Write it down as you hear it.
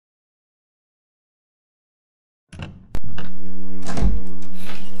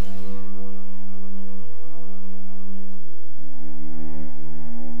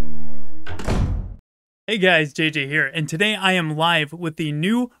Hey guys, JJ here, and today I am live with the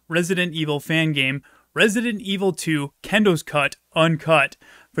new Resident Evil fan game, Resident Evil 2 Kendo's Cut Uncut.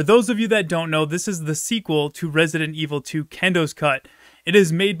 For those of you that don't know, this is the sequel to Resident Evil 2 Kendo's Cut. It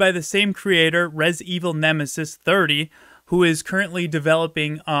is made by the same creator, Res Evil Nemesis 30, who is currently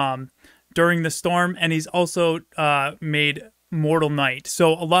developing During the Storm, and he's also made Mortal Night.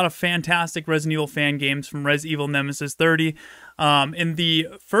 So a lot of fantastic Resident Evil fan games from Res Evil Nemesis 30. In the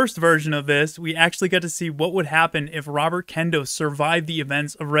first version of this, we actually got to see what would happen if Robert Kendo survived the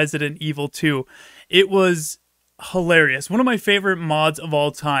events of Resident Evil 2. It was hilarious. One of my favorite mods of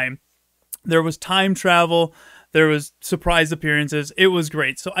all time. There was time travel. There was surprise appearances. It was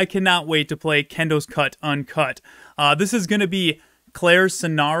great. So I cannot wait to play Kendo's Cut Uncut. This is going to be Claire's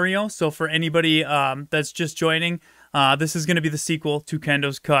scenario. So for anybody that's just joining, this is going to be the sequel to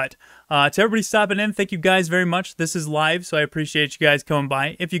Kendo's Cut. To everybody stopping in, thank you guys very much. This is live, so I appreciate you guys coming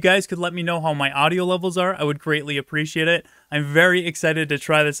by. If you guys could let me know how my audio levels are, I would greatly appreciate it. I'm very excited to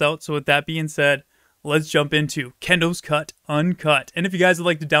try this out, so with that being said, let's jump into Kendo's Cut Uncut. And if you guys would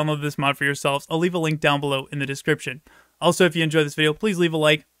like to download this mod for yourselves, I'll leave a link down below in the description. Also, if you enjoyed this video, please leave a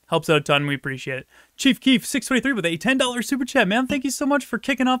like. Helps out a ton, we appreciate it. Chief Keef 623 with a $10 super chat, man. Thank you so much for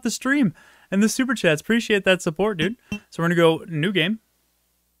kicking off the stream and the super chats. Appreciate that support, dude. So we're gonna go new game.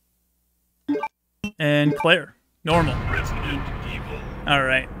 And Claire, normal. All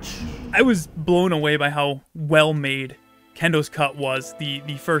right. I was blown away by how well made Kendo's Cut was, the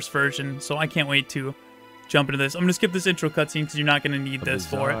first version. So I can't wait to jump into this. I'm gonna skip this intro cutscene because you're not gonna need this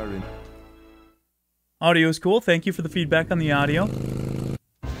for it. Audio is cool. Thank you for the feedback on the audio.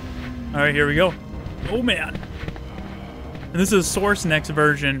 All right, here we go. Oh, man. And this is a Source Next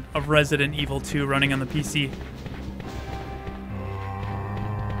version of Resident Evil 2 running on the PC.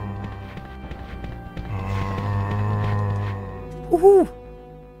 Woohoo!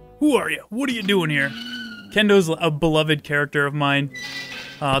 Who are you? What are you doing here? Kendo's a beloved character of mine.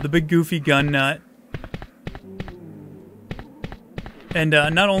 The big goofy gun nut. And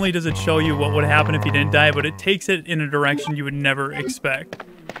not only does it show you what would happen if you didn't die, but it takes it in a direction you would never expect.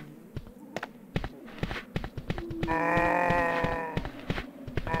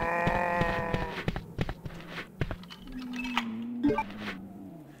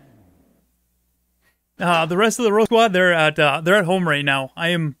 The rest of the Row Squad, they're at home right now. I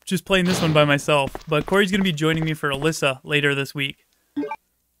am just playing this one by myself, but Corey's gonna be joining me for Alyssa later this week.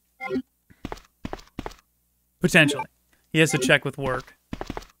 Potentially. He has to check with work.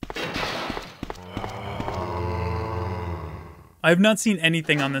 I have not seen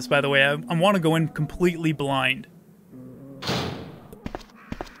anything on this, by the way. I want to go in completely blind.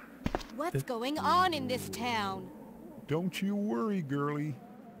 What's going on in this town? Don't you worry, girlie.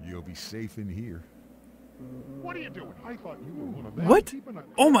 You'll be safe in here. What are you doing? I thought you were one of them. What?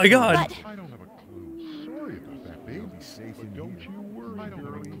 Oh my god. What? I don't have a clue. Sorry about that, babe. You'll be safe in Don't here. you worry,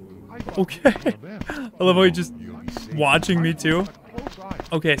 girlie. Okay. I love how he's just watching me too.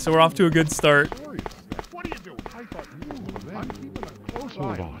 Okay, so we're off to a good start. What are you doing? I thought you were one of them. I'm keeping a close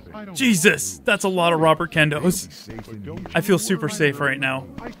eye. I don't Jesus, that's a lot of Robert Kendo's. Safe in here. I feel super safe right now.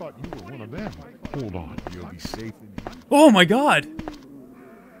 I thought you were one of them. Hold on. You'll be safe in here. Oh my god.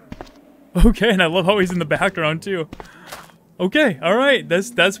 Okay, and I love how he's in the background too. Okay, all right,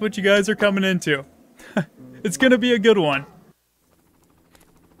 that's what you guys are coming into. It's gonna be a good one.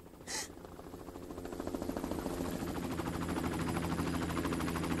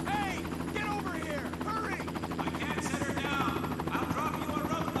 Hey, get over here! Hurry! I can't set her down. I'll drop you a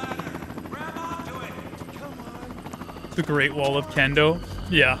rope ladder. Grab onto it. Come on. The Great Wall of Kendo.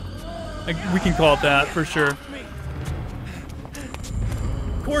 Yeah, we can call it that for sure.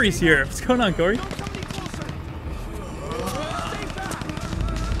 Corey's here. What's going on, Corey?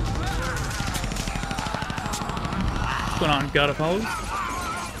 What's going on? Got a pose?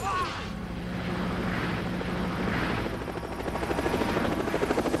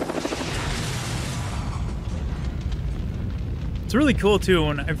 It's really cool too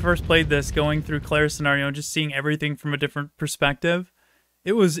when I first played this, going through Claire's scenario and just seeing everything from a different perspective.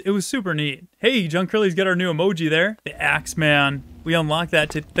 It was super neat. Hey, John Curley's got our new emoji there. The Axe Man. We unlocked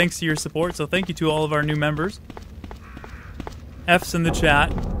that thanks to your support, so thank you to all of our new members. F's in the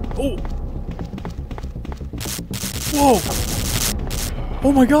chat. Oh! Whoa!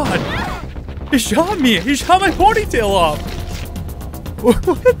 Oh my god! He shot me! He shot my ponytail off! What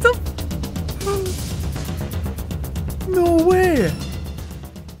the? No way!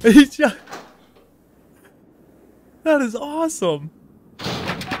 He shot... That is awesome!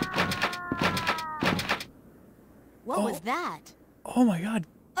 What was that? Oh my god.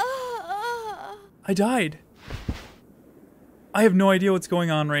 I died. I have no idea what's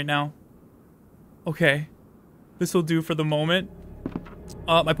going on right now. Okay. This will do for the moment.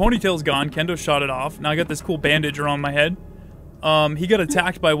 My ponytail's gone. Kendo shot it off. Now I got this cool bandage around my head. He got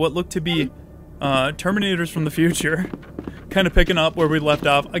attacked by what looked to be Terminators from the future. Kind of picking up where we left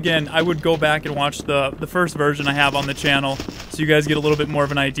off. Again, I would go back and watch the first version I have on the channel so you guys get a little bit more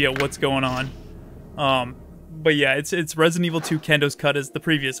of an idea of what's going on. But yeah, it's Resident Evil 2 Kendo's Cut as the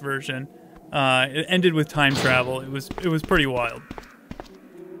previous version. It ended with time travel. It was pretty wild.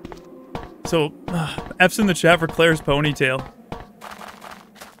 So, F's in the chat for Claire's ponytail.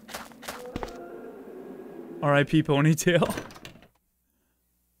 R.I.P. ponytail.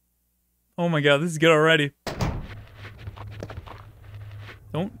 Oh my god, this is good already.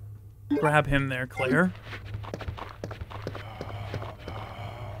 Don't grab him there, Claire.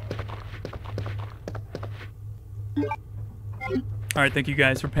 Alright, thank you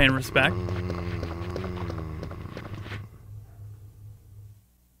guys for paying respect.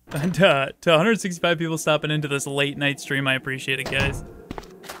 And to 165 people stopping into this late night stream, I appreciate it, guys.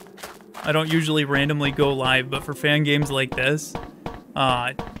 I don't usually randomly go live, but for fan games like this,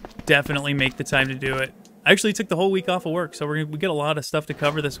 definitely make the time to do it. I actually took the whole week off of work, so we get a lot of stuff to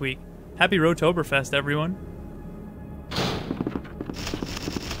cover this week. Happy Rotoberfest, everyone.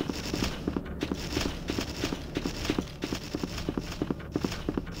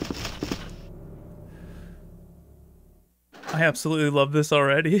 I absolutely love this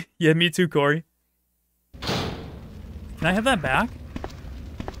already. Yeah, me too, Corey. Can I have that back?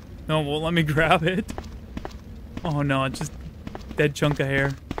 No, it won't let me grab it. Oh no, it's just a dead chunk of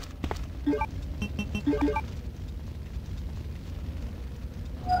hair.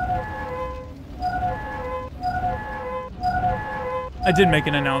 I did make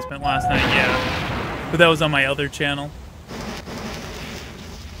an announcement last night, yeah. But that was on my other channel.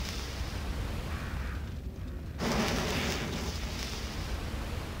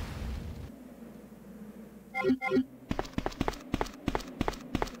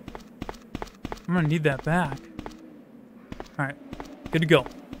 I'm gonna need that back. Alright, good to go.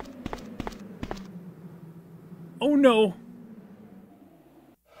 Oh no!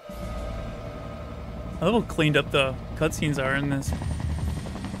 I love how cleaned up the cutscenes are in this.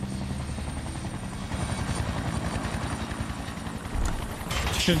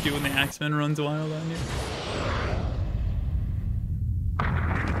 What you gonna do when the Axeman runs wild on you?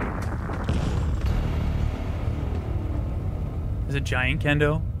 Is it giant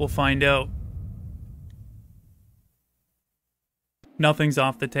Kendo? We'll find out. Nothing's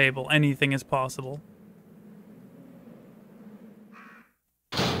off the table. Anything is possible.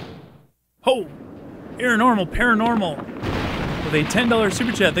 Ho! Paranormal. With a $10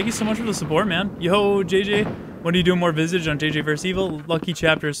 super chat. Thank you so much for the support, man. Yo, JJ. When are you doing more visage on JJ vs. Evil? Lucky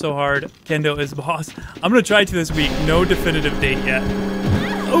chapter is so hard. Kendo is boss. I'm gonna try to this week. No definitive date yet.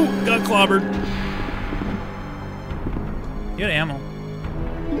 Oh, got clobbered. You got ammo.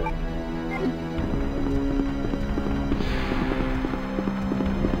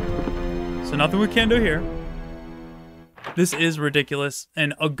 So nothing with Kendo here. This is ridiculous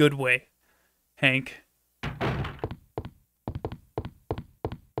in a good way, Hank.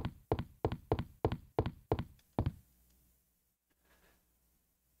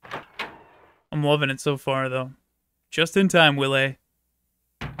 I'm loving it so far, though. Just in time, Willie.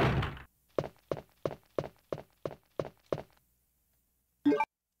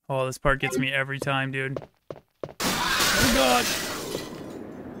 Oh, this part gets me every time, dude. Oh, God.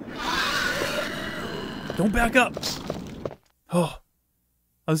 Don't back up. Oh.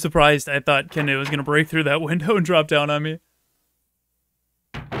 I was surprised. I thought Kendo was going to break through that window and drop down on me.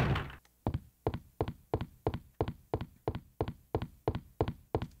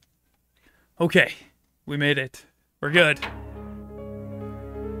 Okay. We made it. We're good.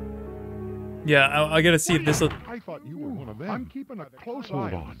 Yeah, I gotta see if this will... I thought you were one of them. I'm keeping a close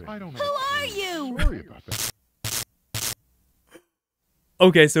eye on it. I don't know. Who are you? Sorry about that.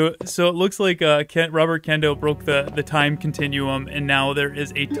 Okay, so it looks like Robert Kendo broke the time continuum, and now there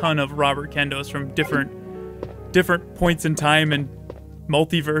is a ton of Robert Kendos from different points in time and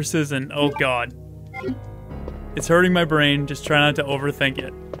multiverses, and oh god. It's hurting my brain. Just try not to overthink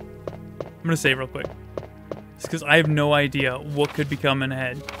it. I'm gonna save real quick. Just because I have no idea what could be coming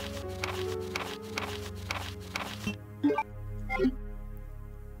ahead.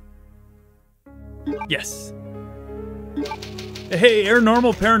 Yes. Hey,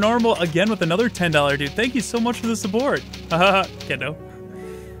 Paranormal again with another $10, dude. Thank you so much for the support. Haha, Kendo.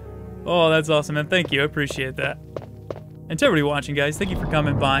 Oh, that's awesome, man. Thank you. I appreciate that. And to everybody watching, guys, thank you for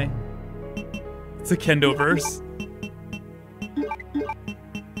coming by. It's a Kendo'verse.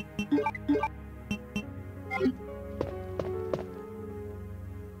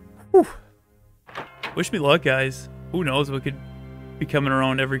 Whew. Wish me luck, guys. Who knows what could be coming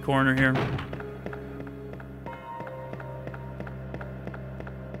around every corner here.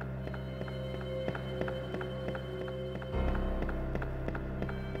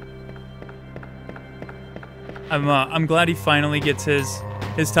 I'm glad he finally gets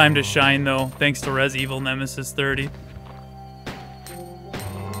his time to shine, though, thanks to Res Evil Nemesis 30.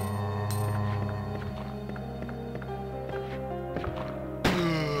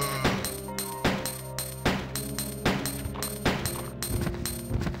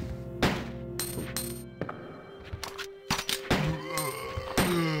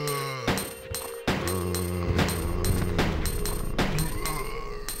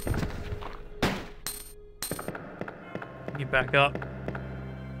 Back up.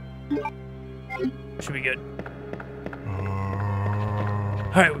 Should be good.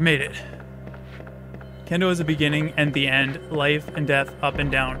 Alright, we made it. Kendo is the beginning and the end, life and death, up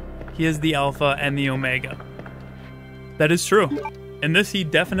and down. He is the Alpha and the Omega. That is true. In this, he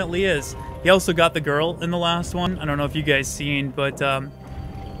definitely is. He also got the girl in the last one. I don't know if you guys seen, but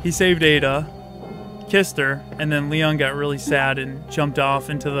he saved Ada, kissed her, and then Leon got really sad and jumped off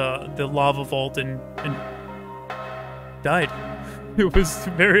into the lava vault and died. It was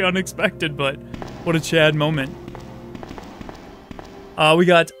very unexpected, but what a Chad moment. We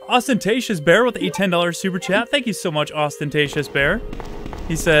got Ostentatious Bear with a $10 super chat. Thank you so much, Ostentatious Bear.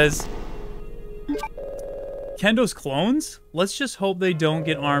 He says, Kendo's clones? Let's just hope they don't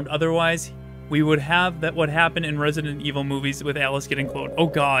get armed. Otherwise, we would have that what happened in Resident Evil movies with Alice getting cloned. Oh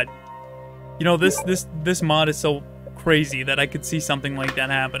God. You know, this mod is so crazy that I could see something like that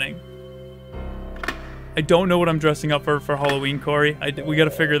happening. I don't know what I'm dressing up for Halloween, Corey. We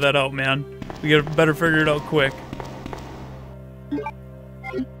gotta figure that out, man. We gotta better figure it out quick.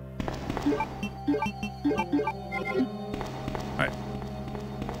 Alright.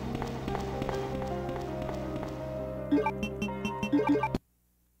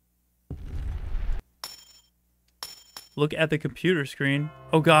 Look at the computer screen.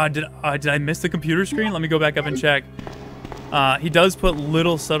 Oh God, did I miss the computer screen? Let me go back up and check. He does put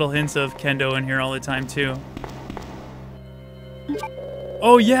little subtle hints of Kendo in here all the time, too.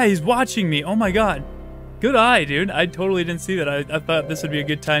 Oh, yeah, he's watching me. Oh, my God. Good eye, dude. I totally didn't see that. I thought this would be a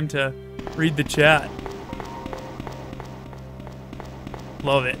good time to read the chat.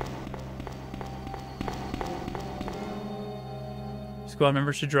 Love it. Squad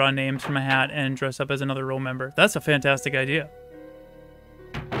members should draw names from a hat and dress up as another role member. That's a fantastic idea.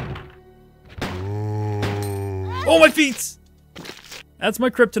 Oh, my feet! That's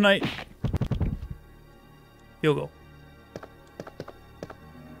my kryptonite. He'll go.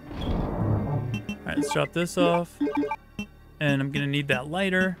 Alright, let's drop this off. And I'm gonna need that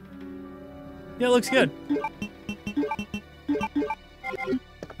lighter. Yeah, it looks good.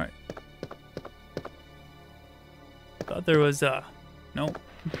 Alright. Thought there was, no.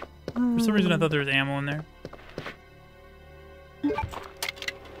 For some reason I thought there was ammo in there.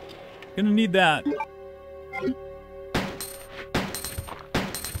 Gonna need that.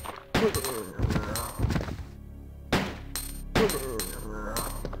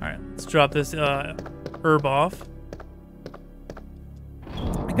 Alright, let's drop this herb off.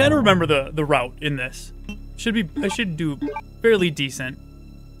 I kind of remember the route in this. I should do fairly decent.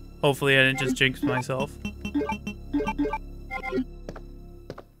 Hopefully I didn't just jinx myself.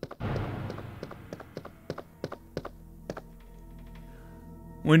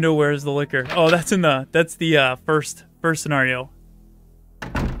 Window, where's the liquor? Oh, that's the first scenario.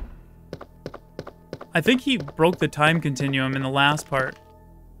 I think he broke the time continuum in the last part.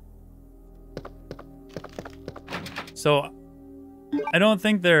 So, I don't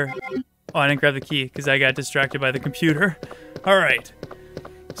think they're... Oh, I didn't grab the key because I got distracted by the computer. Alright.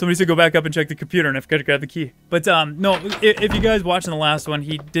 Somebody said go back up and check the computer and I forgot to grab the key. But, no, if you guys watching the last one,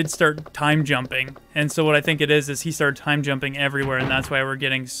 he did start time jumping. And so what I think it is he started time jumping everywhere, and that's why we're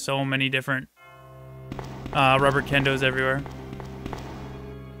getting so many different rubber Kendo's everywhere.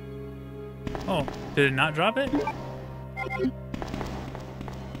 Oh, did it not drop it?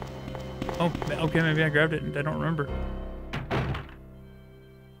 Oh, okay, maybe I grabbed it and I don't remember.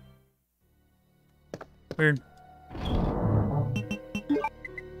 Weird.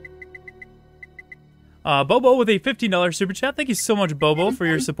 Bobo with a $15 super chat. Thank you so much, Bobo, for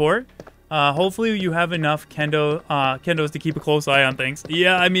your support. Hopefully you have enough Kendo's to keep a close eye on things.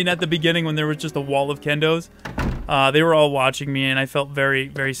 Yeah, I mean, at the beginning when there was just a wall of Kendo's, they were all watching me and I felt very,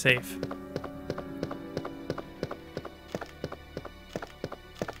 very safe.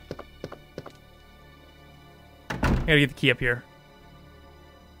 I gotta get the key up here.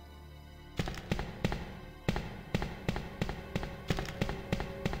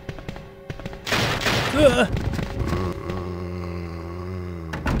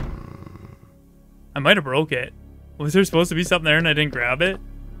 I might have broke it. Was there supposed to be something there and I didn't grab it?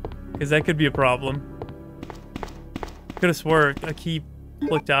 Because that could be a problem. Could have swore a key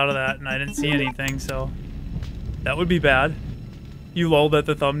flicked out of that and I didn't see anything, so that would be bad. You lulled at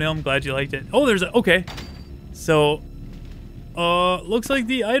the thumbnail. I'm glad you liked it. Oh, there's a... Okay. So, looks like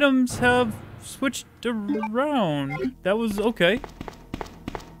the items have switched around. That was okay.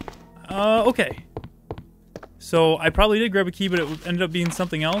 Okay. So, I probably did grab a key, but it ended up being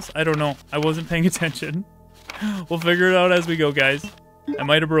something else. I don't know. I wasn't paying attention. We'll figure it out as we go, guys. I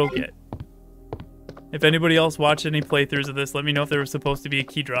might have broke it. If anybody else watched any playthroughs of this, let me know if there was supposed to be a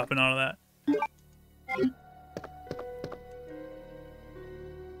key dropping out of that.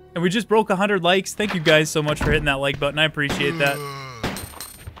 And we just broke 100 likes. Thank you guys so much for hitting that like button. I appreciate that.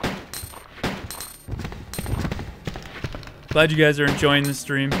 Glad you guys are enjoying the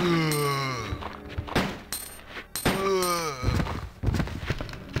stream.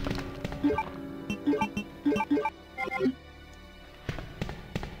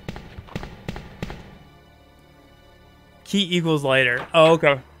 Key equals lighter. Oh,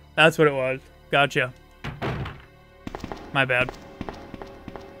 okay. That's what it was. Gotcha. My bad.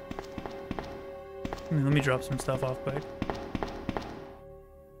 Let me drop some stuff off quick.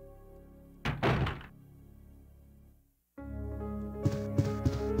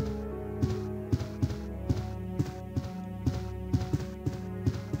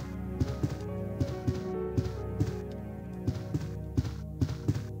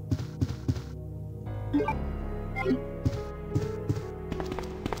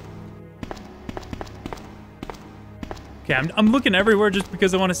 Okay, I'm looking everywhere just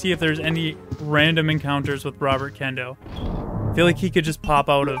because I want to see if there's any random encounters with Robert Kendo. I feel like he could just pop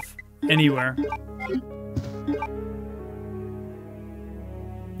out of anywhere.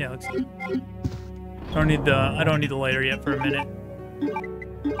 Yeah, looks good. I don't need the lighter yet for a minute.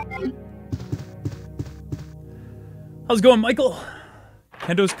 How's it going, Michael?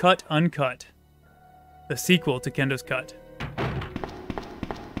 Kendo's Cut Uncut. The sequel to Kendo's Cut.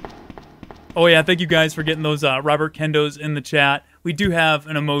 Oh yeah, thank you guys for getting those Robert Kendo's in the chat. We do have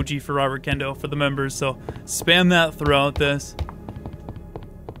an emoji for Robert Kendo for the members, so spam that throughout this.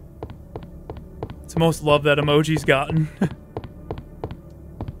 It's the most love that emoji's gotten.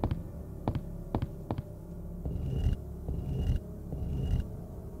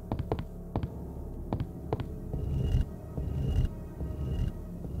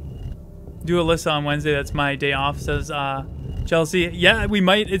 Do Alyssa on Wednesday, that's my day off, says Chelsea. Yeah, we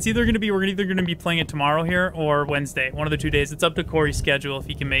might. It's either going to be, we're either going to be playing it tomorrow here or Wednesday. One of the 2 days. It's up to Corey's schedule if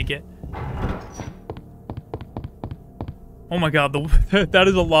he can make it. Oh my god, that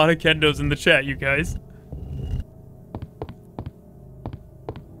is a lot of Kendo's in the chat, you guys.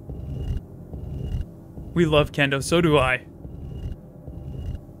 We love Kendo, so do I.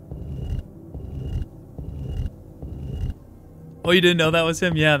 Oh, you didn't know that was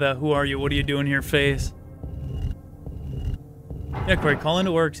him? Yeah, the who are you, what are you doing here face. Yeah, Corey, call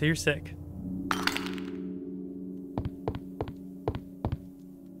into work, say you're sick.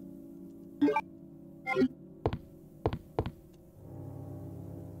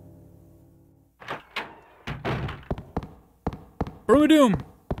 Broom-a-doom!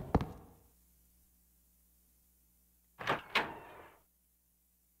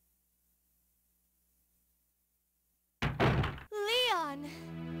 Leon!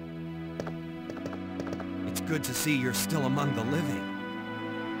 It's good to see you're still among the living.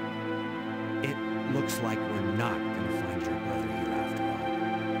 It looks like we're not gonna find your brother here after all.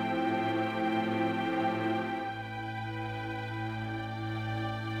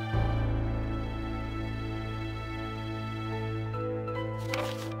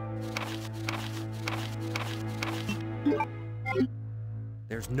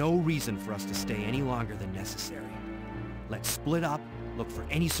 There's no reason for us to stay any longer than necessary. Let's split up, look for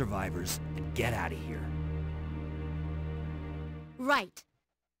any survivors, and get out of here. Right.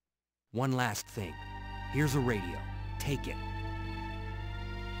 One last thing. Here's a radio. Take it.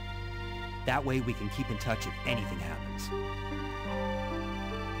 That way we can keep in touch if anything happens.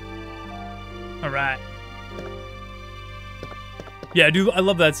 Alright. Yeah, I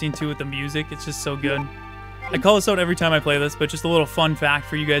love that scene too with the music. It's just so good. I call this out every time I play this, but just a little fun fact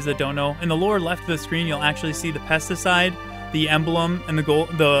for you guys that don't know. In the lower left of the screen, you'll actually see the pesticide, the emblem, and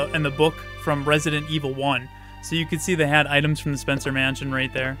the book from Resident Evil 1. So you could see they had items from the Spencer Mansion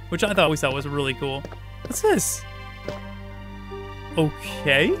right there, which I always thought was really cool. What's this?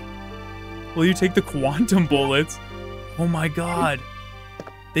 Okay. Will you take the quantum bullets? Oh my god.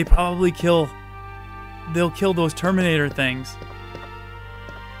 They probably they'll kill those Terminator things.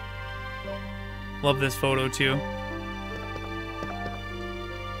 Love this photo too.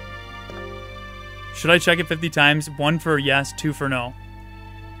 Should I check it 50 times? 1 for yes, 2 for no.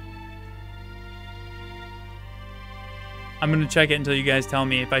 I'm going to check it until you guys tell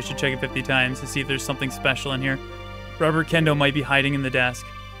me if I should check it 50 times to see if there's something special in here. Robert Kendo might be hiding in the desk.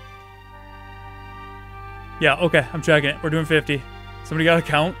 Yeah, okay, I'm checking it. We're doing 50. Somebody got a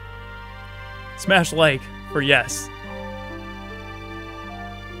count? Smash like for yes.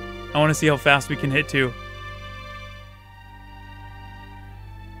 I want to see how fast we can hit too.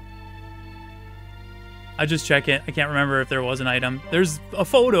 I just check it. I can't remember if there was an item. There's a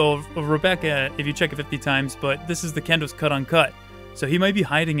photo of Rebecca if you check it 50 times, but this is the Kendo's cut uncut. So he might be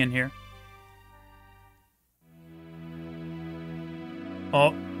hiding in here.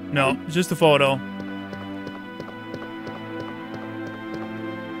 Oh, no, it's just a photo.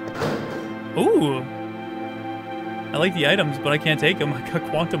 Ooh. I like the items, but I can't take them. I got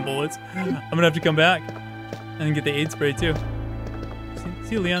quantum bullets. I'm gonna have to come back and then get the aid spray too.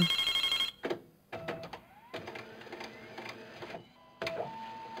 See you, Leon.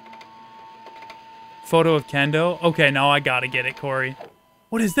 Photo of Kendo. Okay, now I gotta get it, Corey.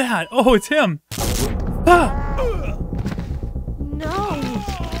 What is that? Oh, it's him. Ah! No.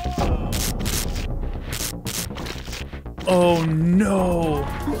 Oh no.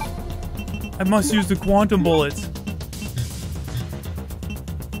 I must use the quantum bullets.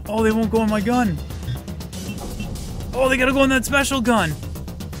 Oh, they won't go in my gun. Oh, they gotta go in that special gun.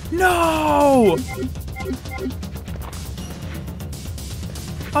 No!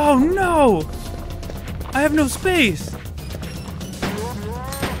 Oh no! I have no space.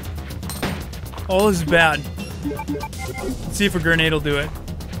 Oh, this is bad. Let's see if a grenade will do it.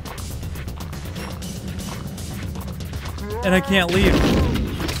 And I can't leave.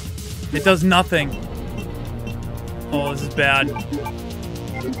 It does nothing. Oh, this is bad.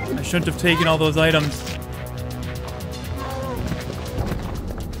 I shouldn't have taken all those items.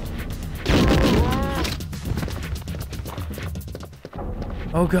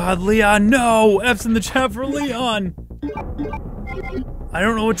 Oh god, Leon, no! F's in the chat for Leon! I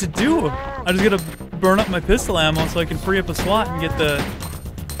don't know what to do. I just gotta burn up my pistol ammo so I can free up a slot and get the...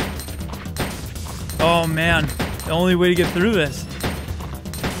 Oh man, the only way to get through this.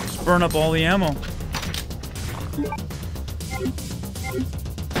 Just burn up all the ammo.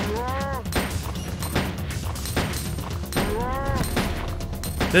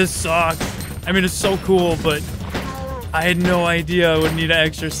 This sucks. I mean, it's so cool, but I had no idea I would need an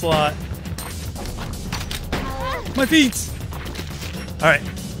extra slot. My feet! Alright.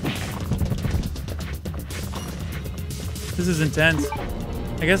 This is intense.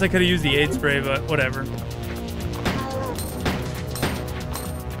 I guess I could have used the aid spray, but whatever.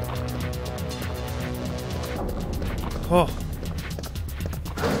 Oh.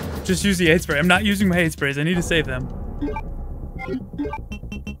 Just use the aid spray. I'm not using my aid sprays. I need to save them.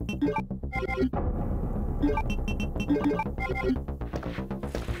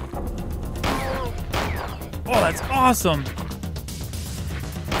 Oh, that's awesome!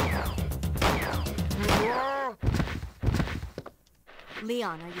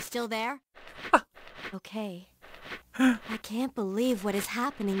 Leon, are you still there? Okay. I can't believe what is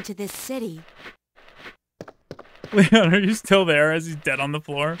happening to this city. Leon, are you still there as he's dead on the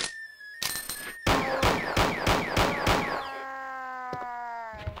floor?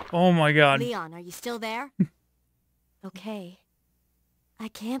 Oh my god. Leon, are you still there? Okay. I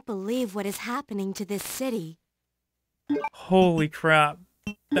can't believe what is happening to this city. Holy crap.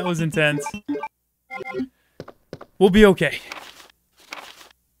 That was intense. We'll be okay.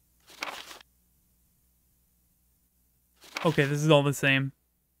 Okay, this is all the same.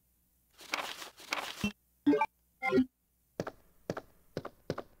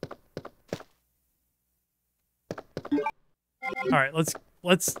 Alright,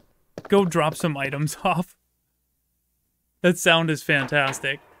 let's go drop some items off. That sound is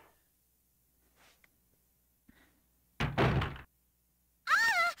fantastic.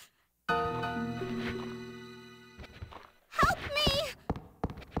 Help me!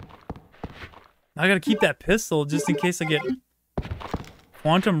 I gotta keep that pistol just in case I get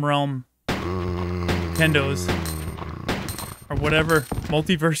Quantum Realm Kendo's. Or whatever.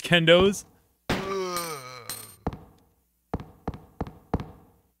 Multiverse Kendo's.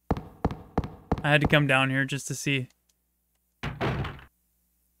 I had to come down here just to see.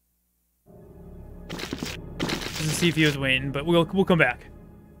 Just to see if he was waiting, but we'll come back.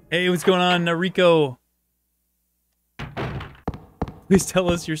 Hey, what's going on, Rico? Please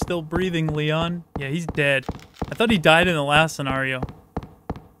tell us you're still breathing, Leon. Yeah, he's dead. I thought he died in the last scenario.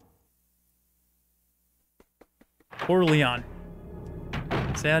 Poor Leon.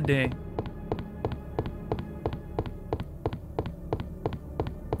 Sad day.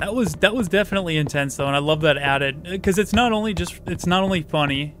 That was definitely intense though, and I love that added because it's not only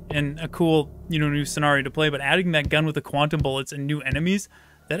funny and a cool, you know, new scenario to play, but adding that gun with the quantum bullets and new enemies,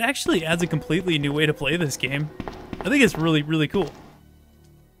 that actually adds a completely new way to play this game. I think it's really, really cool.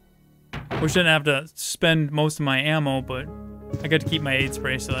 Wish I didn't have to spend most of my ammo, but I got to keep my aid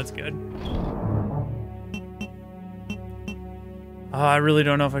spray, so that's good. I really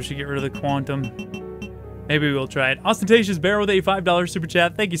don't know if I should get rid of the quantum. Maybe we'll try it. Ostentatious Bear with a $5 super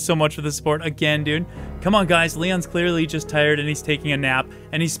chat. Thank you so much for the support again, dude. Come on, guys. Leon's clearly just tired and he's taking a nap,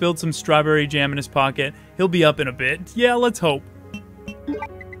 and he spilled some strawberry jam in his pocket. He'll be up in a bit. Yeah, let's hope.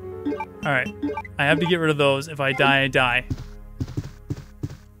 All right. I have to get rid of those. If I die, I die.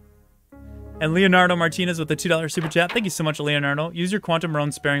 And Leonardo Martinez with the $2 super chat. Thank you so much, Leonardo. Use your quantum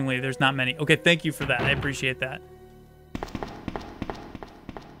rounds sparingly. There's not many. Okay, thank you for that. I appreciate that.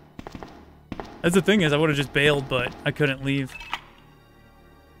 That's the thing is, I would have just bailed, but I couldn't leave.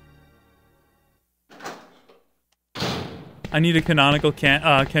 I need a canonical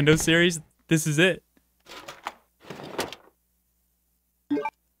Kendo series. This is it.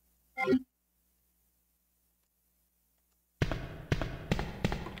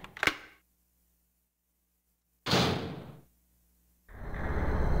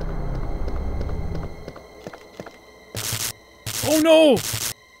 Oh no!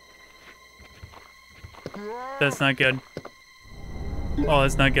 That's not good. Oh,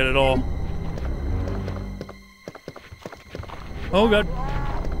 that's not good at all. Oh god.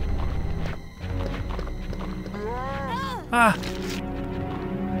 Ah!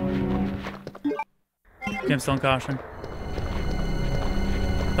 Okay, I'm still in caution.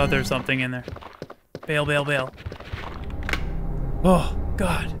 Thought there was something in there. Bail, bail, bail. Oh,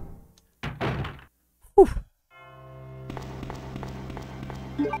 god. Whew.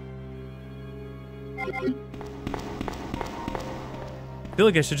 I feel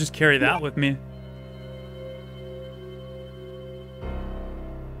like I should just carry that with me.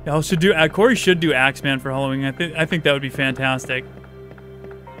 Yeah, Corey should do Axeman for Halloween. I think that would be fantastic.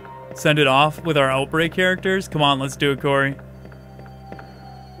 Send it off with our Outbreak characters. Come on, let's do it, Corey.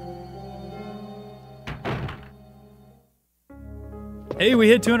 Hey, we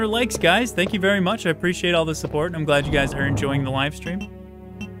hit 200 likes, guys. Thank you very much. I appreciate all the support, and I'm glad you guys are enjoying the live stream.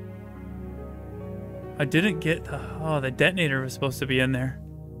 I didn't get the... Oh, the detonator was supposed to be in there.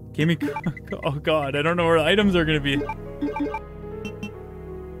 Give me... Oh, God. I don't know where the items are going to be.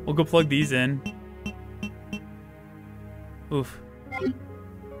 We'll go plug these in. Oof.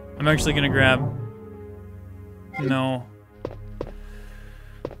 I'm actually going to grab... No.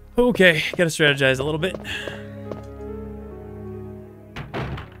 Okay. Got to strategize a little bit.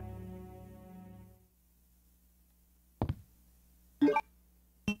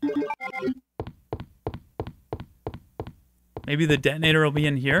 Maybe the detonator will be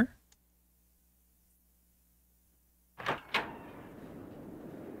in here?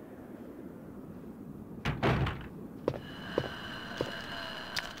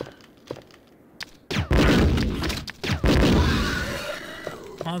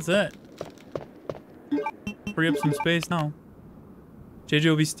 How's that? Free up some space now. JJ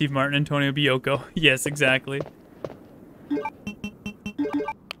will be Steve Martin, Antonio will be Yoko. Yes, exactly.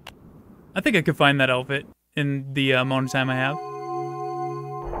 I think I could find that outfit in the amount of time I have.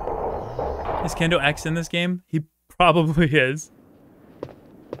 Is Kendo'S in this game? He probably is.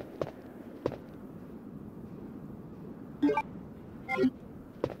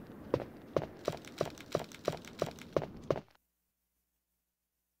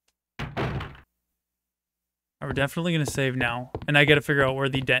 We're definitely going to save now. And I got to figure out where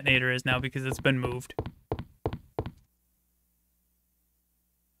the detonator is now because it's been moved. I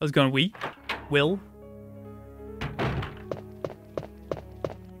was going Will.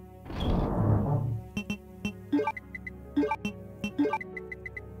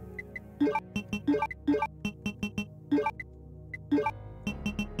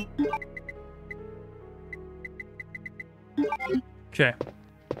 Okay.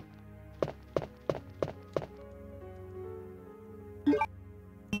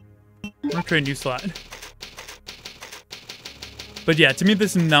 I'm gonna create a new slot. But yeah, to me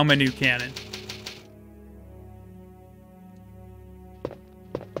this is now my new cannon.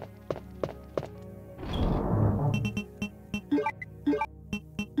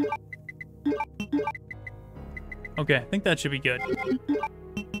 Okay, I think that should be good.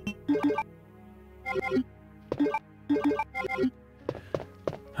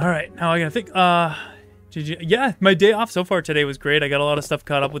 Alright, now I gotta think, yeah, my day off so far today was great. I got a lot of stuff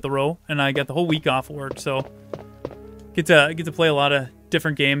caught up with the row, and I got the whole week off of work, so get to play a lot of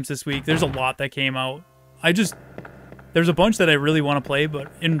different games this week. There's a lot that came out. I There's a bunch that I really want to play,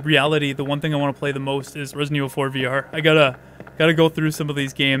 but in reality, the one thing I want to play the most is Resident Evil 4 VR. I gotta go through some of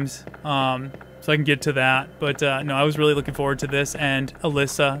these games so I can get to that. But no, I was really looking forward to this, and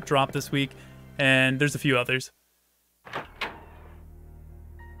Alyssa dropped this week, and there's a few others.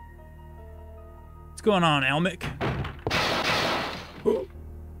 What's going on, Almic?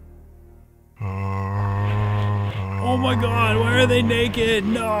 Oh my god, why are they naked?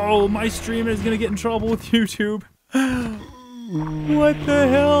 No, my stream is gonna get in trouble with YouTube. What the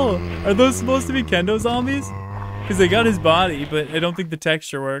hell? Are those supposed to be Kendo zombies? Because they got his body, but I don't think the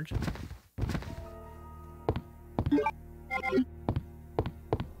texture worked.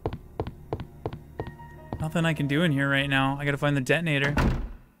 Nothing I can do in here right now. I gotta find the detonator.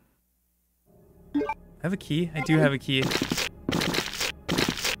 I have a key? I do have a key.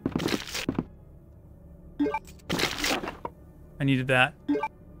 I needed that.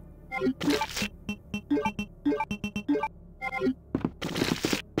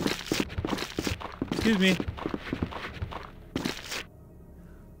 Excuse me.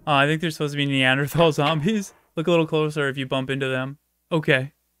 I think they're supposed to be Neanderthal zombies. Look a little closer if you bump into them.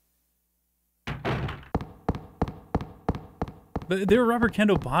 Okay. But they're rubber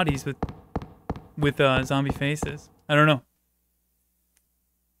Kendo bodies with zombie faces. I don't know.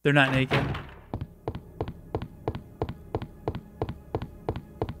 They're not naked.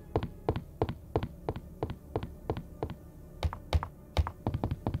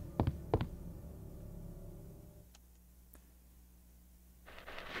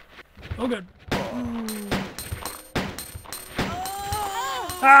 Oh god.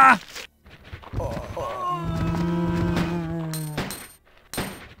 Ah!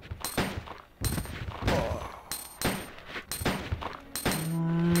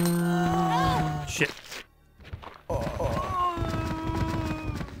 Shit.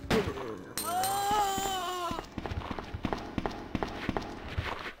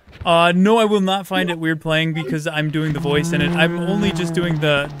 No, I will not find it weird playing because I'm doing the voice in it. I'm only just doing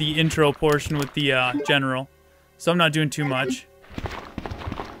the intro portion with the general, so I'm not doing too much.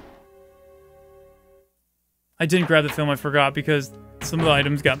 I didn't grab the film, I forgot, because some of the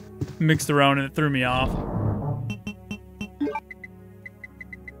items got mixed around and it threw me off.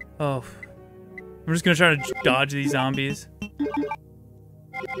 Oh. I'm just gonna try to dodge these zombies.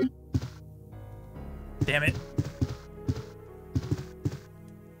 Damn it.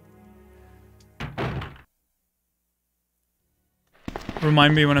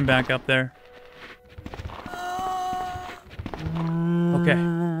 Remind me when I'm back up there. Okay.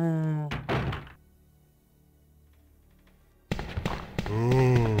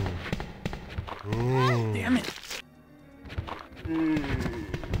 Damn it.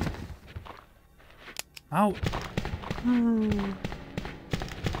 Out.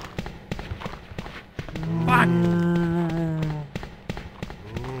 Fuck.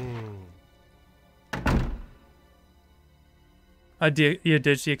 Yeah,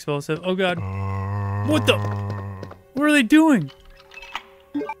 ditch the explosive. Oh god. What the? What are they doing?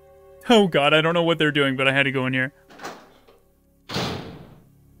 Oh god, I don't know what they're doing, but I had to go in here.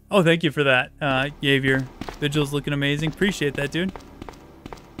 Oh, thank you for that, Yavier. Vigil's looking amazing. Appreciate that, dude.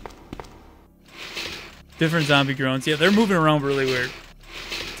 Different zombie groans. Yeah, they're moving around really weird.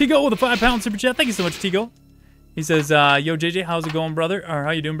 Tigo with a £5 super chat. Thank you so much, Tigo. He says, yo, JJ, how's it going, brother? Or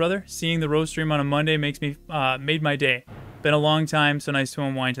how you doing, brother? Seeing the roast stream on a Monday makes me, made my day. Been a long time, so nice to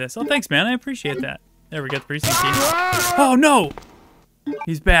unwind to this. Oh, thanks, man. I appreciate that. There, we got the precinct team. Oh, no!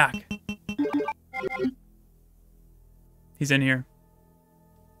 He's back. He's in here.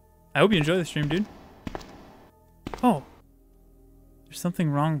 I hope you enjoy the stream, dude. Oh. There's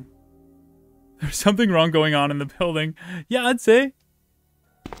something wrong. There's something wrong going on in the building. Yeah, I'd say.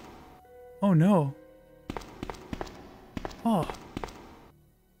 Oh, no. Oh.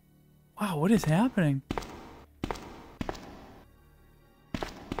 Wow, what is happening?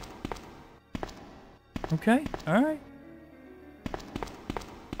 Okay, alright.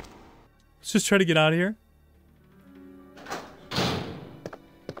 Let's just try to get out of here.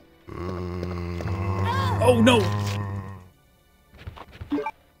 Oh no!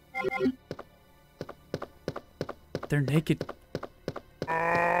 They're naked.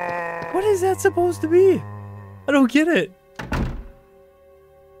 What is that supposed to be? I don't get it.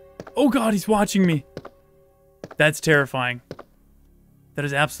 Oh god, he's watching me. That's terrifying. That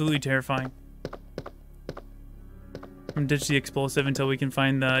is absolutely terrifying. I'm gonna ditch the explosive until we can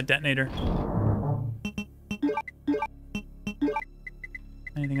find the detonator.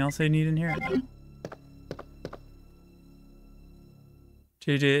 Anything else I need in here? No.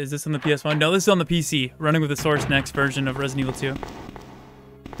 JJ, is this on the PS1? No, this is on the PC. Running with the Source Next version of Resident Evil 2.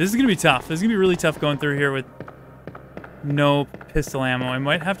 This is gonna be tough. This is gonna be really tough going through here with no pistol ammo. I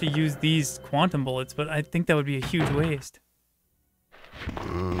might have to use these quantum bullets, but I think that would be a huge waste.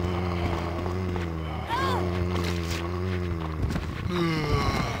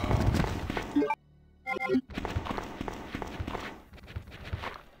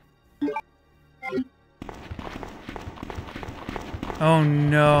 Oh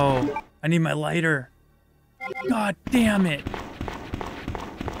no. I need my lighter. God damn it.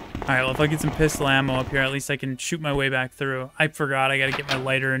 Alright, well if I get some pistol ammo up here, at least I can shoot my way back through. I forgot I gotta get my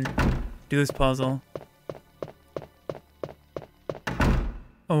lighter and do this puzzle.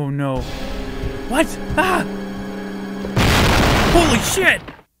 Oh no. What? Ah! Holy shit!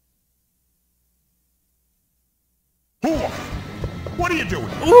 Whore! What are you doing?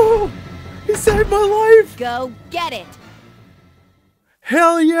 Ooh! He saved my life! Go get it!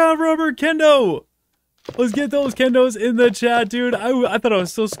 Hell yeah, Rubber Kendo! Let's get those Kendo's in the chat, dude. I thought I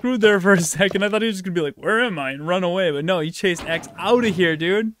was so screwed there for a second. I thought he was just gonna be like, where am I? And run away. But no, he chased X out of here,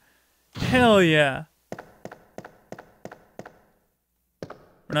 dude. Hell yeah.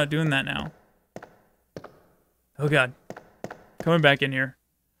 We're not doing that now. Oh god. Coming back in here.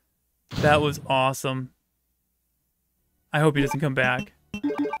 That was awesome. I hope he doesn't come back.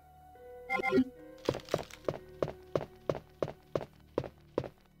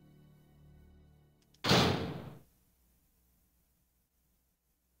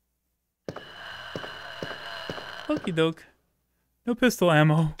 Okie doke. No pistol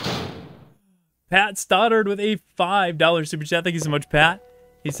ammo. Pat Stoddard with a $5 super chat. Thank you so much, Pat.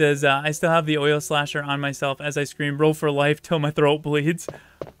 He says, I still have the oil slasher on myself as I scream, roll for life till my throat bleeds.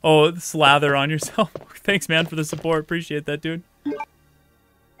 Oh, slather on yourself. Thanks, man, for the support. Appreciate that, dude.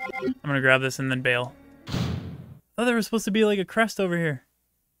 I'm gonna grab this and then bail. Oh, there was supposed to be like a crest over here.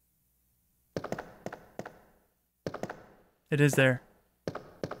 It is there.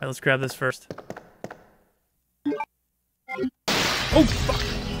 Alright, let's grab this first. Oh, fuck!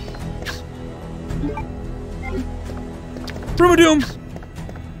 Room of Doom!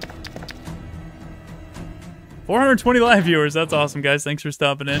 420 live viewers. That's awesome, guys. Thanks for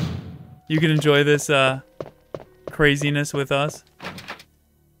stopping in. You can enjoy this craziness with us.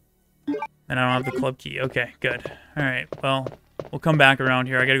 And I don't have the club key. Okay, good. Alright, well, we'll come back around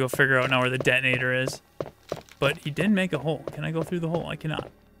here. I gotta go figure out now where the detonator is. But he did make a hole. Can I go through the hole? I cannot.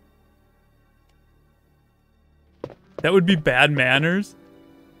 That would be bad manners.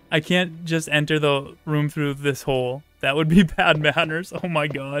 I can't just enter the room through this hole. That would be bad manners. Oh my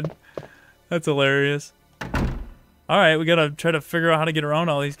god. That's hilarious. Alright, we gotta try to figure out how to get around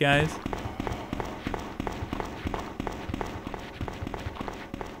all these guys.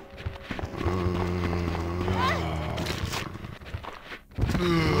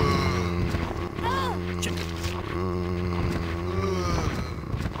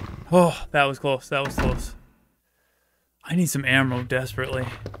 Oh, that was close. That was close. I need some ammo desperately.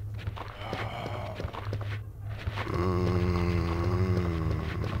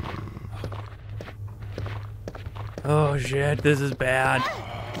 Oh shit, this is bad.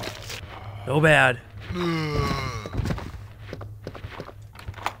 So bad.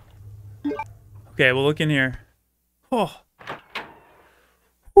 Okay, we'll look in here. Oh.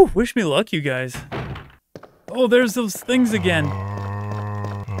 Whew, wish me luck, you guys. Oh, there's those things again.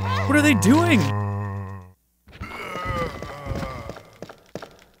 What are they doing?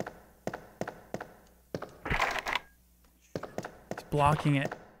 He's blocking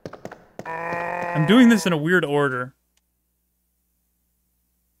it. I'm doing this in a weird order.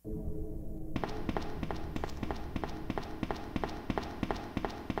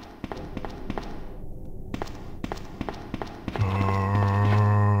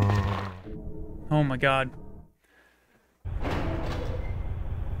 Oh my god.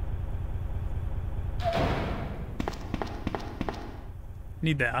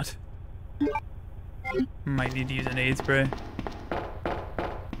 Need that. Might need to use an aid spray.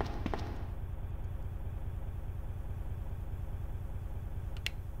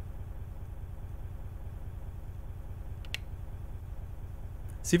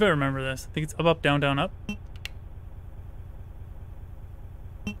 See if I remember this. I think it's up, up, down, down, up.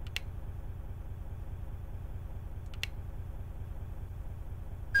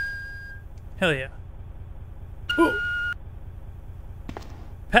 Hell yeah. Ooh.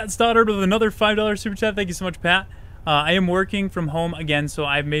 Pat Stoddard with another $5 super chat. Thank you so much, Pat. I am working from home again, so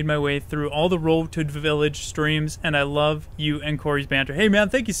I've made my way through all the Road to Village streams, and I love you and Corey's banter. Hey, man,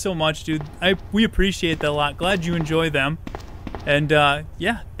 thank you so much, dude. We appreciate that a lot. Glad you enjoy them. And,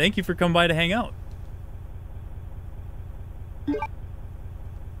 yeah, thank you for coming by to hang out.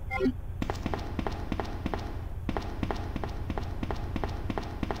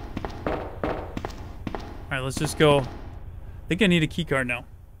 Alright, let's just go think I need a key card now.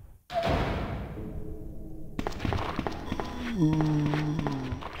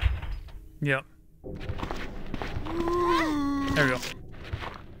 Yep. There we go.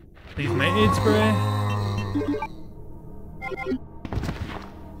 Use my aid spray.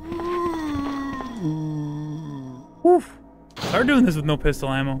 Woof. Start doing this with no pistol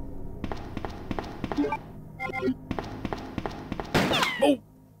ammo. Oh!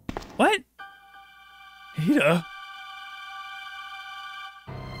 What? Ada?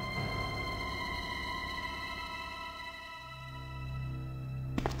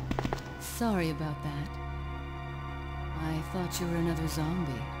 Sorry about that. I thought you were another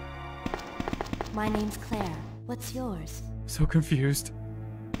zombie. My name's Claire. What's yours? So confused.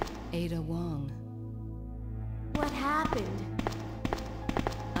 Ada Wong. What happened?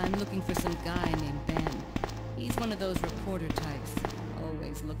 I'm looking for some guy named Ben. He's one of those reporter types,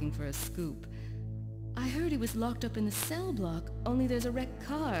 always looking for a scoop. I heard he was locked up in the cell block, only there's a wrecked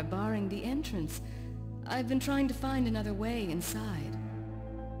car barring the entrance. I've been trying to find another way inside.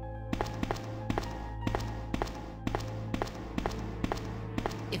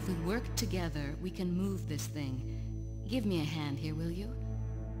 If we work together, we can move this thing. Give me a hand here, will you?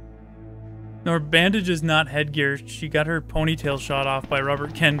 No, her bandage is not headgear. She got her ponytail shot off by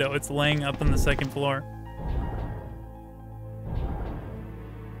Robert Kendo. It's laying up on the second floor.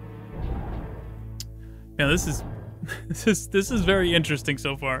 Yeah, this is this is very interesting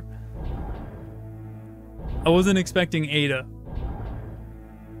so far. I wasn't expecting Ada.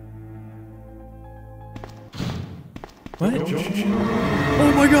 What?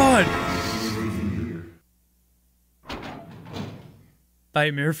 Oh my god!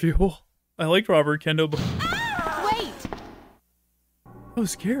 Nightmare fuel. I liked Robert Kendo, but Wait! that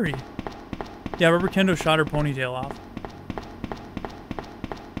was scary. Yeah, Robert Kendo shot her ponytail off.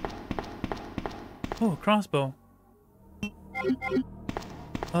 Oh, a crossbow.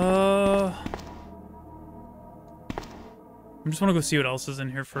 I just want to go see what else is in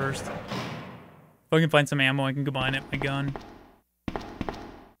here first. If I can find some ammo, I can combine it with my gun.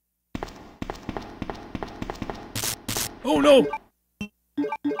 Oh no!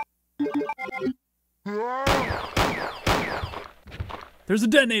 There's a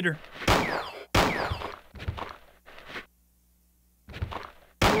detonator!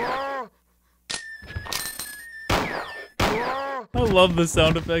 I love the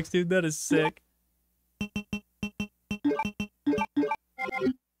sound effects, dude. That is sick.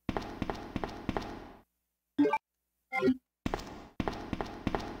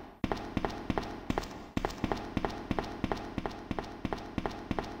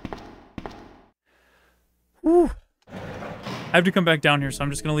 Whew. I have to come back down here, so I'm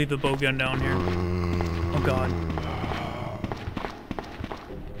just gonna leave the bow gun down here. Oh god.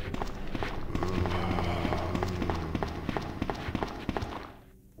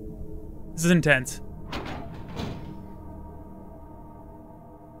 This is intense.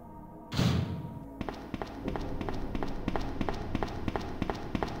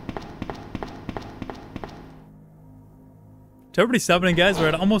 To everybody subbing in, guys, we're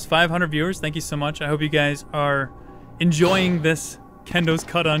at almost 500 viewers. Thank you so much. I hope you guys are enjoying this Kendo's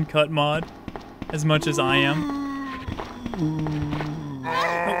Cut Uncut mod as much as I am.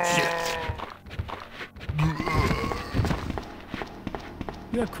 Oh, shit.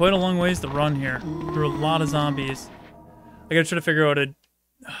 You got quite a long ways to run here. There are a lot of zombies. I gotta try to figure out a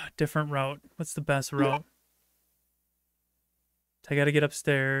different route. What's the best route? I gotta get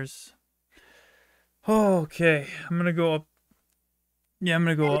upstairs. Okay, I'm gonna go up. Yeah, I'm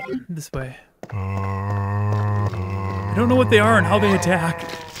gonna go up this way. I don't know what they are and how they attack.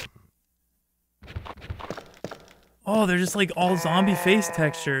 Oh, they're just like all zombie face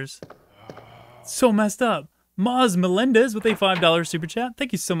textures. So messed up. Maz Melendez with a $5 super chat.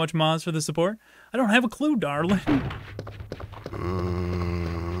 Thank you so much, Maz, for the support. I don't have a clue, darling.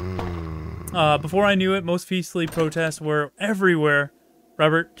 Before I knew it, most feastly protests were everywhere.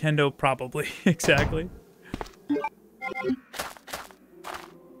 Robert Kendo, probably. Exactly.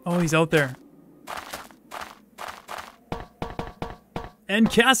 Oh, he's out there. And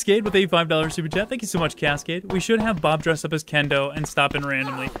Cascade with a $5 super chat. Thank you so much, Cascade. We should have Bob dress up as Kendo and stop in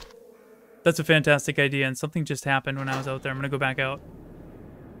randomly. That's a fantastic idea, and something just happened when I was out there. I'm gonna go back out.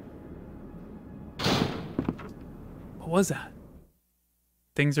 What was that?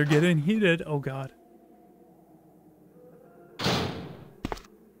 Things are getting heated. Oh, God.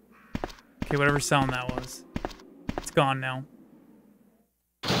 Okay, whatever sound that was. It's gone now.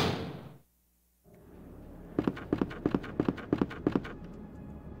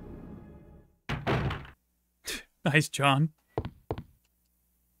 Nice, John.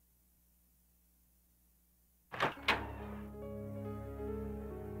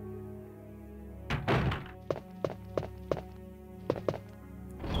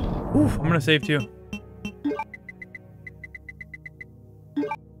 Ooh, I'm gonna save too.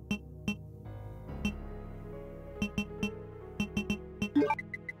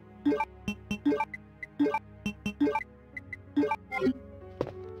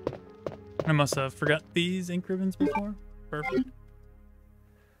 I must have forgot these ink ribbons before. Perfect.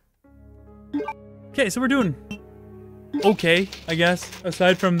 Okay, so we're doing okay, I guess.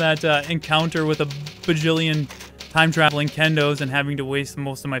 Aside from that encounter with a bajillion time-traveling Kendo's and having to waste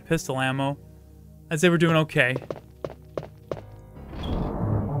most of my pistol ammo, I'd say we're doing okay.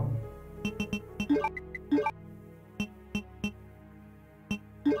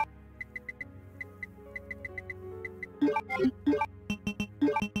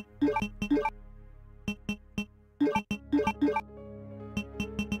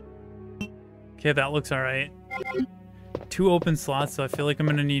 Okay, that looks alright. 2 open slots, so I feel like I'm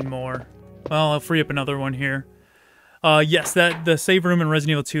gonna need more. Well, I'll free up another one here. Yes, the save room in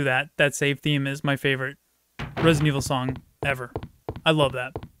Resident Evil 2, that save theme is my favorite Resident Evil song ever. I love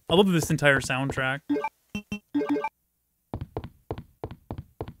that. I love this entire soundtrack.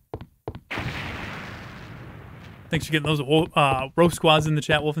 Thanks for getting those roast squads in the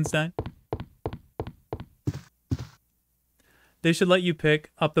chat, Wolfenstein. They should let you pick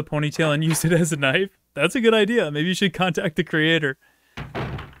up the ponytail and use it as a knife. That's a good idea. Maybe you should contact the creator.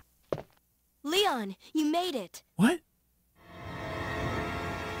 Leon, you made it. What?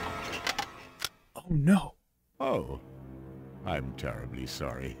 Oh no. Oh, I'm terribly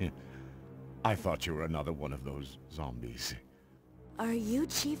sorry. I thought you were another one of those zombies. Are you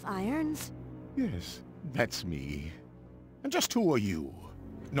Chief Irons? Yes, that's me. And just who are you?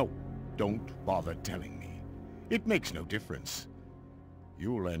 No, don't bother telling me. It makes no difference.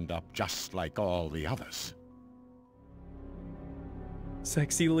 You'll end up just like all the others.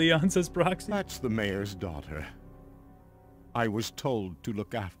 Sexy Leon, says Proxy. That's the mayor's daughter. I was told to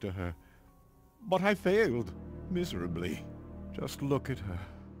look after her, but I failed miserably. Just look at her.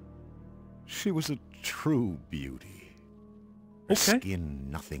 She was a true beauty. Her skin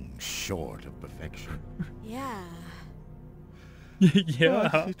nothing short of perfection. Yeah. Yeah.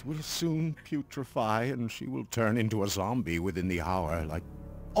 But it will soon putrefy and she will turn into a zombie within the hour like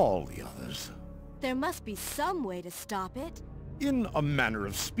all the others. There must be some way to stop it. In a manner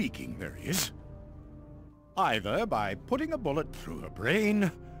of speaking, there is. Either by putting a bullet through her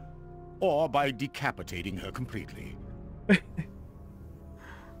brain, or by decapitating her completely.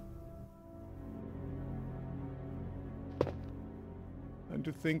 And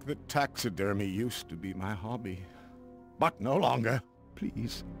to think that taxidermy used to be my hobby. But no longer.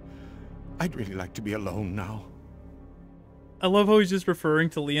 Please. I'd really like to be alone now. I love how he's just referring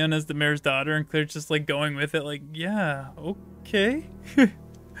to Leon as the mayor's daughter and Claire's just like going with it like, yeah, okay.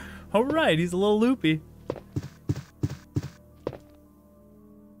 Alright, he's a little loopy.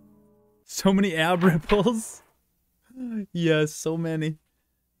 So many ab ripples. Yes, so many.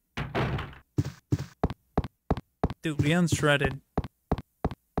 Dude, Leon's shredded.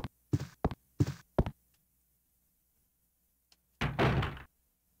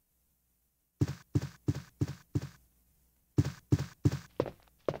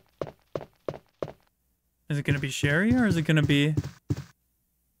 Is it going to be Sherry or is it going to be...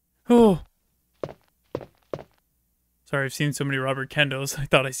 Oh! Sorry, I've seen so many Robert Kendo's. I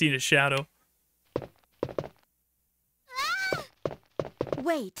thought I seen his shadow.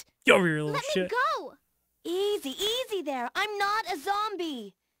 Wait. Yo, your little Let shit. me go! Easy, easy there. I'm not a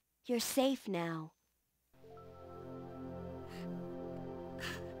zombie. You're safe now.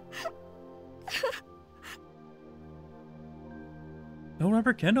 No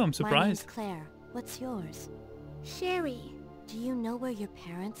Robert Kendo, I'm My name's surprised. Claire. What's yours? Sherry. Do you know where your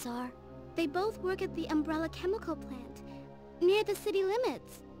parents are? They both work at the Umbrella Chemical Plant, near the city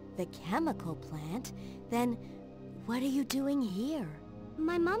limits. The chemical plant? Then what are you doing here?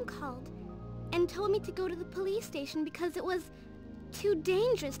 My mom called and told me to go to the police station because it was too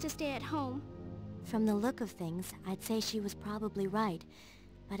dangerous to stay at home. From the look of things, I'd say she was probably right.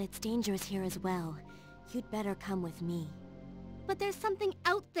 But it's dangerous here as well. You'd better come with me. But there's something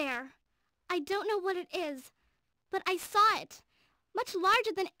out there. I don't know what it is, but I saw it. Much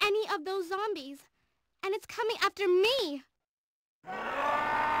larger than any of those zombies. And it's coming after me.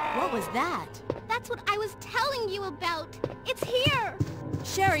 What was that? That's what I was telling you about. It's here.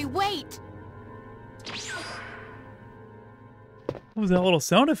 Sherry, wait! What was that little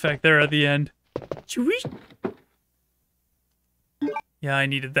sound effect there at the end? Choosh. Yeah, I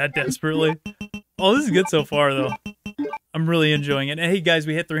needed that desperately. Oh, this is good so far, though. I'm really enjoying it. And hey, guys,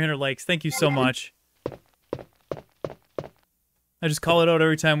 we hit 300 likes. Thank you so much. I just call it out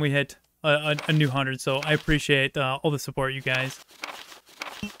every time we hit a new 100, so I appreciate all the support, you guys.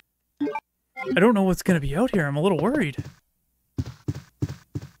 I don't know what's gonna be out here. I'm a little worried.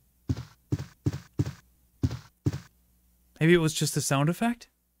 Maybe it was just a sound effect?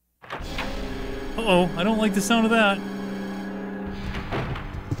 Uh-oh, I don't like the sound of that.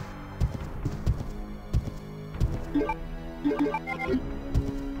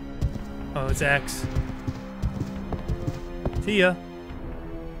 Oh, it's X. See ya.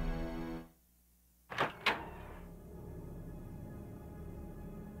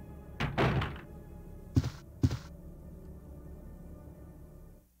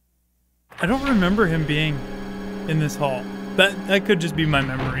 I don't remember him being in this hall. That could just be my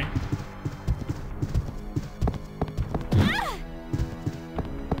memory.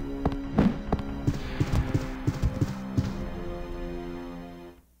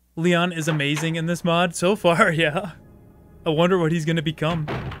 Leon is amazing in this mod so far, yeah. I wonder what he's gonna become.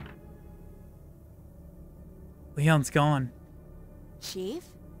 Leon's gone. Chief?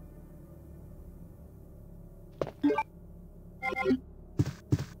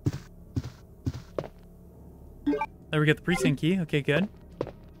 There we get the precinct key. Okay, good.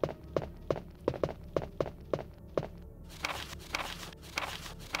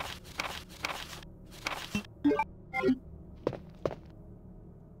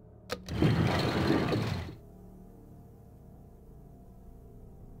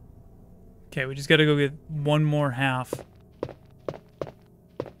 Okay, we just gotta go get one more half.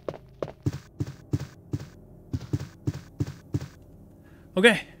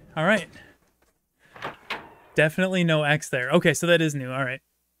 Okay, alright. Definitely no X there. Okay, so that is new, alright.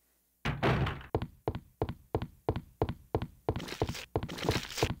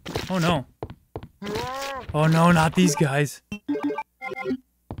 Oh no. Oh no, not these guys.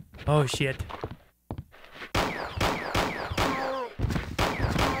 Oh shit.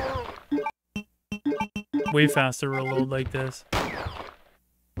 Way faster reload like this.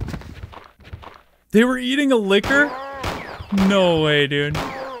 They were eating a liquor? No way, dude.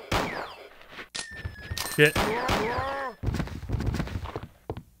 Shit.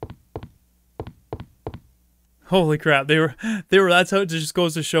 Holy crap, they were, that's how it just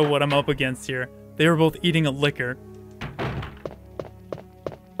goes to show what I'm up against here. They were both eating a liquor.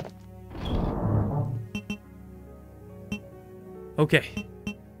 Okay.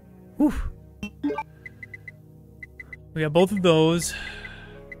 Whew. We got both of those.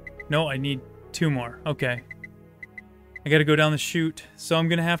 No, I need 2 more. Okay. I gotta go down the chute, so I'm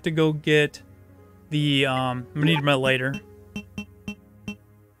gonna have to go get the, I'm gonna need my lighter.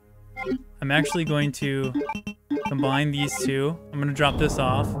 I'm actually going to combine these 2. I'm gonna drop this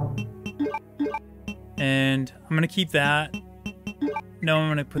off. And I'm gonna keep that. No, I'm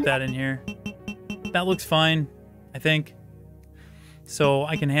gonna put that in here. That looks fine, I think. So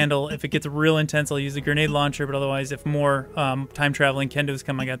I can handle, if it gets real intense, I'll use the grenade launcher, but otherwise, if more time traveling Kendo's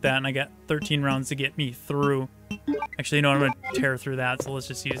come, I got that, and I got 13 rounds to get me through. Actually, you know what, I'm gonna tear through that, so let's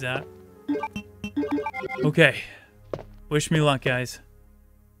just use that. Okay. Wish me luck, guys.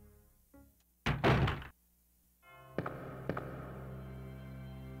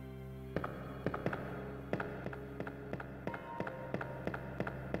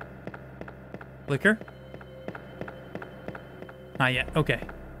 Liquor? Not yet. Okay.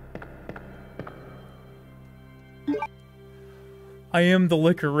 I am the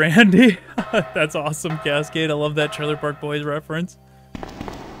Liquor Randy. That's awesome, Cascade. I love that Trailer Park Boys reference.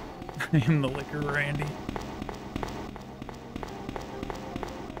 I am the Liquor Randy.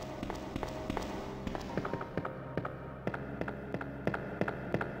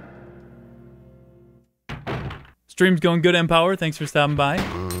 Stream's going good, Empower. Thanks for stopping by.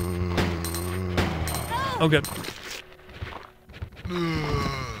 Oh, good.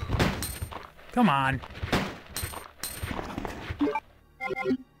 Come on.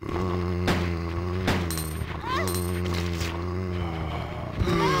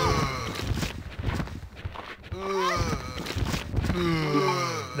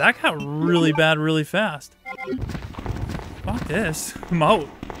 That got really bad really fast. Fuck this. I'm out.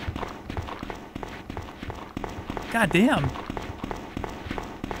 God damn.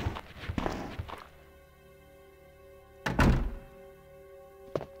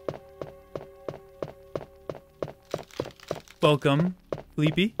 Welcome,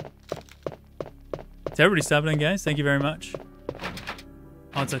 Leapy. Is everybody stopping in, guys? Thank you very much.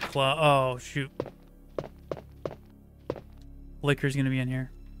 Oh, it's a claw. Oh, shoot. Liquor's gonna be in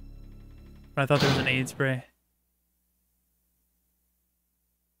here. But I thought there was an aid spray.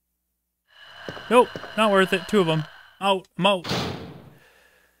 Nope, not worth it. 2 of them. Out. I'm out.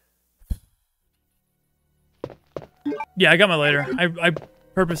 Yeah, I got my lighter. I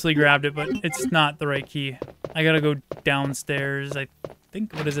purposely grabbed it, but it's not the right key. I gotta go downstairs. I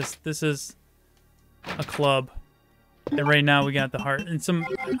think, what is this? This is a club. And right now we got the heart and some.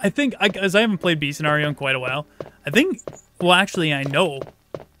 I think, as I haven't played B scenario in quite a while, I think. Well, actually, I know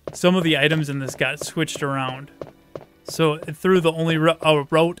some of the items in this got switched around. So it threw the only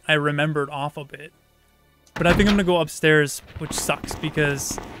route I remembered off a bit. But I think I'm gonna go upstairs, which sucks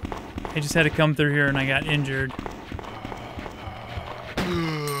because I just had to come through here and I got injured.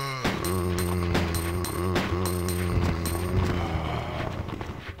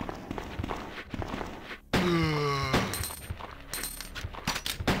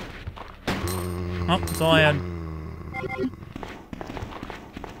 Oh, that's all I had.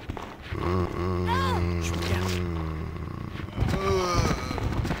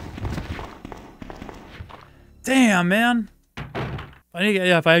 Damn, man.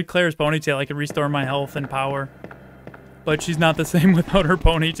 If I had Claire's ponytail, I could restore my health and power. But she's not the same without her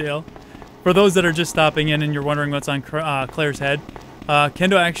ponytail. For those that are just stopping in and you're wondering what's on Claire's head,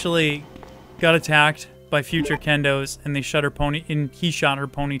 Kendo actually got attacked by future Kendo's, and they shut her he shot her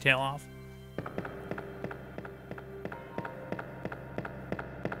ponytail off.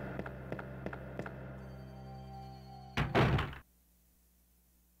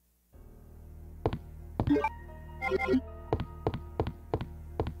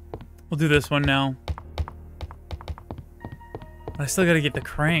 We'll do this one now. But I still gotta get the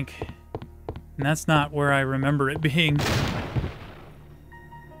crank. And that's not where I remember it being.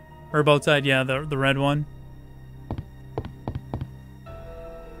 Herb outside, yeah, the red one.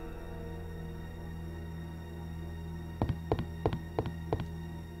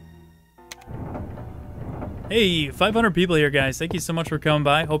 Hey, 500 people here, guys. Thank you so much for coming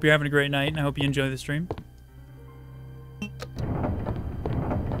by. Hope you're having a great night, and I hope you enjoy the stream.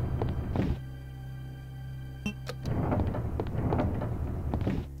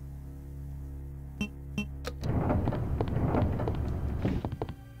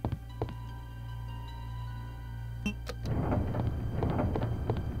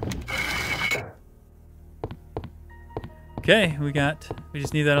 Okay, we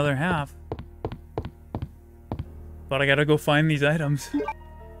just need that other half. But I gotta go find these items.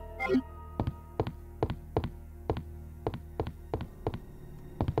 I'm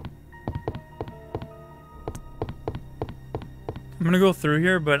gonna go through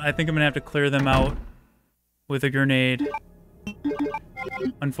here, but I think I'm gonna have to clear them out with a grenade.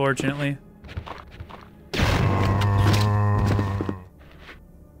 Unfortunately.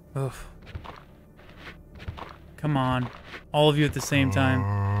 Oof. Come on. All of you at the same time.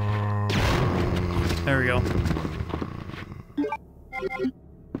 There we go.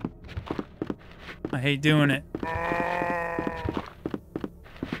 I hate doing it.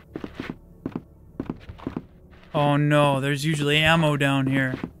 Oh no, there's usually ammo down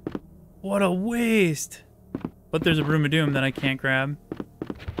here. What a waste. But there's a Room of Doom that I can't grab.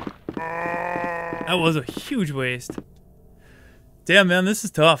 That was a huge waste. Damn, man, this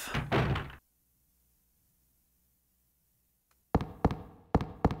is tough.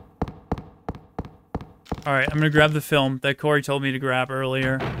 Alright, I'm gonna grab the film that Corey told me to grab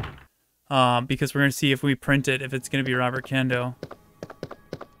earlier. Because we're gonna see if we print it, if it's gonna be Robert Kendo.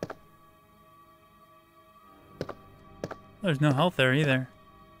 There's no health there either.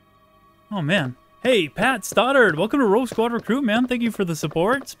 Oh man. Hey, Pat Stoddard, welcome to Rogue Squad Recruit, man. Thank you for the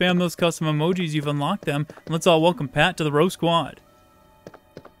support. Spam those custom emojis, you've unlocked them. Let's all welcome Pat to the Rogue Squad.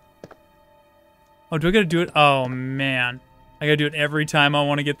 Oh, do I gotta do it? Oh man. I gotta do it every time I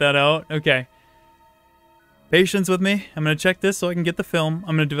want to get that out? Okay. Patience with me. I'm going to check this so I can get the film.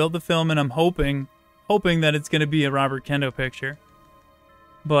 I'm going to develop the film, and I'm hoping that it's going to be a Robert Kendo picture.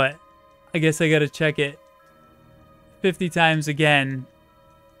 But I guess I got to check it 50 times again.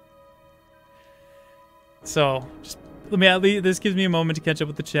 So, just this gives me a moment to catch up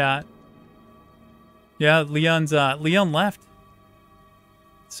with the chat. Yeah, Leon left.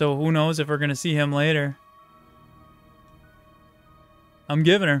 So who knows if we're going to see him later. I'm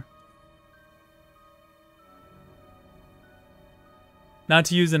giving her. Not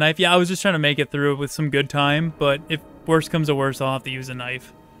to use a knife. Yeah, I was just trying to make it through with some good time, but if worse comes to worse, I'll have to use a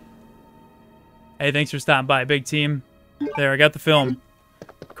knife. Hey, thanks for stopping by, big team. There, I got the film.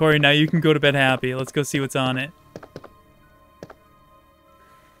 Corey, now you can go to bed happy. Let's go see what's on it.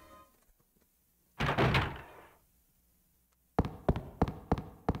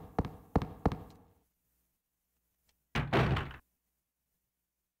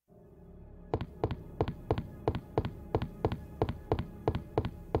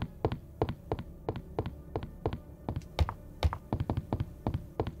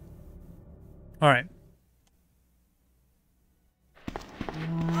 All right.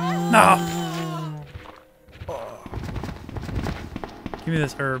 No. Give me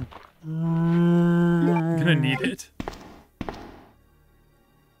this herb. I'm gonna need it.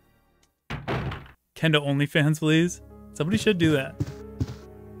 Kendo OnlyFans, please. Somebody should do that.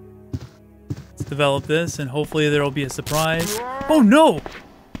 Let's develop this, and hopefully there will be a surprise. Oh no!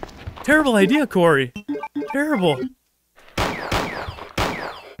 Terrible idea, Corey. Terrible.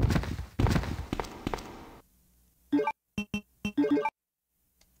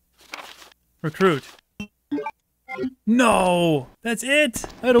 Recruit. No! That's it!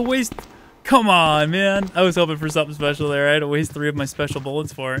 I had to waste... Come on, man. I was hoping for something special there. I had to waste 3 of my special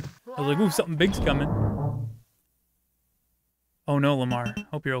bullets for it. I was like, ooh, something big's coming. Oh no, Lamar.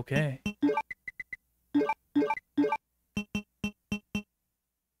 Hope you're okay.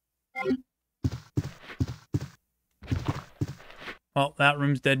 Well, that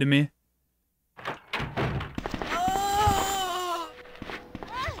room's dead to me.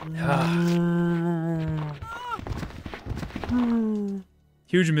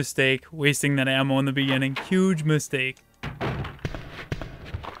 Huge mistake, wasting that ammo in the beginning. Huge mistake.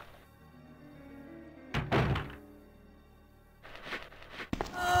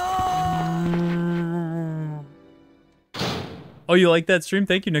 Oh, you like that stream?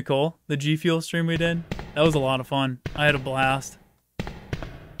 Thank you, Nicole. The G Fuel stream we did. That was a lot of fun. I had a blast.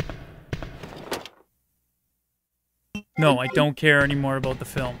 No, I don't care anymore about the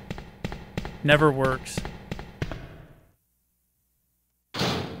film. Never works.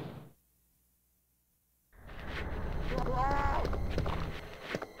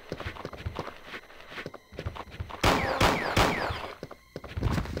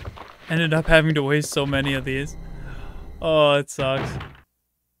 Ended up having to waste so many of these. Oh, it sucks.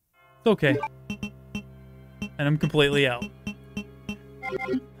 It's okay. And I'm completely out.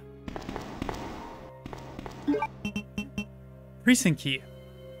 Precinct key.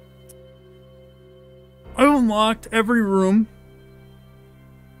 I unlocked every room.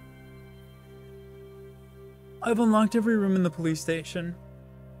 I've unlocked every room in the police station.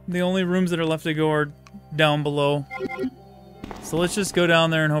 The only rooms that are left to go are down below. So let's just go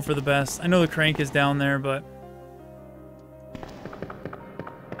down there and hope for the best. I know the crank is down there, but...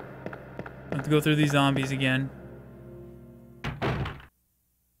 I have to go through these zombies again.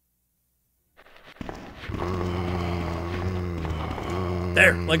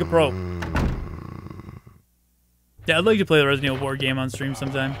 There, like a pro. Yeah, I'd like to play the Resident Evil board game on stream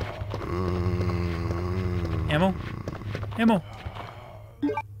sometime. Ammo? Ammo!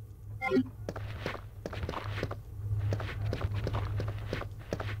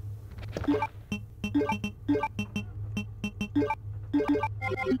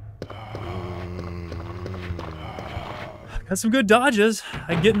 Got some good dodges.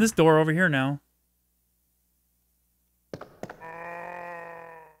 I can get in this door over here now.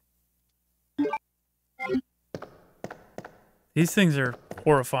 These things are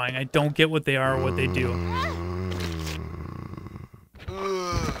horrifying. I don't get what they are or what they do.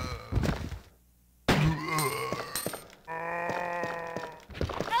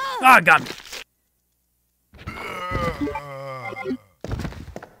 Ah, got me.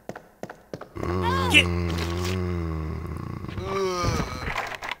 Get.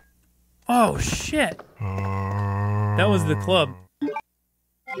 Oh, shit. That was the club.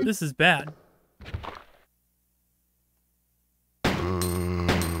 This is bad.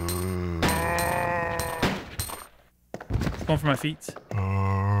 Going for my feet.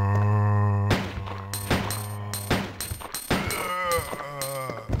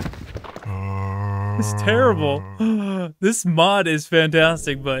 It's terrible. This mod is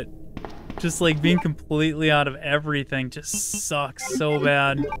fantastic, but just like being completely out of everything just sucks so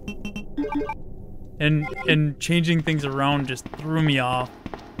bad. And changing things around just threw me off.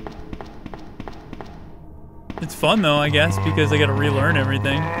 It's fun though, I guess, because I gotta relearn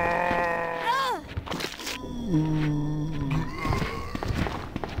everything.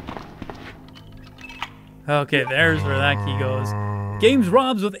 Okay, there's where that key goes. Games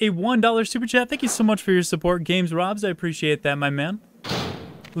Robs with a $1 super chat. Thank you so much for your support, Games Robs. I appreciate that, my man.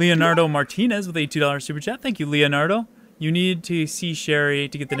 Leonardo Martinez with a $2 super chat. Thank you, Leonardo. You need to see Sherry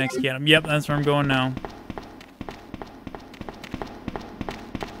to get the next Gatum. Yep, that's where I'm going now.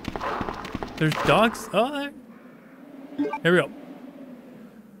 There's dogs. Oh, here we go.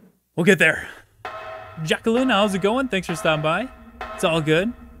 We'll get there. Jacqueline, how's it going? Thanks for stopping by. It's all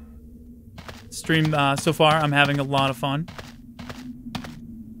good. Stream so far, I'm having a lot of fun.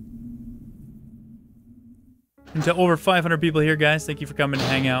 And to over 500 people here, guys. Thank you for coming to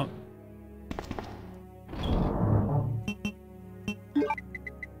hang out.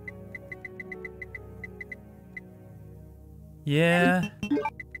 Yeah.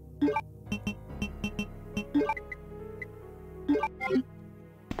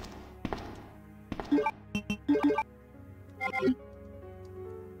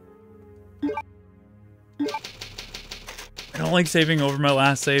 don't like saving over my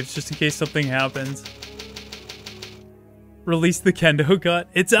last saves just in case something happens. Release the Kendo cut.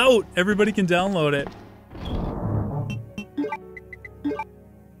 It's out! Everybody can download it.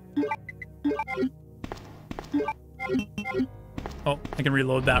 Oh, I can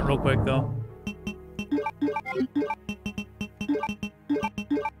reload that real quick though.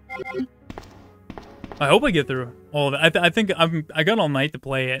 I hope I get through all of it. I think I got all night to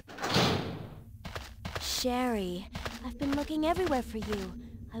play it. Sherry, I've been looking everywhere for you.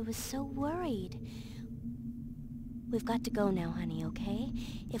 I was so worried. We've got to go now, honey, okay?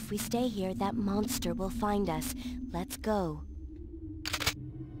 If we stay here, that monster will find us. Let's go.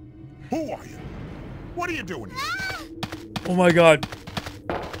 Who are you? What are you doing here? Oh my god.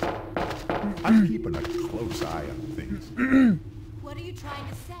 I'm keeping a close eye on things. What are you trying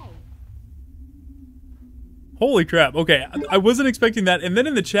to say? Holy crap. Okay, I wasn't expecting that. And then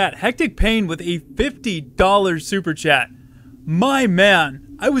in the chat, Hectic Pain with a $50 super chat. My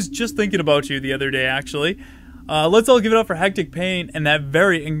man, I was just thinking about you the other day, actually. Let's all give it up for Hectic Pain and that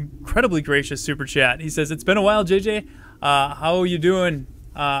very incredibly gracious super chat. He says, it's been a while, JJ. How are you doing?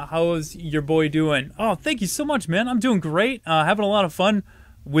 How is your boy doing? Oh, thank you so much, man. I'm doing great. Having a lot of fun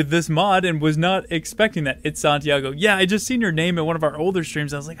with this mod and was not expecting that. It's Santiago. Yeah, I just seen your name in one of our older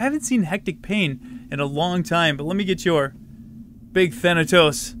streams. I was like, I haven't seen Hectic Pain in a long time, but let me get your big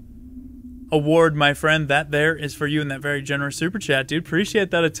Thanatos award, my friend. That there is for you in that very generous super chat, dude. Appreciate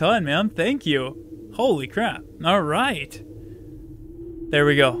that a ton, man. Thank you. Holy crap. All right. There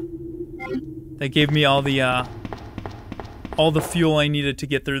we go. That gave me all the fuel I needed to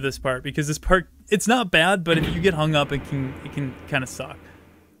get through this part, because this part, it's not bad, but if you get hung up, it can kind of suck.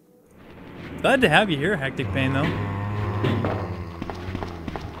 Glad to have you here, Hectic Pain, though.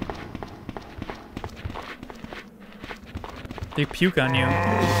 They puke on you.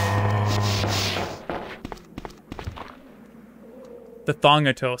 The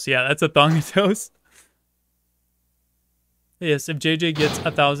Thongatos. Yeah, that's a Thongatos. Yes, if JJ gets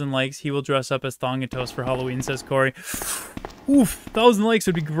 1,000 likes, he will dress up as Thongatos for Halloween, says Corey. Oof, 1,000 likes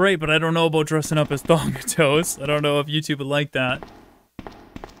would be great, but I don't know about dressing up as Thongatos. I don't know if YouTube would like that.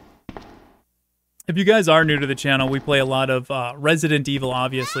 If you guys are new to the channel, we play a lot of Resident Evil,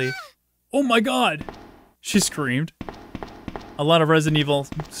 obviously. Oh my god! She screamed. A lot of Resident Evil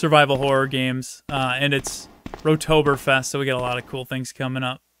survival horror games, and it's Rotoberfest, so we got a lot of cool things coming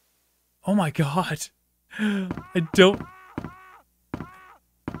up. Oh my god. I don't...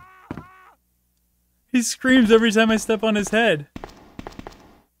 He screams every time I step on his head.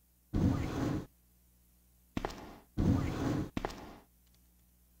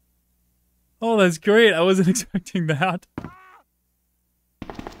 Oh, that's great. I wasn't expecting that.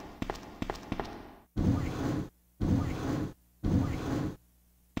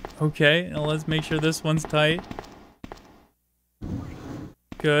 Okay, now let's make sure this one's tight.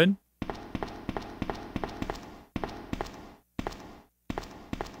 Good.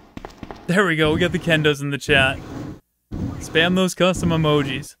 There we go, we got the Kendo'S in the chat. Spam those custom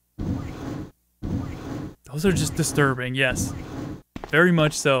emojis. Those are just disturbing, yes. Very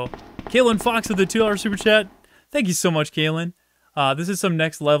much so. Kaylin Fox with the $2 super chat. Thank you so much, Kaylin. This is some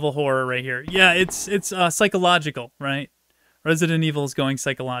next level horror right here. Yeah, it's psychological, right? Resident Evil is going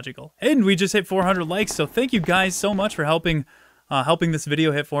psychological. And we just hit 400 likes, so thank you guys so much for helping this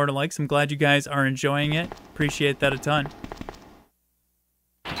video hit 400 likes. I'm glad you guys are enjoying it. Appreciate that a ton.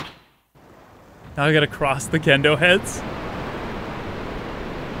 Now I gotta cross the Kendo heads.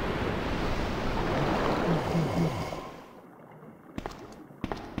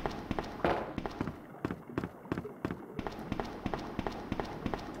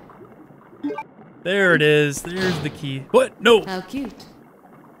 There it is. There's the key. What? No. How cute.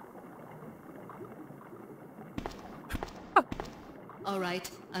 All right,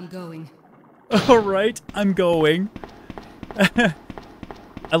 I'm going. All right, I'm going.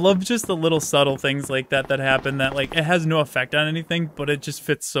 I love just the little subtle things like that happen that, like, it has no effect on anything, but it just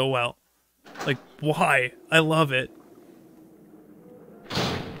fits so well. Like, why? I love it.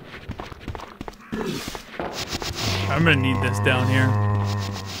 I'm gonna need this down here.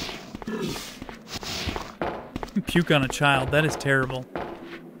 Puke on a child. That is terrible.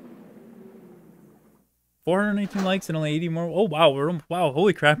 419 likes and only 80 more. Oh, wow. Wow.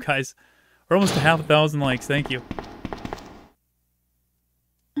 Holy crap, guys. We're almost to 1,000 likes. Thank you.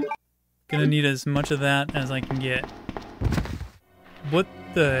 Gonna need as much of that as I can get. What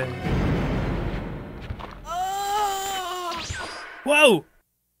the... Whoa!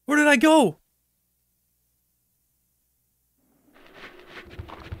 Where did I go?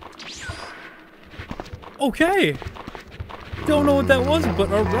 Okay. Don't know what that was, but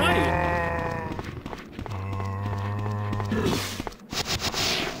alright.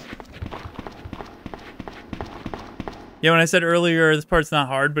 Yeah, when I said earlier, this part's not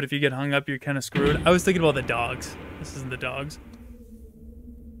hard, but if you get hung up, you're kind of screwed. I was thinking about the dogs. This isn't the dogs.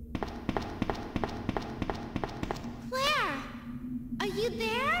 Claire! Are you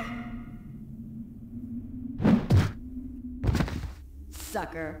there?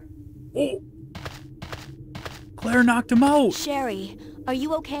 Sucker. Oh! Claire knocked him out! Sherry, are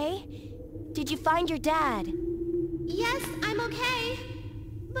you okay? Did you find your dad? Yes, I'm okay.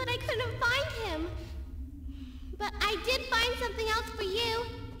 But I couldn't find him. But I did find something else for you.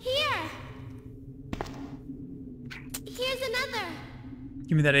 Here. Here's another.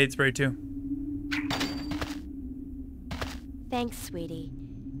 Give me that aid spray, too. Thanks, sweetie.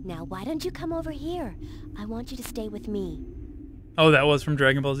 Now, why don't you come over here? I want you to stay with me. Oh, that was from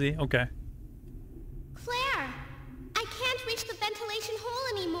Dragon Ball Z? Okay. Claire! I can't reach the ventilation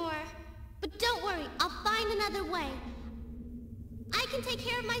hole anymore. But don't worry, I'll find another way. I can take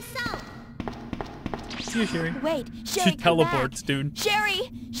care of myself. See you, Sherry. Wait, Sherry, She come teleports, back. dude.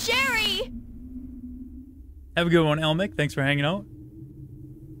 Sherry! Sherry! Have a good one, Elmic. Thanks for hanging out.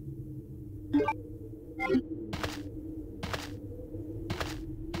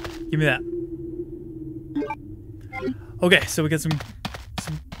 Give me that. Okay, so we got some...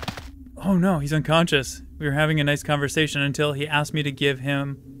 Oh no, he's unconscious. We were having a nice conversation until he asked me to give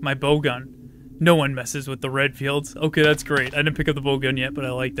him my bow gun. No one messes with the red fields. Okay, that's great. I didn't pick up the bow gun yet, but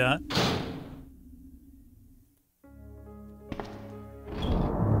I like that.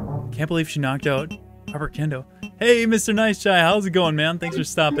 Can't believe she knocked out Robert Kendo. Hey, Mr. Nice Guy, how's it going, man? Thanks for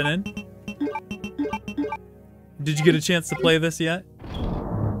stopping in. Did you get a chance to play this yet?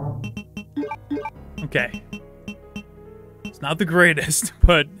 Okay. It's not the greatest,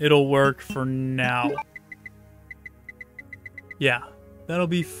 but it'll work for now. Yeah, that'll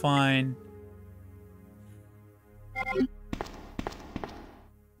be fine.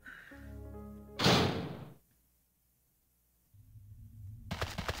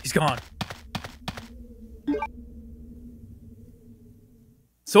 He's gone.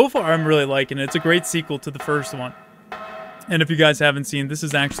 So far, I'm really liking it. It's a great sequel to the first one. And if you guys haven't seen, this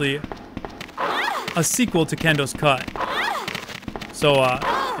is actually a sequel to Kendo's Cut. So,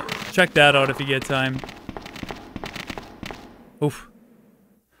 check that out if you get time. Oof.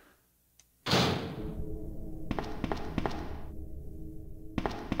 Should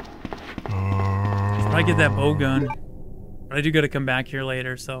probably get that bow gun. But I do gotta come back here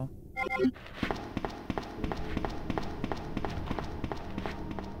later, so.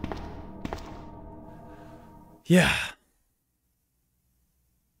 Yeah.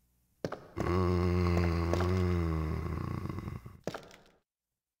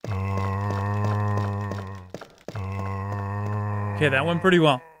 Okay, that went pretty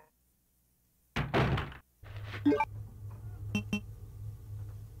well.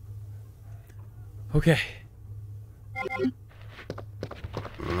 Okay.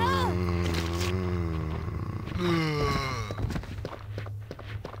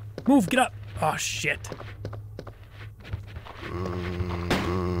 Move, get up. Oh, shit.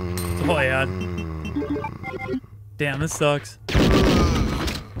 That's all I had. Damn, this sucks.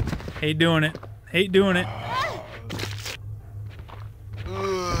 Hate doing it. Hate doing it.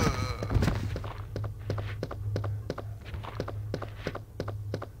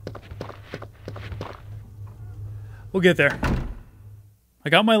 We'll get there. I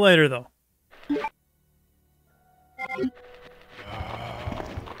got my lighter, though.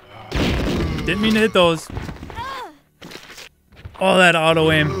 Didn't mean to hit those. Oh, that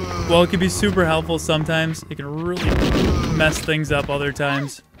auto aim. Well, it can be super helpful sometimes. It can really mess things up other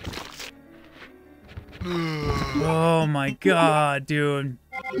times. Oh my god, dude.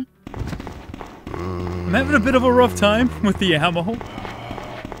 I'm having a bit of a rough time with the ammo.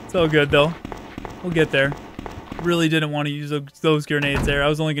 It's all good, though. We'll get there. Really didn't want to use those grenades there. I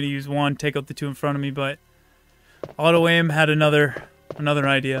was only going to use one, take out the two in front of me, but auto aim had another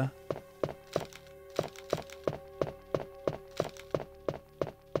idea.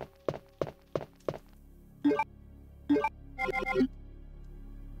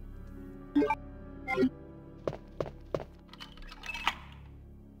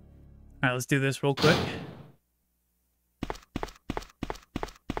 All right, let's do this real quick.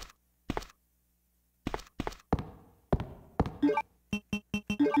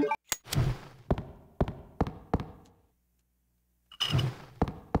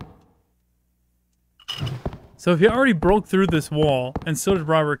 So if you already broke through this wall, and so did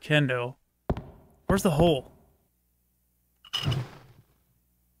Robert Kendo, where's the hole?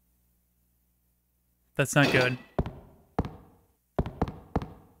 That's not good.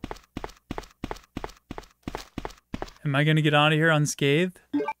 Am I gonna get out of here unscathed?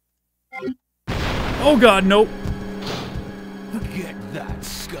 Oh god, nope. Get that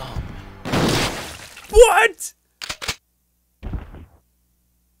scum. What?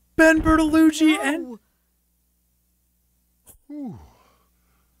 Ben Bertolucci and... Ooh.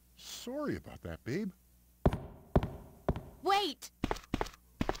 Sorry about that, babe. Wait!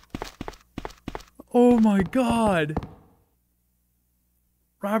 Oh my god.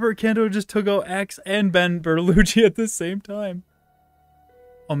 Robert Kendo just took out X and Ben Bertolucci at the same time.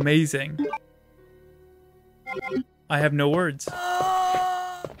 Amazing. I have no words.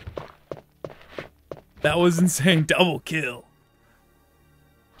 That was insane. Double kill.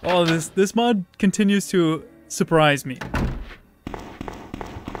 Oh, this mod continues to surprise me.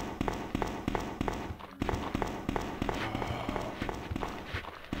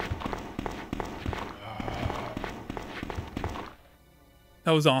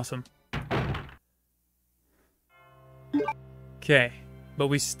 That was awesome. Okay, but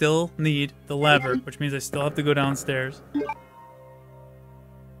we still need the lever, which means I still have to go downstairs.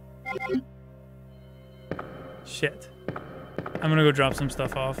 Shit. I'm gonna go drop some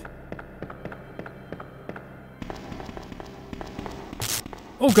stuff off.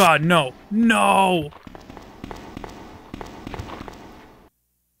 Oh god, no! No!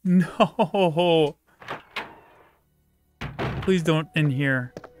 No! Please don't in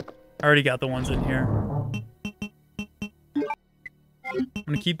here. I already got the ones in here. I'm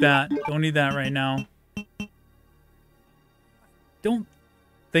gonna keep that. Don't need that right now. Don't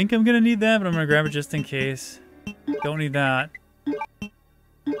think I'm gonna need that, but I'm gonna grab it just in case. Don't need that. I'm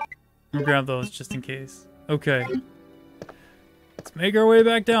gonna grab those just in case. Okay. Let's make our way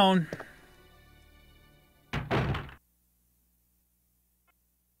back down.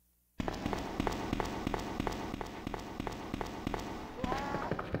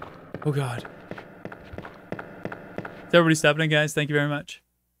 Oh god. Is everybody stopping, guys? Thank you very much.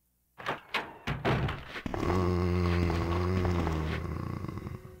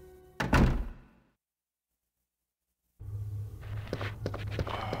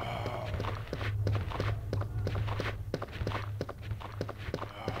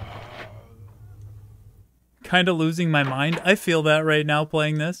 Kind of losing my mind. I feel that right now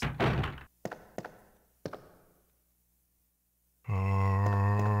playing this.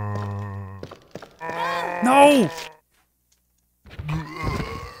 No!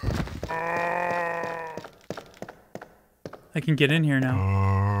 I can get in here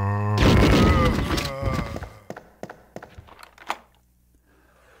now.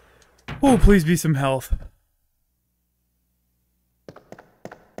 Oh, please be some health.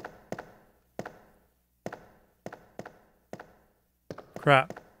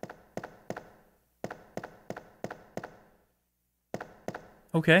 Crap.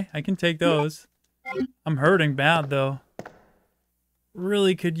 Okay, I can take those. I'm hurting bad, though.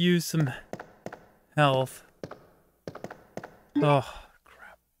 Really could use some health. Oh,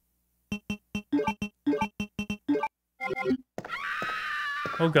 crap.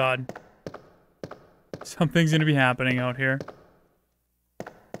 Oh, God. Something's gonna be happening out here.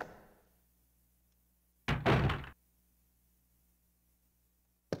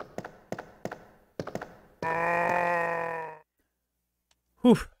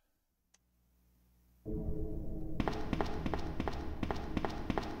 Whew.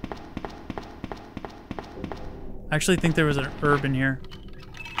 I actually think there was an herb in here.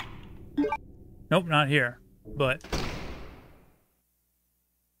 Nope, not here. But...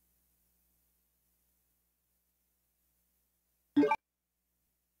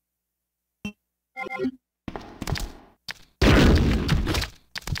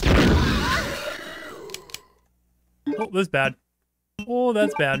 oh, that's bad. Oh,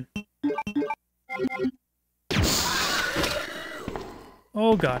 that's bad.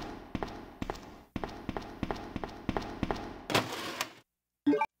 Oh, God.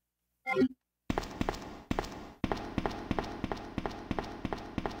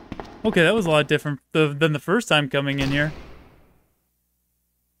 Okay, that was a lot different than the first time coming in here.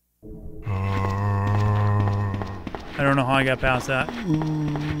 I don't know how I got past that.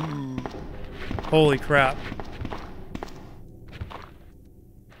 Holy crap.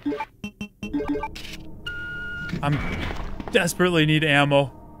 I'm desperately need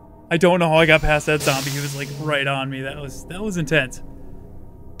ammo. I don't know how I got past that zombie. He was like right on me. That was intense.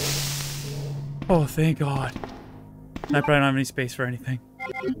 Oh, thank God. And I probably don't have any space for anything.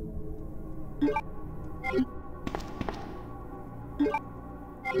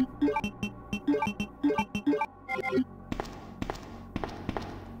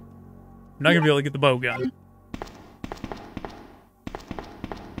 I'm not gonna be able to get the bow gun.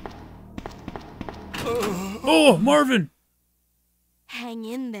 Oh, Oh, Marvin! Hang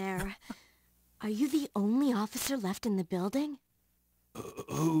in there. Are you the only officer left in the building?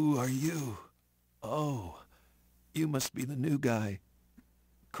 Who are you? Oh, you must be the new guy.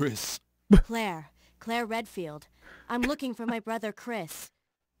 Chris. Claire Redfield. I'm looking for my brother Chris.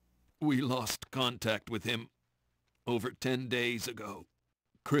 We lost contact with him over 10 days ago.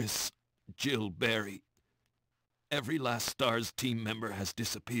 Chris, Jill Barry. Every last STARS team member has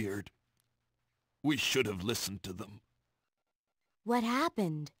disappeared. We should have listened to them. What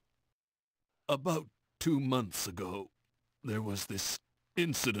happened? About 2 months ago, there was this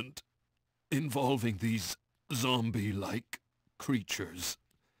incident involving these zombie-like creatures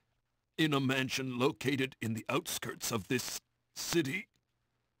in a mansion located in the outskirts of this city.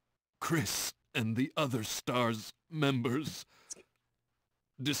 Chris and the other STARS members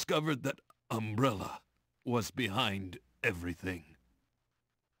discovered that Umbrella was behind everything,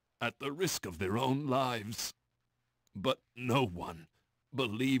 at the risk of their own lives. But no one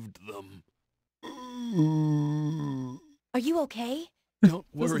believed them. Are you okay? Don't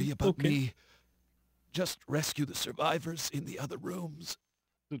worry about me. Just rescue the survivors in the other rooms.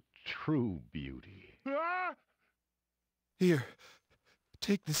 The true beauty. Ah! Here,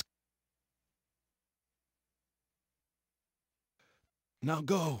 take this. Now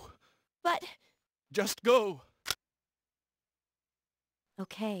go. But... Just go.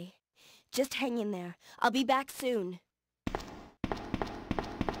 Okay. Just hang in there. I'll be back soon.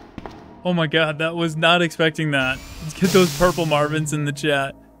 Oh my god, that was not expecting that. Let's get those purple Marvins in the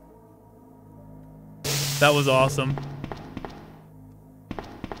chat. That was awesome.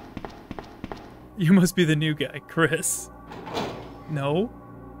 You must be the new guy, Chris. No?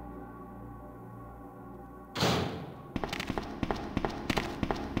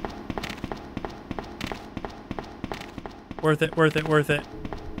 Worth it, worth it, worth it.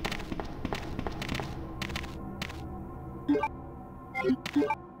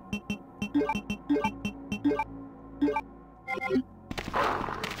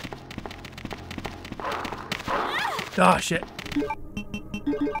 Ah, shit.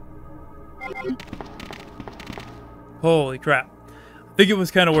 Holy crap. I think it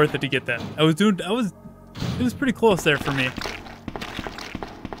was kind of worth it to get that. It was pretty close there for me.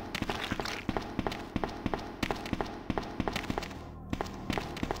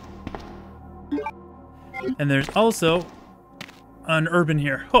 And there's also an urban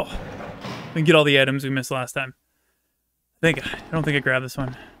here. Oh, we can get all the items we missed last time. I don't think I grabbed this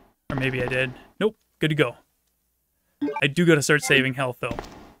one. Or maybe I did. Nope, good to go. I do gotta start saving health though.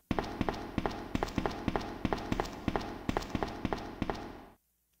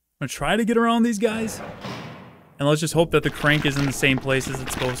 I'm gonna try to get around these guys. And let's just hope that the crank is in the same place as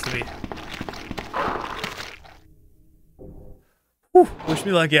it's supposed to be. Whew, wish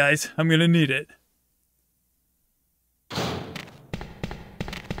me luck, guys. I'm gonna need it.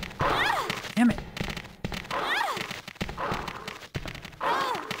 Damn it.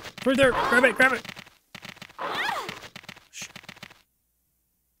 Right there. Grab it, grab it.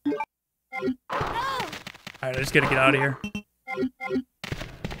 Alright, I just gotta get out of here.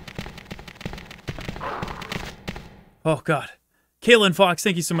 Oh, God. Caitlin Fox,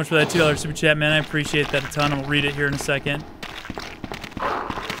 thank you so much for that $2 super chat, man. I appreciate that a ton. I'll read it here in a second.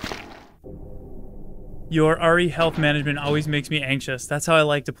 Your RE health management always makes me anxious. That's how I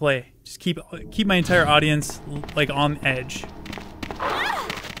like to play. Just keep my entire audience, like, on edge.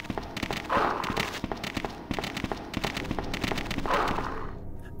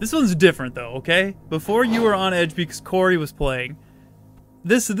 This one's different, though, okay? Before you were on edge because Corey was playing.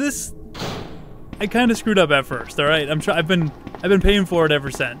 This... I kind of screwed up at first, all right? I've been paying for it ever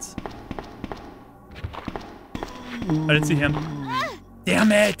since. I didn't see him.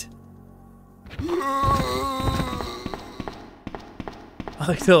 Damn it!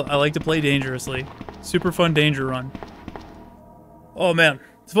 I like to play dangerously. Super fun danger run. Oh man,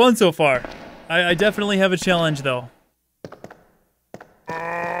 it's fun so far. I definitely have a challenge though.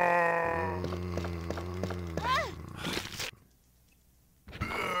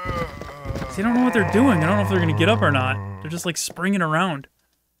 See, I don't know what they're doing. I don't know if they're gonna get up or not. They're just like springing around.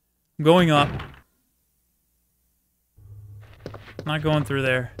 I'm going up. Not going through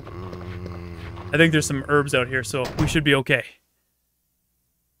there. I think there's some herbs out here, so we should be okay.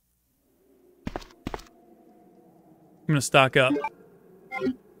 I'm gonna stock up.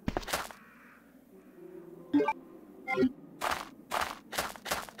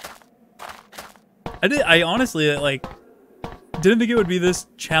 I honestly, like, didn't think it would be this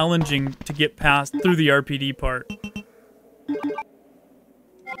challenging to get past through the RPD part.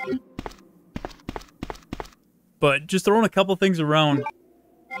 But just throwing a couple things around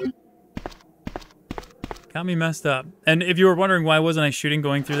Got me messed up. And if you were wondering why wasn't I shooting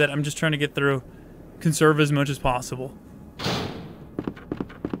going through that, I'm just trying to get through. Conserve as much as possible.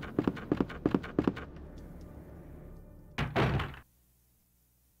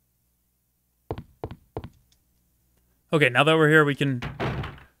 Okay, now that we're here, we can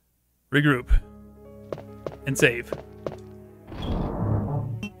regroup and save. Okay,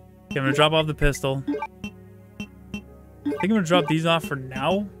 I'm gonna drop off the pistol. I think I'm gonna drop these off for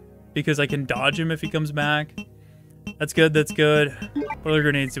now because I can dodge him if he comes back. That's good, that's good. What other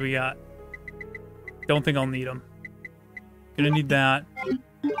grenades do we got? Don't think I'll need them. Gonna need that.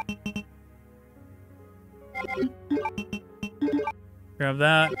 Grab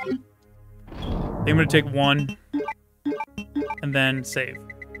that. I think I'm gonna take one. And then save.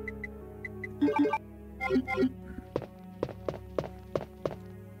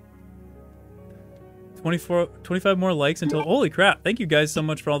 25 more likes until... Holy crap. Thank you guys so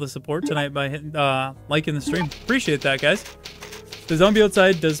much for all the support tonight by hitting, liking the stream. Appreciate that, guys. The zombie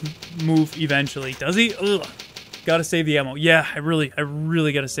outside does move eventually. Does he? Ugh. Gotta save the ammo. Yeah, I really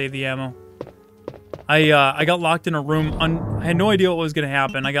gotta save the ammo. I got locked in a room. I had no idea what was gonna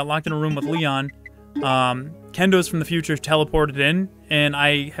happen. I got locked in a room with Leon. Kendo'S from the future teleported in, and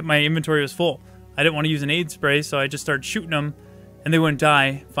my inventory was full. I didn't want to use an aid spray, so I just started shooting them, and they wouldn't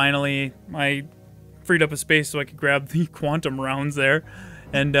die. Finally, I freed up a space so I could grab the quantum rounds there,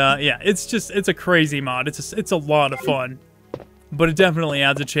 and yeah, it's a crazy mod. It's a lot of fun, but it definitely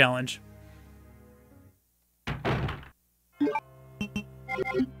adds a challenge.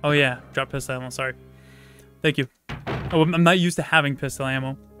 Oh yeah, drop pistol ammo. Sorry, thank you. Oh, I'm not used to having pistol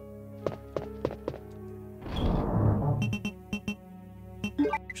ammo.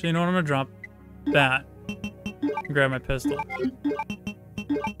 Actually, you know what? I'm gonna drop that and grab my pistol.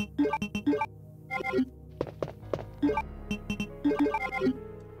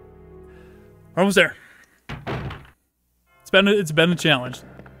 Almost there. It's been a challenge.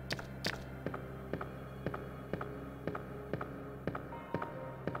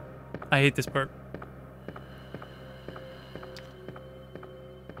 I hate this part.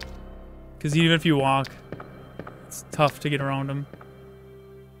 Because even if you walk, it's tough to get around them.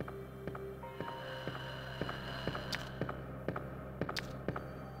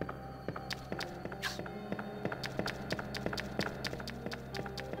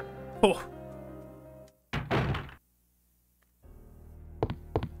 Oh.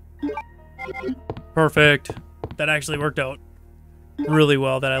 Perfect. That actually worked out really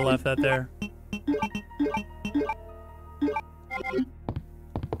well that I left that there.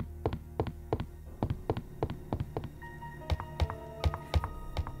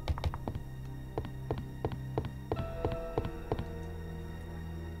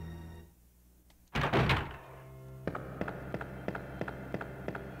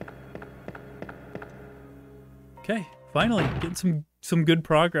 Okay, finally getting some good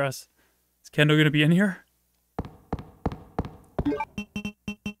progress. Is Kendo gonna be in here?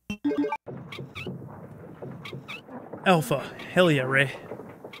 Alpha, hell yeah, Ray.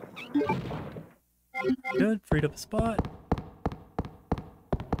 Good, freed up a spot.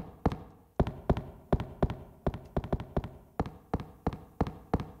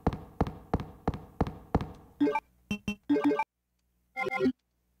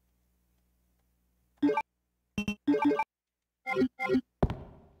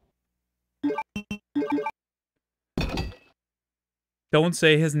 Don't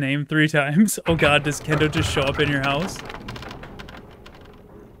say his name 3 times. Oh god, does Kendo just show up in your house?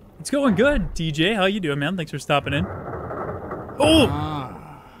 It's going good, DJ. How you doing, man? Thanks for stopping in. Oh!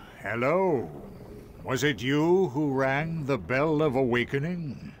 Ah, hello. Was it you who rang the bell of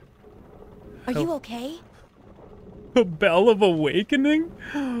awakening? Are you okay? A bell of awakening?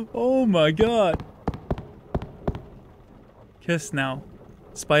 Oh my god. Kiss now.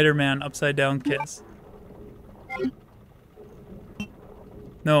 Spider-Man upside down kiss.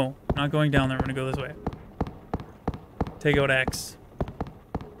 No, not going down there. I'm gonna go this way. Take out X.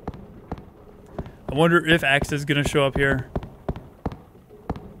 I wonder if X is gonna show up here.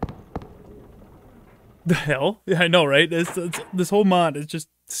 The hell? Yeah, I know, right? This whole mod is just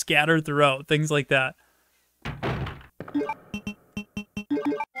scattered throughout. Things like that.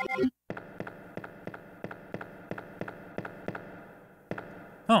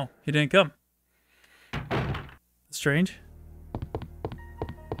 Oh, he didn't come. Strange.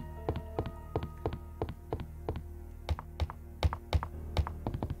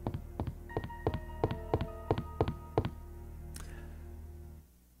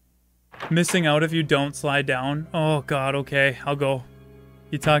 Missing out if you don't slide down. Oh god, okay, I'll go.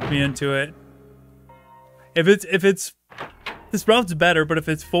 You talked me into it. If it's This route's better, but if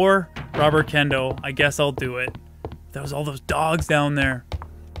it's for Robert Kendo, I guess I'll do it. There was all those dogs down there.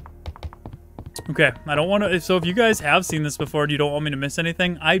 Okay, I don't want to... So if you guys have seen this before and you don't want me to miss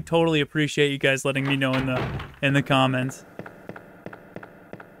anything, I totally appreciate you guys letting me know in the comments.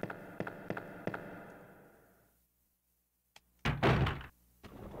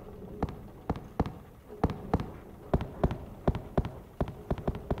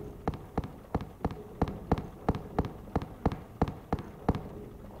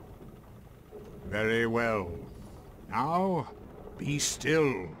 Very well. Now, be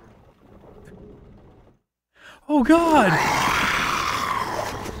still. Oh God!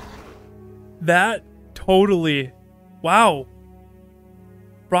 That totally... Wow.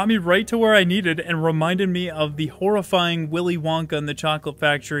 Brought me right to where I needed and reminded me of the horrifying Willy Wonka and the Chocolate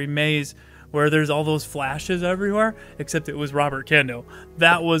Factory maze where there's all those flashes everywhere, except it was Robert Kendo.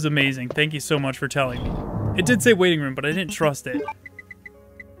 That was amazing. Thank you so much for telling me. It did say waiting room, but I didn't trust it.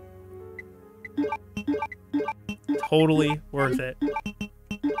 Totally worth it.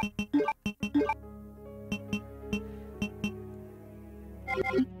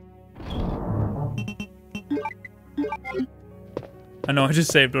 I know I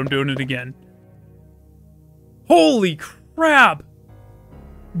just saved, but I'm doing it again. Holy crap!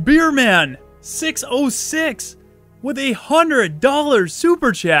 Beerman 606 with $100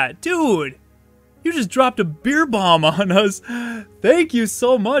 super chat. Dude, you just dropped a beer bomb on us. Thank you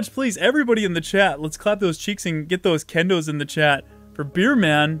so much. Please, everybody in the chat, let's clap those cheeks and get those Kendo's in the chat. For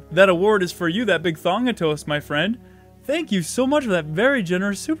Beerman, that award is for you, that big thongatos, my friend. Thank you so much for that very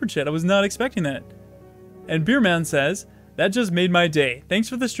generous super chat. I was not expecting that. And Beerman says, that just made my day. Thanks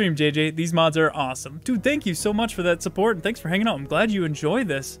for the stream, JJ. These mods are awesome. Dude, thank you so much for that support, and thanks for hanging out. I'm glad you enjoy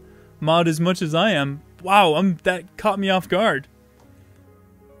this mod as much as I am. Wow, that caught me off guard.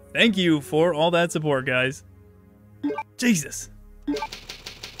 Thank you for all that support, guys. Jesus.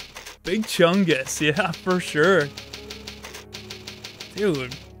 Big Chungus. Yeah, for sure.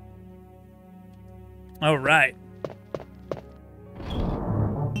 Dude. All right.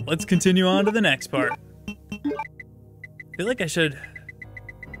 Let's continue on to the next part. I feel like I should...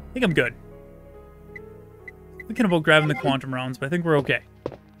 I think I'm good. Thinking about grabbing the quantum rounds, but I think we're okay.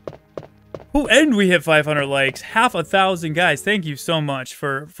 Oh, and we hit 500 likes. Half 1,000 guys. Thank you so much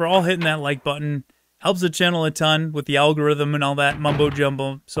for all hitting that like button. Helps the channel a ton with the algorithm and all that mumbo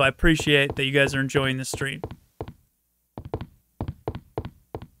jumbo. So I appreciate that you guys are enjoying the stream.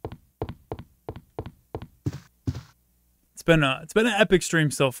 It's been an epic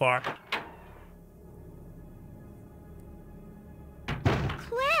stream so far.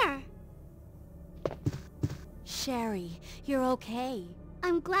 Claire! Sherry, you're okay.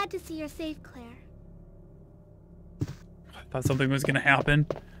 I'm glad to see you're safe, Claire. I thought something was gonna happen.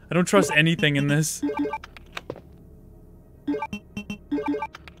 I don't trust anything in this.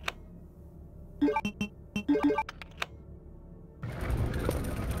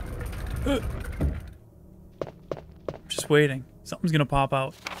 Just waiting. Something's gonna pop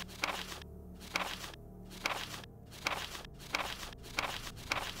out.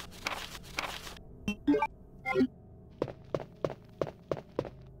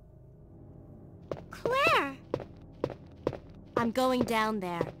 Claire! I'm going down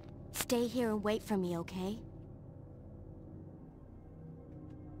there. Stay here and wait for me, okay?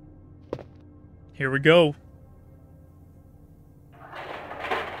 Here we go.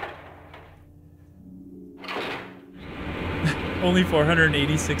 Only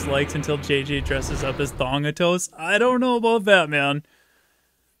 486 likes until JJ dresses up as Thongatos. I don't know about that, man.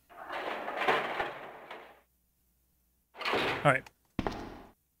 Alright.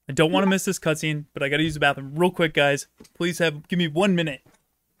 I don't want to miss this cutscene, but I gotta use the bathroom real quick, guys. Please give me 1 minute.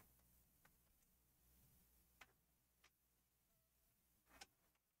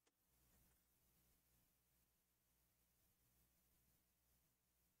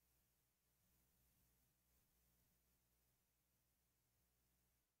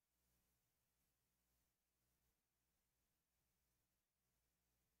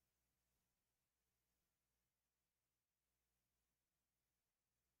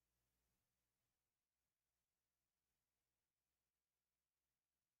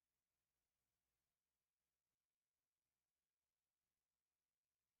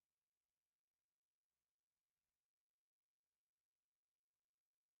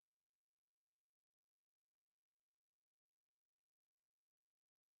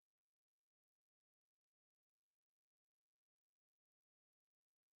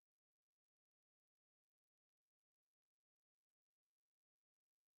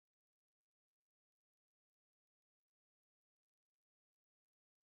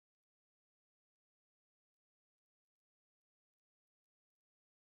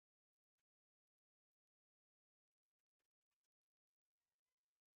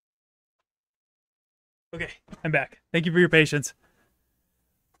 Okay, I'm back. Thank you for your patience.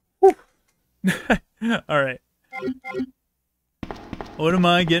 Whew. All right. What am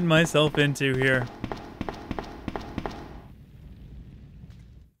I getting myself into here?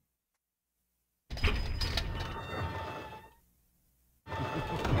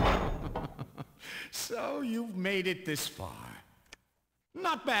 So you've made it this far.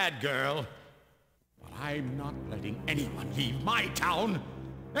 Not bad, girl. But I'm not letting anyone leave my town.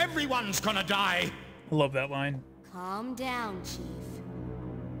 Everyone's gonna die. I love that line. Calm down, Chief.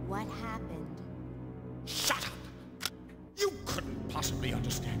 What happened? Shut up! You couldn't possibly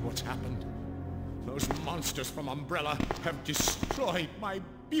understand what's happened. Those monsters from Umbrella have destroyed my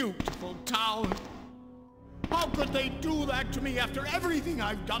beautiful town. How could they do that to me after everything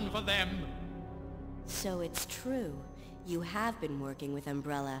I've done for them? So it's true. You have been working with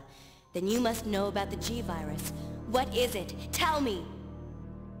Umbrella. Then you must know about the G-Virus. What is it? Tell me!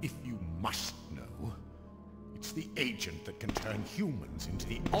 If you must know, it's the agent that can turn humans into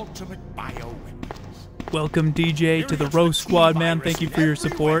the ultimate bioweapons. Welcome DJ to the Rogue Squad, man. Thank you for your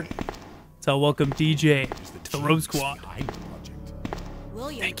support. So welcome DJ to the Rogue Squad.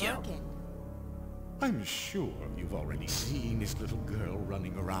 William Thank you. Birkin. I'm sure you've already seen this little girl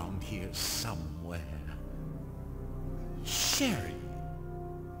running around here somewhere. Sherry,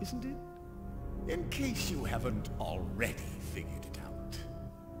 isn't it? In case you haven't already figured it out.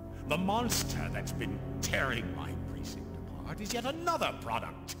 The monster that's been tearing my precinct apart is yet another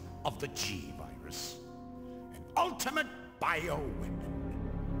product of the G-Virus. An ultimate bioweapon.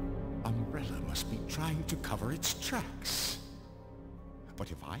 Umbrella must be trying to cover its tracks.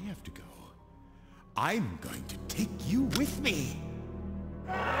 But if I have to go, I'm going to take you with me.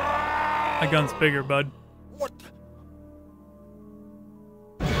 My gun's bigger, bud. What?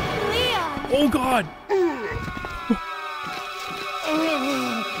 Leon! Oh God!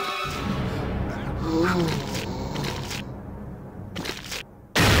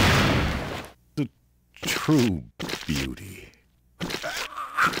 The true beauty.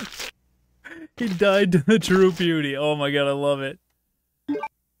 He died to the true beauty. Oh my God, I love it.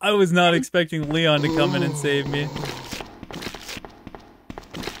 I was not expecting Leon to come in and save me.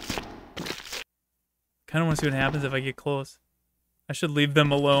 Kind of want to see what happens if I get close. I should leave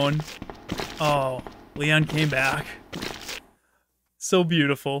them alone. Oh, Leon came back. So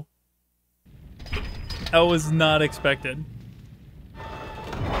beautiful. That was not expected.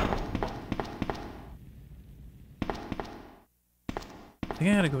 I think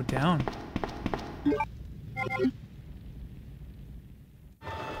I gotta go down.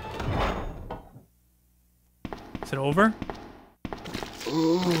 Is it over?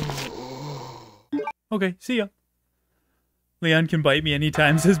 Okay, see ya. Leon can bite me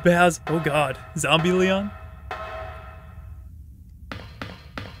anytime, says Baz. Oh God, zombie Leon?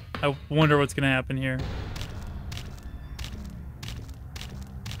 I wonder what's gonna happen here.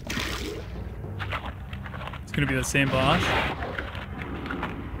 It's gonna be the same boss.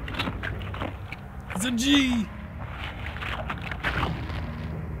 It's a G!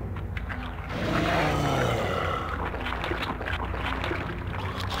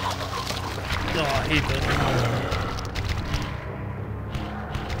 Oh, I hate this.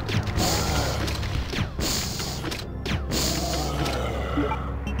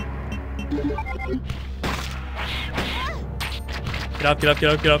 Get up, get up, get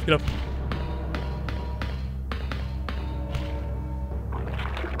up, get up, get up.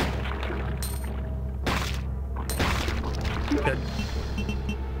 Good.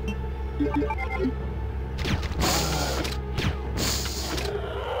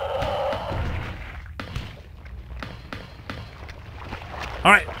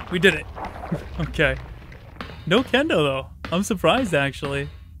 Alright, we did it. Okay. No Kendo, though. I'm surprised, actually.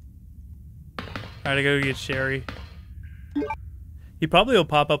 Alright, I gotta get Sherry. He probably will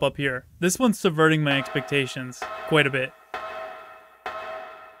pop up here. This one's subverting my expectations quite a bit.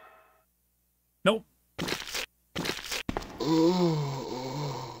 Nope.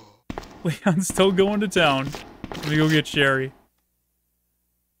 Leon's still going to town. Let me go get Sherry.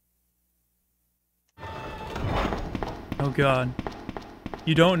 Oh God.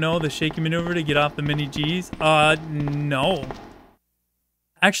 You don't know the shaky maneuver to get off the mini Gs? No.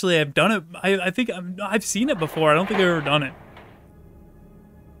 Actually, I've done it. I think I've seen it before. I don't think I've ever done it.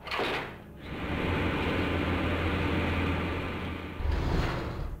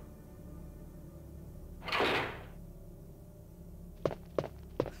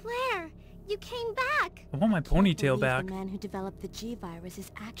 Claire, you came back. I want my ponytail back. The man who developed the G-Virus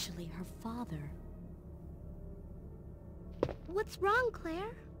is actually her father. What's wrong,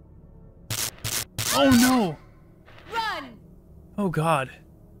 Claire? Oh no! Run! Oh God.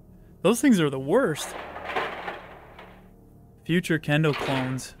 Those things are the worst. Future Kendo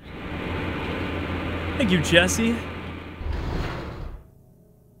clones. Thank you, Jesse.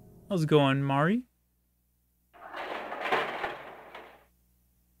 How's it going, Mari?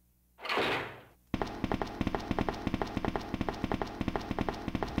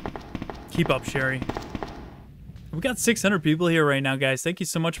 Keep up, Sherry. We've got 600 people here right now, guys. Thank you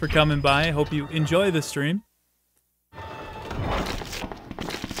so much for coming by. I hope you enjoy the stream.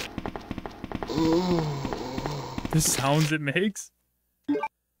 The sounds it makes.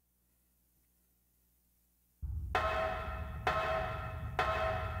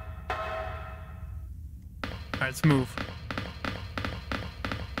 Alright, let's move.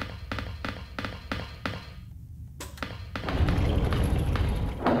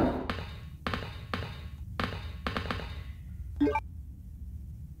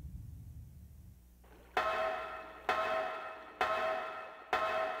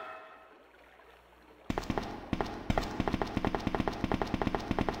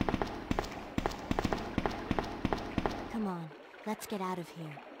 Come on, let's get out of here.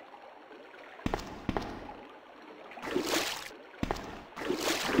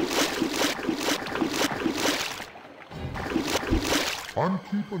 I'm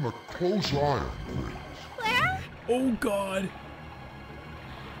keeping a close eye on things. Claire? Oh god.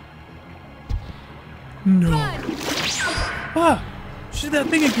 No. Ah! She did that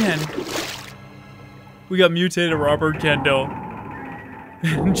thing again. We got mutated Robert Kendo.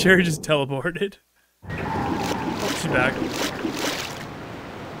 And Cherry just teleported. Oh, she's back.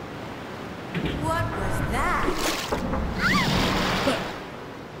 What was that?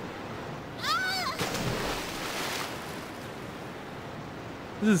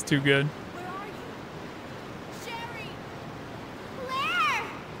 This is too good. Where are you? Sherry! Claire!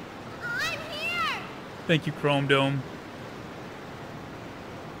 I'm here! Thank you, Chrome Dome.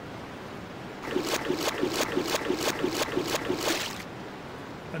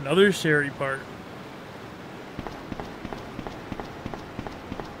 Another Sherry part.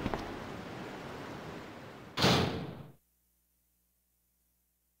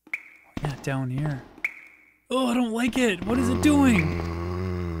 Yeah, down here. Oh, I don't like it. What is it doing?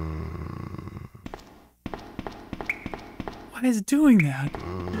 Why is it doing that?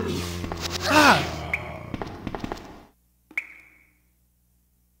 Ah!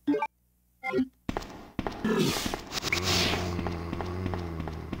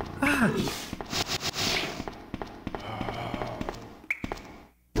 Ah!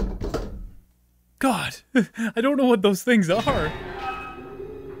 God, I don't know what those things are.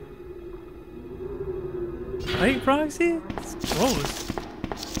 Right, Proxy? It's gross.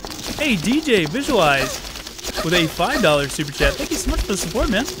 Hey, DJ, visualize with a $5 super chat. Thank you so much for the support,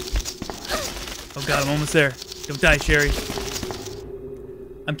 man. Oh god, I'm almost there. Don't die, Sherry.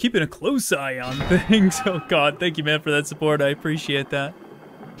 I'm keeping a close eye on things. Oh god, thank you, man, for that support. I appreciate that.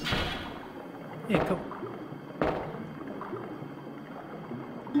 Hey, go.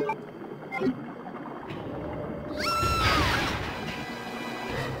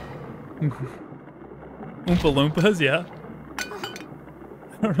 Oompa Loompas, yeah.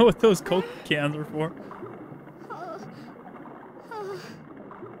 I don't know what those Coke cans are for.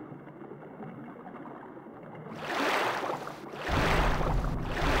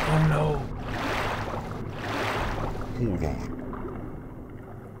 Oh no. Hold on.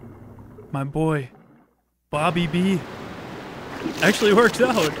 My boy, Bobby B. Actually works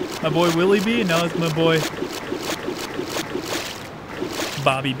out. My boy Willie B. Now it's my boy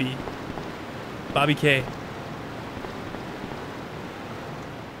Bobby B. Bobby K.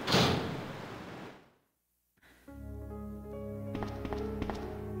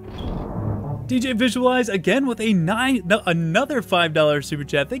 DJ Visualize again with another $5 super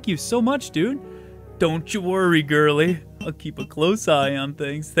chat. Thank you so much, dude. Don't you worry, girly. I'll keep a close eye on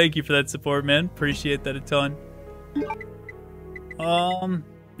things. Thank you for that support, man. Appreciate that a ton.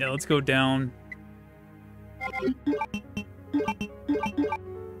 Yeah, let's go down.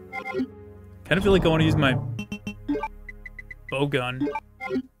 Kind of feel like I want to use my bow gun.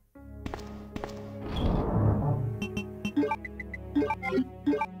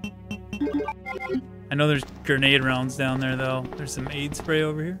 I know there's grenade rounds down there, though. There's some aid spray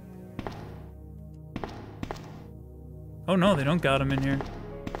over here. Oh no, they don't got them in here.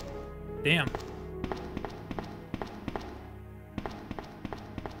 Damn.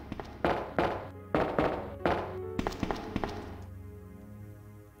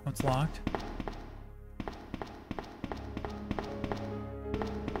 What's locked?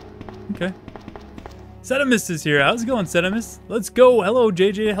 Okay. Sedimus is here. How's it going, Sedimus? Let's go. Hello,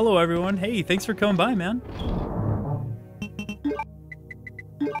 JJ. Hello, everyone. Hey, thanks for coming by, man.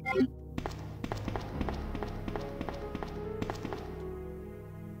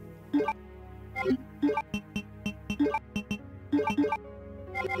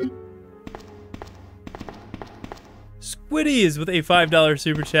 Squiddies with a $5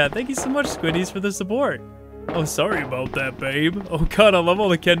 super chat. Thank you so much, Squiddies, for the support. Oh, sorry about that, babe. Oh god, I love all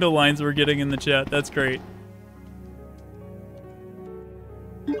the Kendo lines we're getting in the chat. That's great.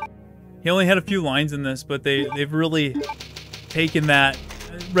 He only had a few lines in this, but they've really taken that.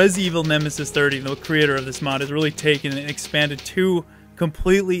 Res Evil Nemesis 30, the creator of this mod, has really taken and expanded two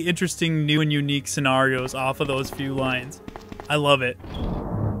completely interesting, new and unique scenarios off of those few lines. I love it.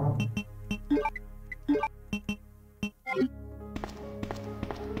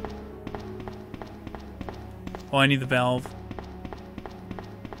 Oh, I need the valve.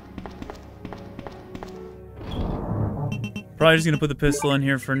 Probably just gonna put the pistol in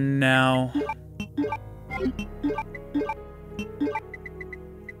here for now.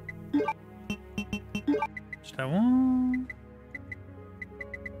 Just that one.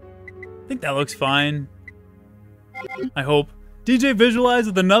 I think that looks fine. I hope. DJ Visualize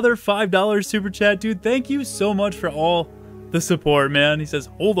with another $5 super chat. Dude, thank you so much for all the support, man. He says,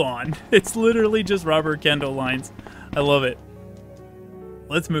 hold on. It's literally just Robert Kendo lines. I love it.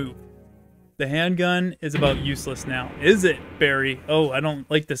 Let's move. The handgun is about useless now. Is it, Barry? Oh, I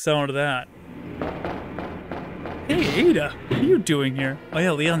don't like the sound of that. Hey, Ada. What are you doing here? Oh,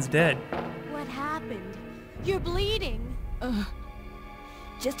 yeah, Leon's dead. What happened? You're bleeding.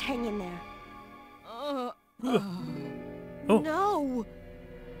 Just hang in there. Oh. No.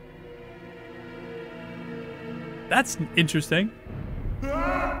 That's interesting.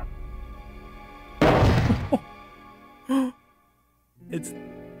 It's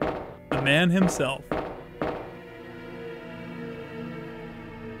the man himself.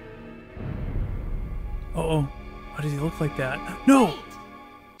 Uh-oh. Why does he look like that? No!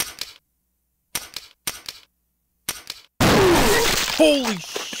 Holy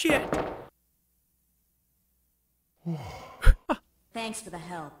shit! Thanks for the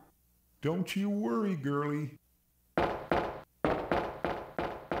help. Don't you worry, girlie.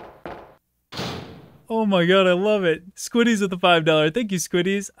 Oh my god, I love it. Squiddies with the $5. Thank you,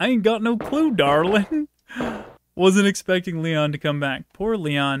 Squiddies. I ain't got no clue, darling. Wasn't expecting Leon to come back. Poor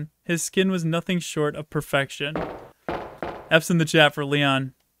Leon. His skin was nothing short of perfection. F's in the chat for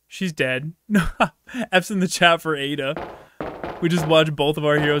Leon. She's dead. F's in the chat for Ada. We just watched both of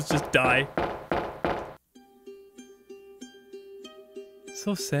our heroes just die.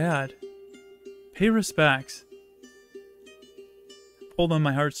 So sad. Pay respects. Pulled on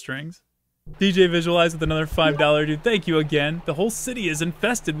my heartstrings. DJ Visualize with another $5, dude. Thank you again. The whole city is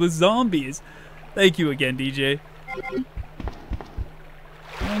infested with zombies. Thank you again, DJ. I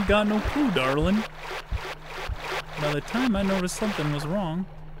ain't got no clue, darling. By the time I noticed something was wrong,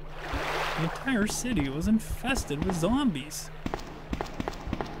 the entire city was infested with zombies.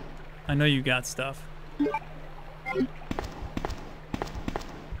 I know you got stuff.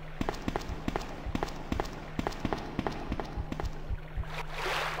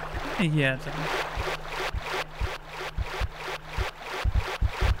 Yeah.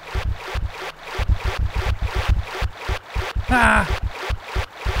 Ah!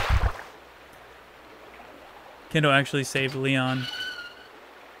 Kendo actually saved Leon.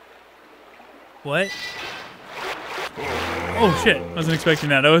 What? Oh shit, I wasn't expecting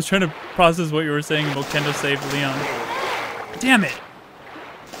that. I was trying to process what you were saying about Kendo saved Leon. Damn it!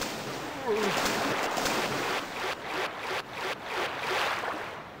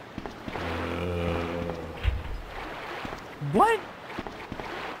 What?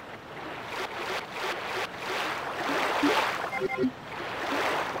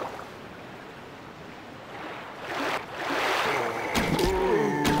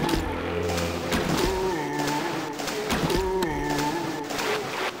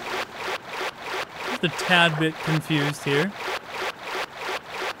 Just a tad bit confused here.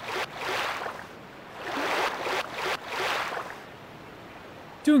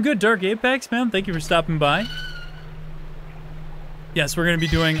 Doing good, Dark Apex, man. Thank you for stopping by. Yes, we're going to be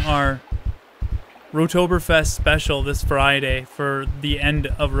doing our Rotoberfest special this Friday for the end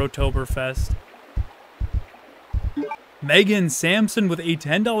of Rotoberfest. Megan Sampson with a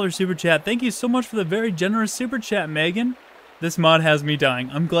 $10 super chat. Thank you so much for the very generous super chat, Megan. This mod has me dying.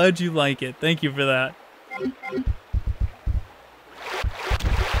 I'm glad you like it. Thank you for that.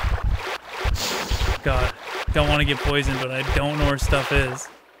 God, don't want to get poisoned, but I don't know where stuff is.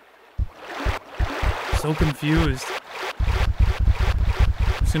 So confused.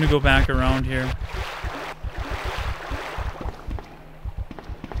 I'm just gonna go back around here.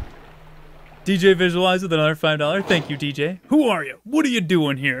 DJ Visualize with another $5. Thank you, DJ. Who are you? What are you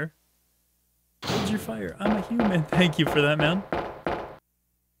doing here? Hold your fire. I'm a human. Thank you for that, man.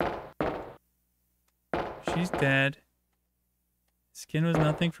 She's dead. Skin was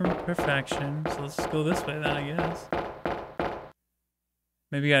nothing from perfection, so let's just go this way then, I guess.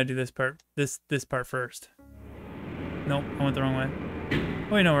 Maybe I gotta do this part. This part first. Nope, I went the wrong way.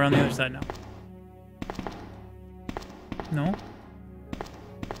 Oh wait, no, we're on the other side now. No?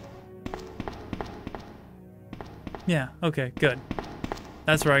 Yeah, okay, good.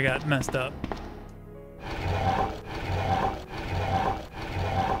 That's where I got messed up.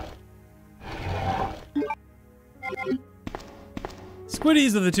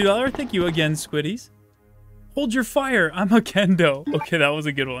 Squiddies of the $2. Thank you again, Squiddies. Hold your fire. I'm a Kendo. Okay, that was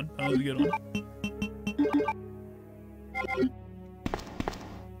a good one. That was a good one.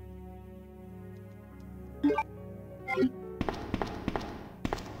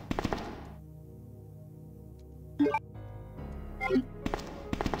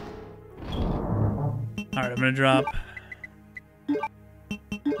 Alright, I'm gonna drop.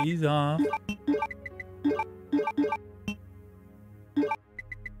 He's off.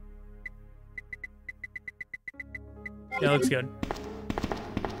 Yeah, looks good.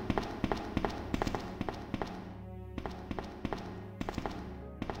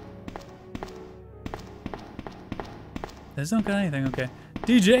 This don't got anything, okay.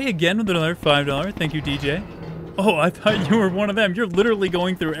 DJ again with another $5. Thank you, DJ. Oh, I thought you were one of them. You're literally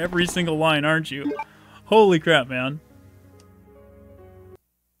going through every single line, aren't you? Holy crap, man.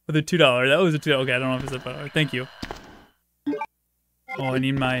 With a $2. That was a $2. Okay, I don't know if it's a $5. Thank you. Oh, I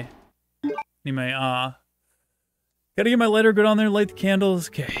need my gotta get my lighter, go down there, light the candles.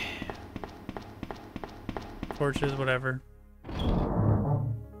 Okay. Torches, whatever.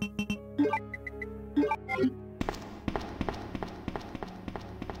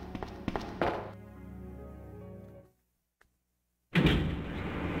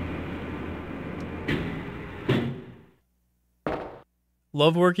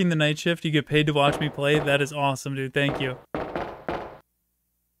 Love working the night shift. You get paid to watch me play. That is awesome, dude. Thank you.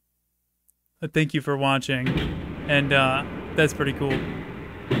 Thank you for watching. And that's pretty cool.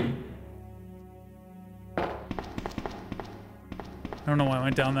 I don't know why I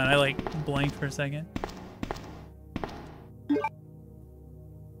went down that. I like blanked for a second.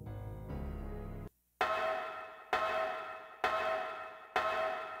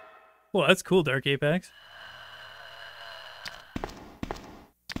 Well, that's cool, Dark Apex.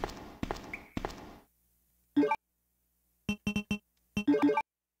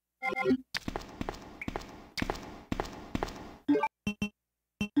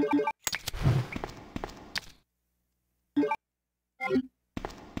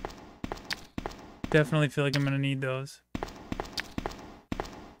 Definitely feel like I'm gonna need those.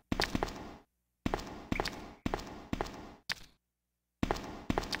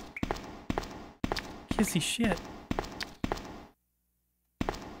 Can't see shit.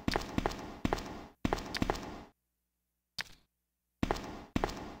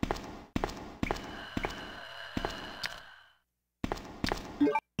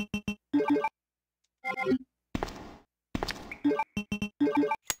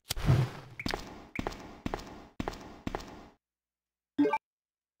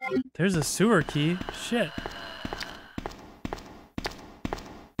 There's a sewer key. Shit.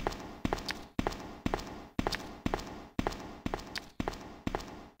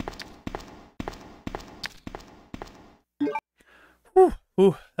 Whew.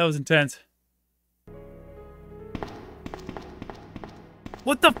 Ooh, that was intense.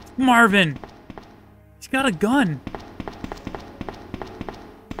 What the Marvin? He's got a gun.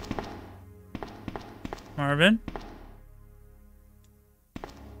 Marvin?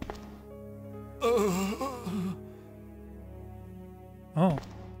 Oh.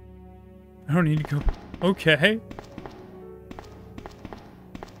 I don't need to go. Okay.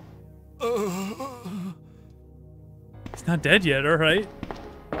 He's not dead yet, alright.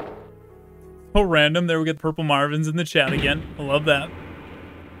 Oh, random. There we get the purple Marvins in the chat again. I love that.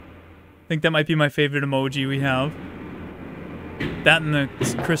 I think that might be my favorite emoji we have. That and the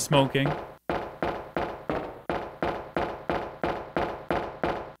Chris smoking.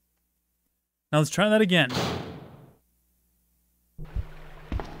 Now let's try that again.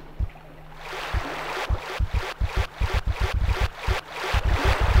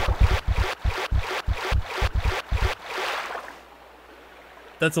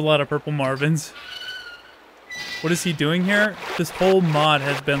 That's a lot of purple Marvins. What is he doing here? This whole mod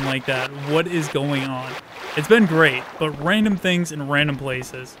has been like that. What is going on? It's been great, but random things in random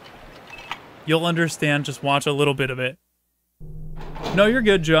places. You'll understand, just watch a little bit of it. No, you're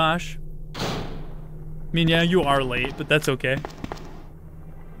good, Josh. I mean, yeah, you are late, but that's okay.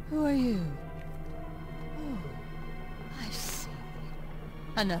 Who are you? Oh, I see.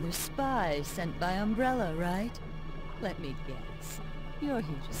 Another spy sent by Umbrella, right? Let me guess. You're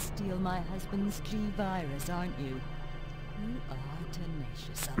here to steal my husband's G-Virus, aren't you? You are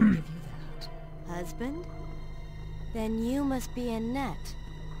tenacious, I'll give you that. Husband? Then you must be Annette.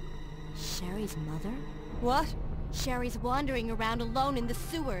 Sherry's mother? What? Sherry's wandering around alone in the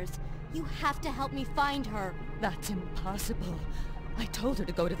sewers. You have to help me find her. That's impossible. I told her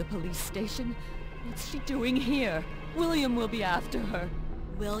to go to the police station. What's she doing here? William will be after her.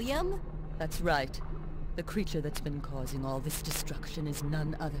 William? That's right. The creature that's been causing all this destruction is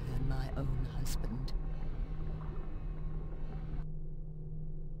none other than my own husband.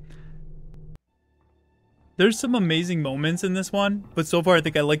 There's some amazing moments in this one, but so far I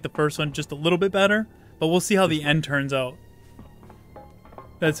think I like the first one just a little bit better. But we'll see how the end turns out.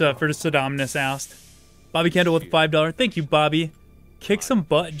 That's for Saddamness asked. Bobby Kendall with $5. Thank you, Bobby. Kick some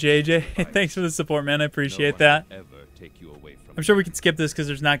butt, JJ. Thanks for the support, man. I appreciate that. I'm sure we can skip this because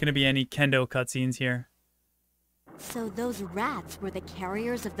there's not going to be any Kendo cutscenes here. So those rats were the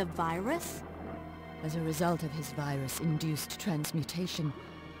carriers of the virus? As a result of his virus-induced transmutation,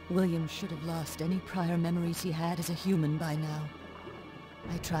 William should have lost any prior memories he had as a human by now.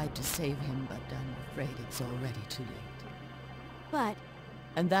 I tried to save him, but I'm afraid it's already too late. But...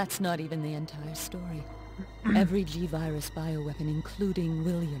 And that's not even the entire story. Every G-Virus bioweapon, including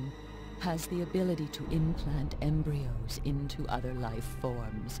William, has the ability to implant embryos into other life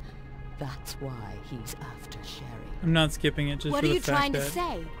forms. That's why he's after Sherry. I'm not skipping it just what for are the you fact trying to that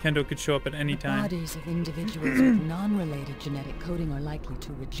say? Kendo could show up at any time. The bodies of individuals with non-related genetic coding are likely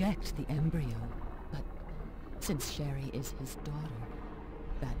to reject the embryo. But since Sherry is his daughter,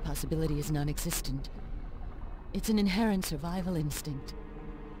 that possibility is non-existent. It's an inherent survival instinct.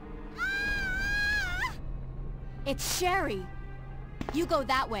 It's Sherry! You go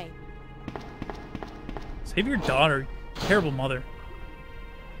that way. Save your daughter. Terrible mother.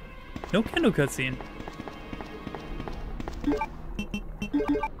 No Kendo cutscene.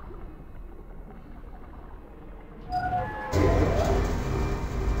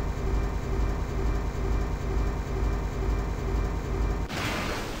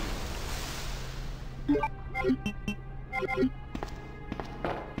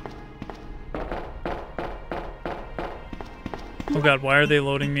 Oh god, why are they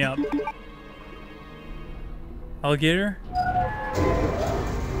loading me up? Alligator? I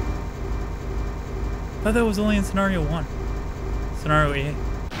thought that was only in Scenario 1. Scenario A.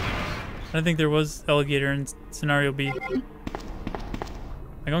 I don't think there was alligator in Scenario B. Am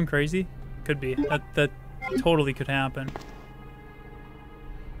I going crazy? Could be. That totally could happen.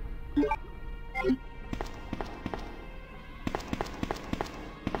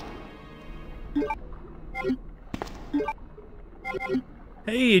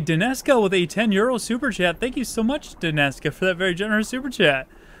 Hey, Dineska with a €10 super chat. Thank you so much, Dineska, for that very generous super chat.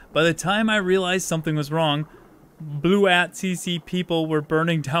 By the time I realized something was wrong, Blue at CC people were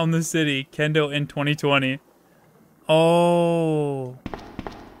burning down the city. Kendo in 2020. Oh.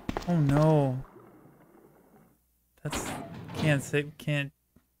 Oh no. That's... Can't...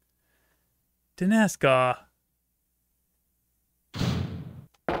 Dineska.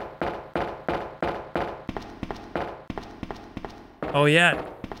 Oh yeah,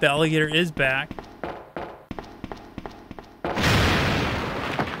 the alligator is back. The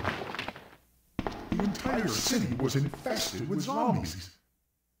entire city was infested with zombies.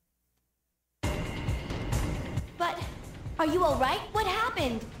 But, are you alright? What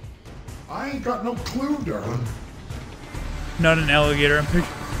happened? I ain't got no clue, darling. Not an alligator, I'm picturing...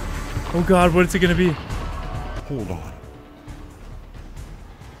 Oh god, what is it gonna be? Hold on.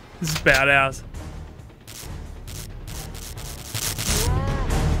 This is badass.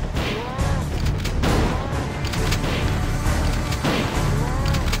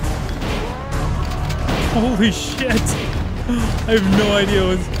 Holy shit! I have no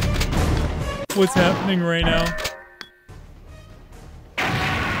idea what's happening right now.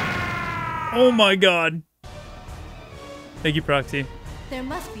 Oh my god! Thank you, Proxy. There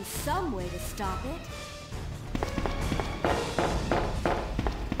must be some way to stop it.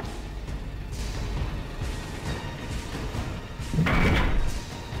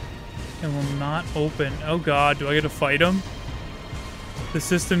 It will not open. Oh god, do I get to fight him? The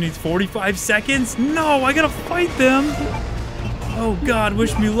system needs 45 seconds? No, I gotta fight them! Oh god,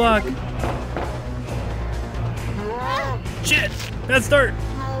 wish me luck. Shit! Bad start!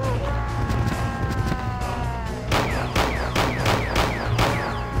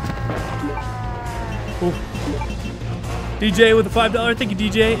 Ooh. DJ with a $5. Thank you,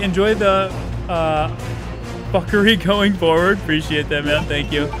 DJ. Enjoy the fuckery going forward. Appreciate that, man.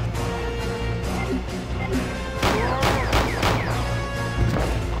 Thank you.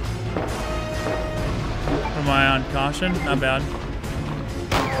 Am I on caution? Not bad.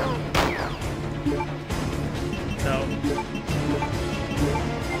 out.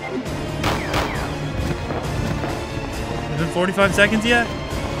 It's been 45 seconds yet?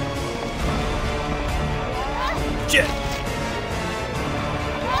 Shit!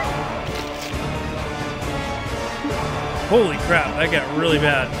 Holy crap, that got really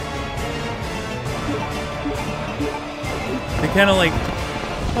bad. They kind of like...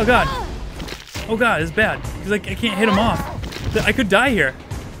 Oh god. Oh god, it's bad. Because I can't hit him off. I could die here.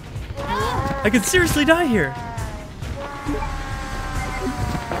 I could seriously die here.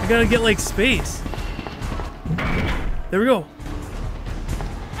 I gotta get like space. There we go.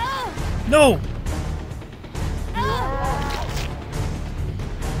 No!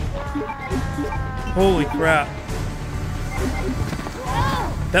 Holy crap.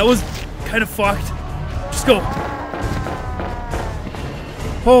 That was kind of fucked. Just go.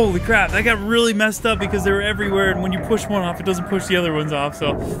 Holy crap, that got really messed up because they were everywhere, and when you push one off, it doesn't push the other ones off,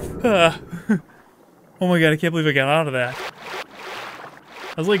 so... Oh my god, I can't believe I got out of that.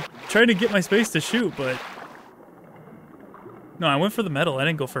 I was like, trying to get my space to shoot, but... No, I went for the medal, I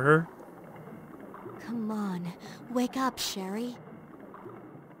didn't go for her. Come on, wake up, Sherry.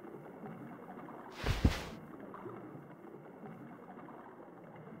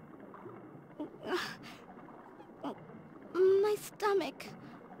 My stomach.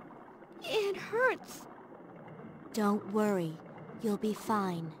 It hurts. Don't worry. You'll be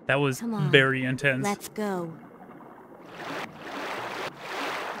fine. That was Come on, very intense. Let's go.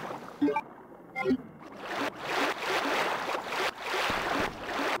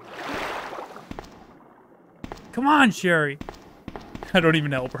 Come on, Sherry. I don't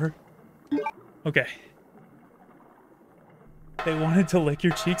even help her. Okay. They wanted to lick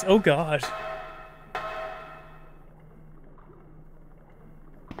your cheeks? Oh god.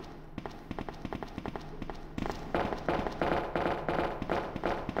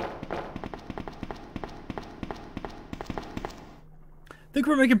 I think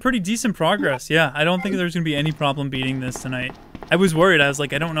we're making pretty decent progress. Yeah, I don't think there's going to be any problem beating this tonight. I was worried. I was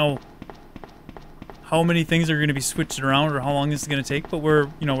like, I don't know how many things are going to be switched around or how long this is going to take, but we're,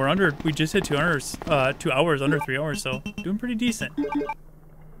 you know, we just hit 2 hours, under 3 hours, so doing pretty decent.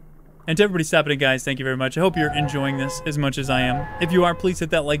 And to everybody stopping in, guys, thank you very much. I hope you're enjoying this as much as I am. If you are, please hit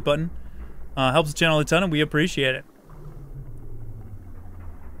that like button. Helps the channel a ton, and we appreciate it.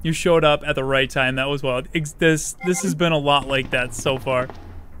 You showed up at the right time. That was wild. This has been a lot like that so far.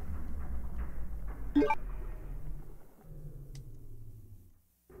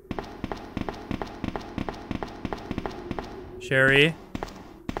 Sherry.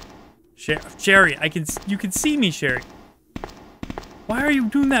 Sherry, you can see me, Sherry. Why are you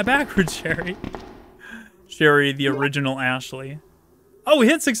doing that backwards, Sherry? Sherry, the original Ashley. Oh, we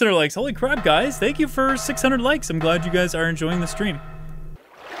hit 600 likes. Holy crap, guys. Thank you for 600 likes. I'm glad you guys are enjoying the stream.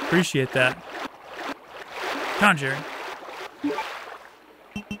 Appreciate that. Come on, Jerry.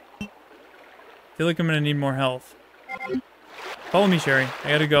 Feel like I'm gonna need more health. Follow me, Sherry. I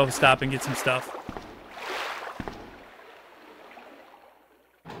gotta go stop and get some stuff.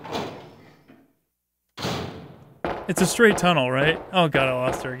 It's a straight tunnel, right? Oh god, I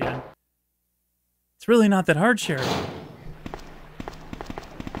lost her again. It's really not that hard, Sherry.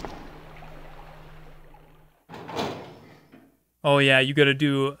 Oh yeah, you gotta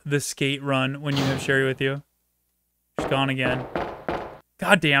do the skate run when you have Sherry with you. She's gone again.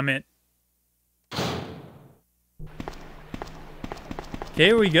 God damn it.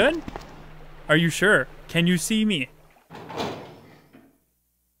 Okay, are we good? Are you sure? Can you see me?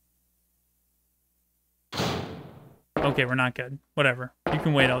 Okay, we're not good. Whatever. You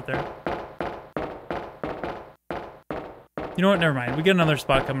can wait out there. You know what? Never mind. We get another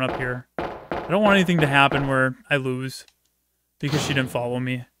spot coming up here. I don't want anything to happen where I lose because she didn't follow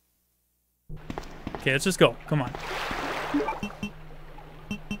me. Okay, let's just go. Come on.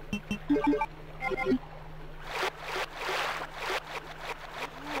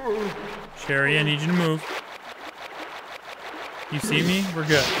 Sherry, I need you to move. You see me? We're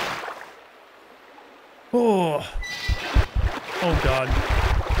good. Oh. Oh, God.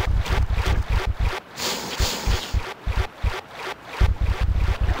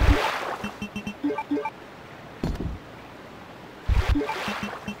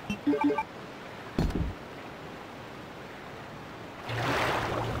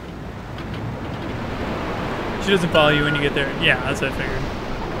 She doesn't follow you when you get there. Yeah, that's what I figured.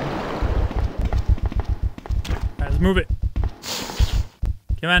 Alright, let's move it.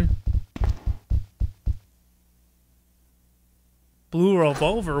 Come on. Blue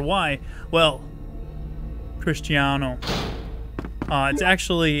revolver, why? Well, Cristiano. It's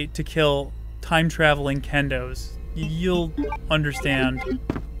actually to kill time-traveling Kendo'S. You'll understand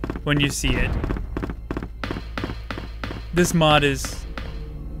when you see it. This mod is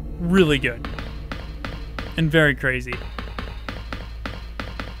really good and very crazy.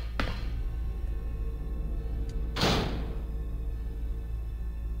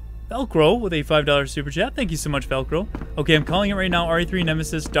 Velcro with a $5 super chat. Thank you so much, Velcro. Okay, I'm calling it right now. RE3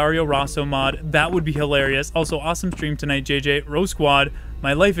 Nemesis Dario Rosso mod. That would be hilarious. Also, awesome stream tonight, JJ. Row Squad.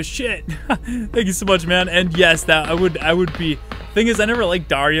 My life is shit. Thank you so much, man. And yes, that I would be. Thing is, I never liked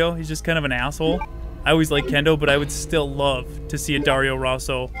Dario. He's just kind of an asshole. I always liked Kendo, but I would still love to see a Dario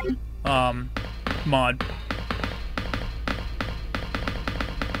Rosso mod.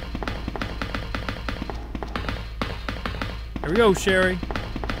 Here we go, Sherry.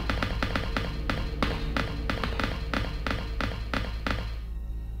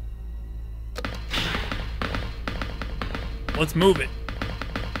 Let's move it.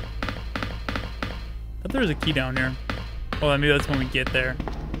 I thought there was a key down here. Oh, maybe that's when we get there.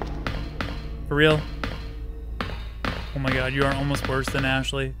 For real? Oh my god, you are almost worse than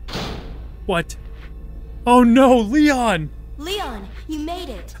Ashley. What? Oh no, Leon! Leon, you made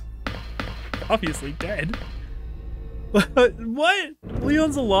it. Obviously dead. What?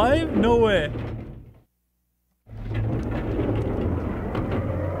 Leon's alive? No way.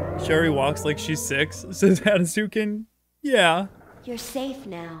 Sherry walks like she's 6, says Hatasukin. Yeah. You're safe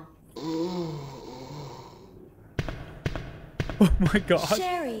now. Oh my god.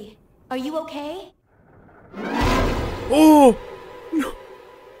 Sherry, are you okay? Oh! No.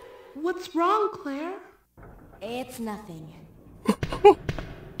 What's wrong, Claire? It's nothing.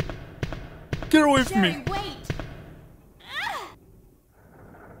 Get away from me. Sherry, wait!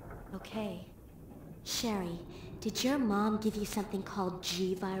 Okay. Sherry, did your mom give you something called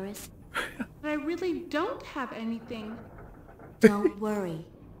G-Virus? I really don't have anything. Don't worry.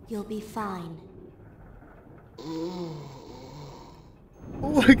 You'll be fine. Oh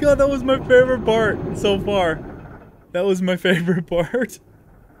my god, that was my favorite part so far. That was my favorite part.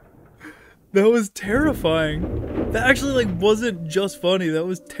 That was terrifying. That actually like wasn't just funny, that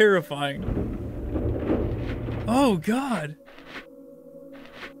was terrifying. Oh god.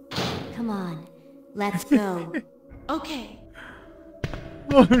 Come on, let's go. Okay.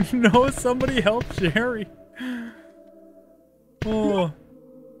 Oh no, somebody help Sherry. Oh.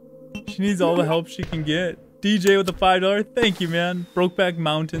 She needs all the help she can get. DJ with the $5. Thank you, man. Brokeback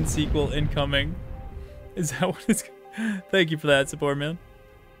Mountain sequel incoming. Is that what it's... Thank you for that support, man.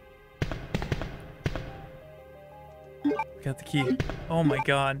 Got the key. Oh my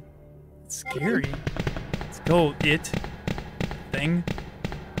god. It's scary. Let's go, it. Thing.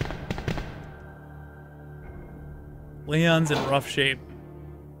 Leon's in rough shape.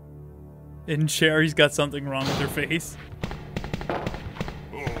 And Sherry's got something wrong with her face.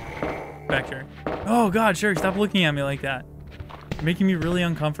 Back here. Oh god, Sherry, stop looking at me like that. You're making me really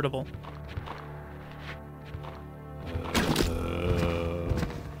uncomfortable.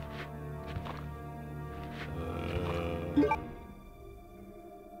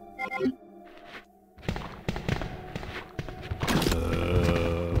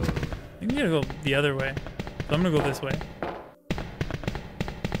 I think we gotta go the other way. So I'm gonna go this way.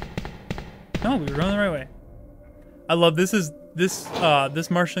 No, we were going the right way. I love this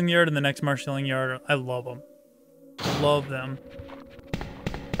marshalling yard and the next marshalling yard. I love them. Love them.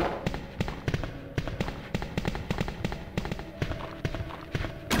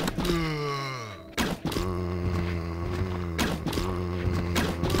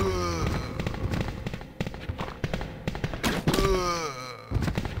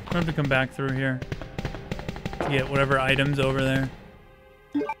 I have to come back through here to get whatever items over there.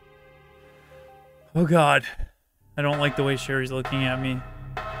 Oh god. I don't like the way Sherry's looking at me.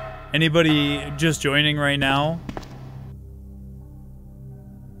 Anybody just joining right now?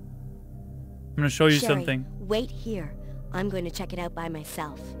 I'm gonna show you Sherry, something. Wait here. I'm going to check it out by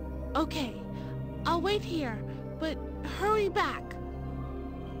myself. Okay. I'll wait here, but hurry back.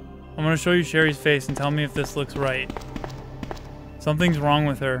 I'm gonna show you Sherry's face and tell me if this looks right. Something's wrong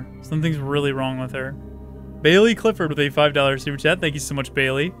with her. Something's really wrong with her. Bailey Clifford with a $5 super chat. Thank you so much,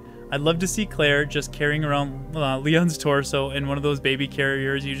 Bailey. I'd love to see Claire just carrying around Leon's torso in one of those baby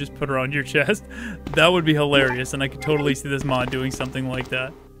carriers you just put around your chest. That would be hilarious, and I could totally see this mod doing something like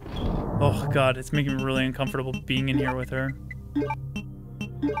that. Oh god, it's making me really uncomfortable being in here with her.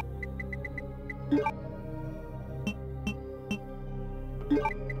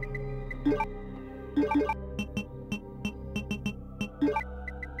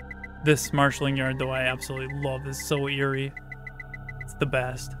 This marshalling yard, though, I absolutely love. It's so eerie. It's the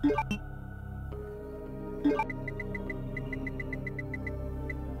best.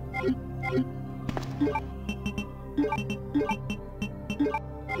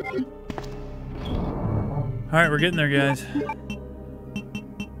 Alright, we're getting there, guys. I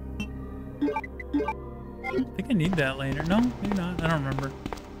think I need that later. No, maybe not. I don't remember.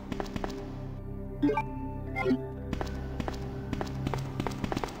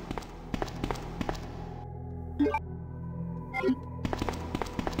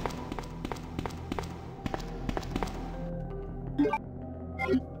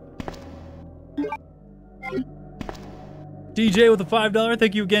 DJ with a $5.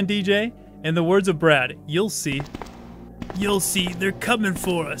 Thank you again, DJ. In the words of Brad, you'll see. You'll see. They're coming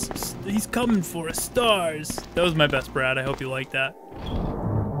for us. He's coming for us. Stars. That was my best, Brad. I hope you like that.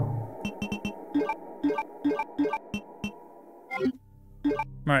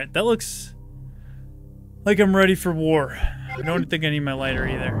 Alright, that looks like I'm ready for war. I don't think I need my lighter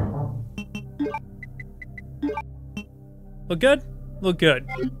either. Look good? Look good.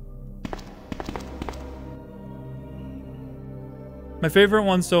 My favorite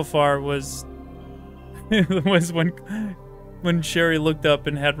one so far was was when Sherry looked up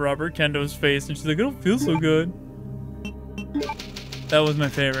and had Robert Kendo's face and she's like, I don't feel so good. That was my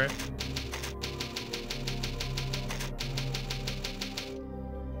favorite.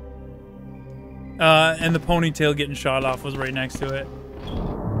 And the ponytail getting shot off was right next to it.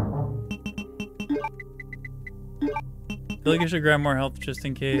 I feel like I should grab more health just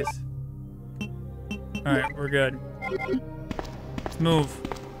in case. Alright, we're good. Let's move.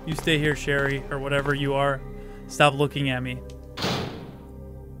 You stay here, Sherry, or whatever you are. Stop looking at me.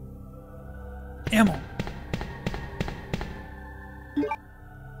 Ammo!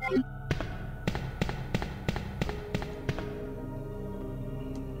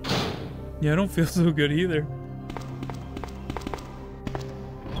 Yeah, I don't feel so good either.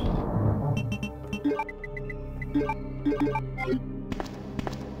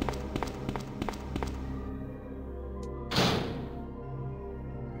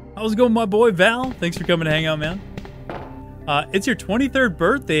 How's it going, my boy Val? Thanks for coming to hang out, man. It's your 23rd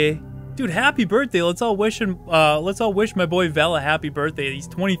birthday. Dude, happy birthday. Let's all wish him let's all wish my boy Val a happy birthday. He's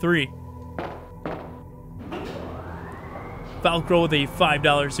 23. Falcro with a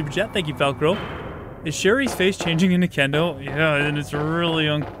 $5 super chat. Thank you, Falcro. Is Sherry's face changing into Kendo? Yeah, and it's really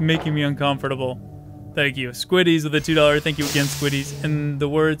making me uncomfortable. Thank you. Squiddies with a $2. Thank you again, Squiddies. In the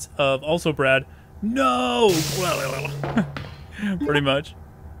words of also Brad, no! Pretty much.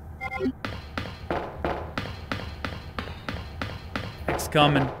 X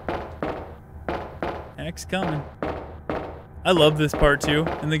coming. X coming. I love this part too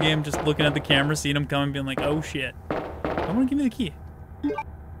in the game, just looking at the camera, seeing him coming, being like, oh shit. I want to give me the key.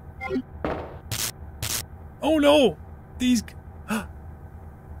 Oh no! These...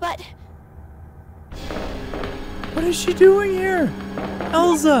 But... What is she doing here?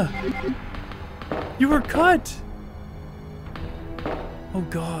 Elsa! You were cut! Oh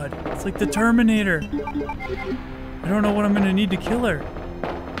god, it's like the Terminator. I don't know what I'm gonna need to kill her.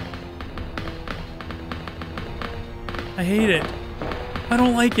 I hate it. I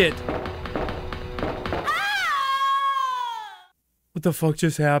don't like it. What the fuck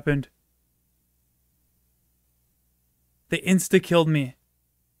just happened? They insta-killed me.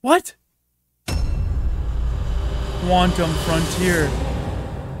 What? Quantum Frontier.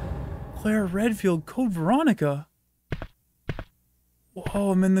 Claire Redfield, Code Veronica.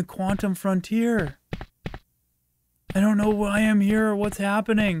 Whoa, I'm in the Quantum Frontier. I don't know why I'm here or what's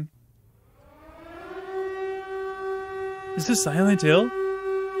happening. Is this Silent Hill?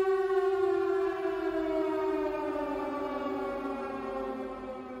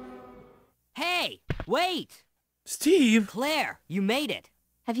 Hey, wait! Steve! Claire, you made it.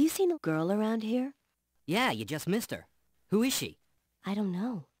 Have you seen a girl around here? Yeah, you just missed her. Who is she? I don't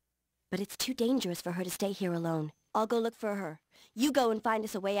know. But it's too dangerous for her to stay here alone. I'll go look for her. You go and find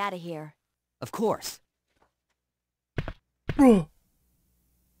us a way out of here. Of course. Bro,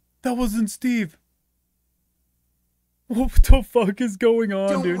 that wasn't Steve. What the fuck is going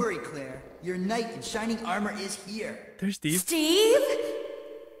on, dude? Don't worry, Claire. Your knight in shining armor is here. There's Steve. Steve?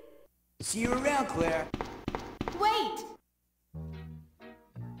 See you around, Claire. Wait!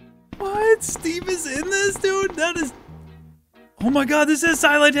 What? Steve is in this, dude? That is... Oh my god, this is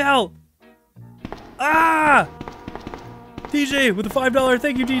Silent Hill! Ah! DJ with a $5.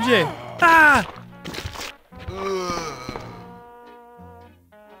 Thank you, DJ. Ah!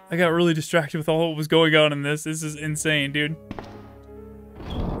 I got really distracted with all what was going on in this. This is insane, dude.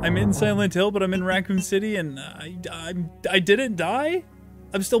 I'm in Silent Hill, but I'm in Raccoon City, and I didn't die?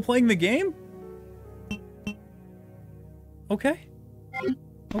 I'm still playing the game? Okay.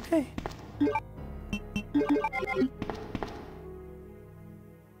 Okay.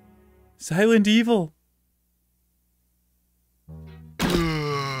 Silent Evil.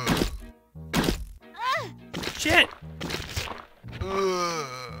 Shit!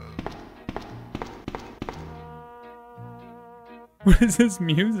 What is this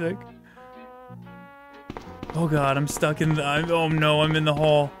music? Oh god, I'm stuck in the... oh no, I'm in the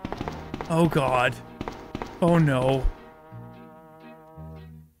hall. Oh god. Oh no.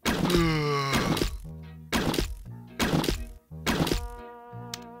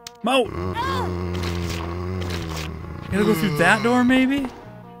 Mo! Gotta go through that door, maybe?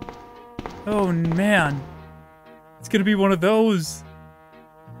 Oh man. It's gonna be one of those.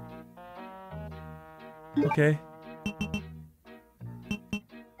 Okay.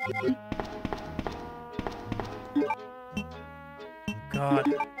 God,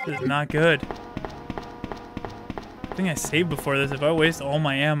 this is not good. I think I saved before this if I waste all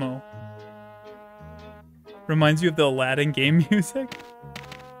my ammo. Reminds you of the Aladdin game music.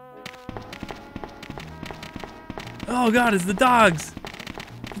 Oh god, it's the dogs!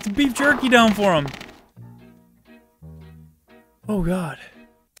 It's beef jerky down for them! Oh god.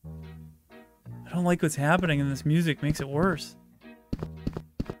 I don't like what's happening and this music makes it worse.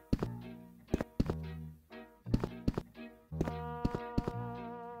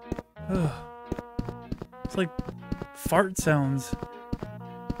 Ugh. It's like fart sounds.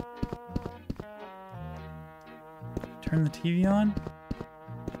 Turn the TV on?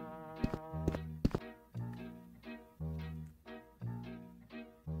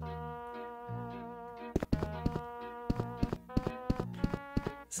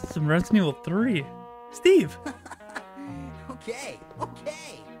 This is some Resident Evil 3. Steve! Okay.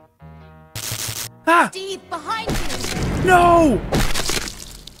 Ah! Steve, behind you! No!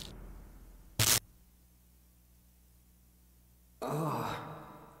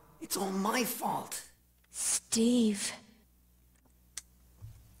 It's all my fault. Steve.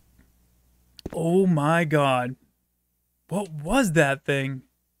 Oh my god. What was that thing?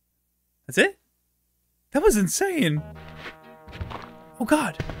 That's it? That was insane. Oh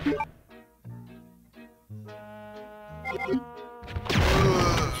god.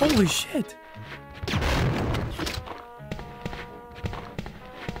 Holy shit.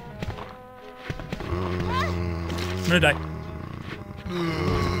 I'm gonna die.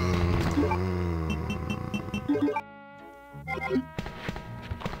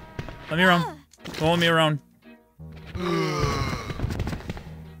 Let me around. Don't let me around.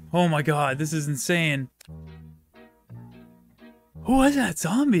 Oh my god, this is insane. Who was that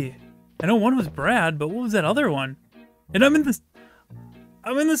zombie? I know one was Brad, but what was that other one? And I'm in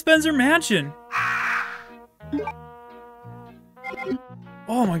the Spencer mansion.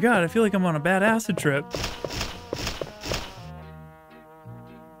 Oh my god, I feel like I'm on a bad acid trip.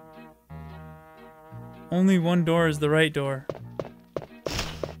 Only one door is the right door.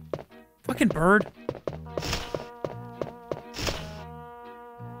 Fucking bird.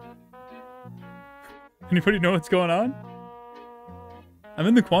 Anybody know what's going on? I'm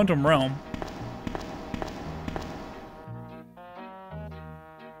in the quantum realm.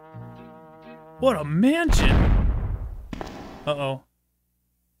 What a mansion! Uh-oh.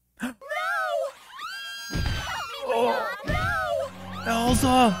 No! Oh.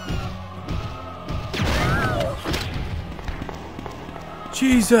 Elsa!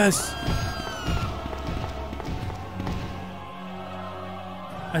 Jesus!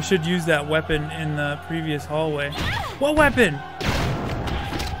 I should use that weapon in the previous hallway. What weapon?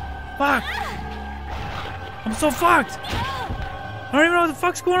 Fuck! I'm so fucked! I don't even know what the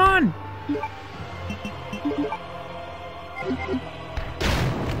fuck's going on!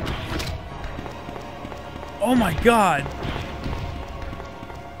 Oh my god!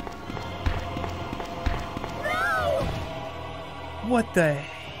 What the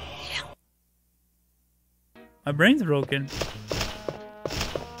hell? My brain's broken.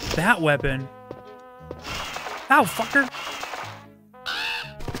 That weapon. Ow, fucker!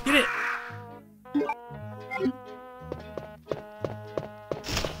 Get it!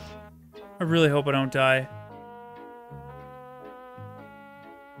 I really hope I don't die.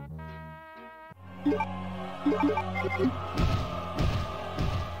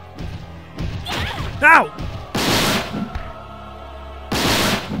 Ow!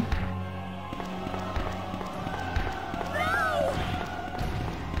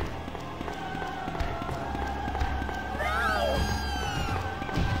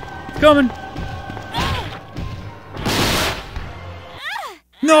 Coming.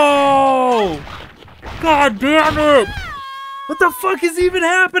 No! God damn it! What the fuck is even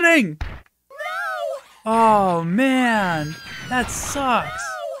happening? Oh man, that sucks.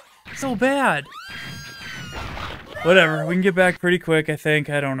 So bad. Whatever, we can get back pretty quick, I think.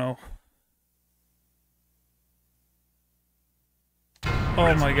 I don't know.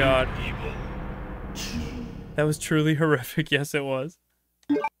 Oh my god. That was truly horrific. Yes, it was.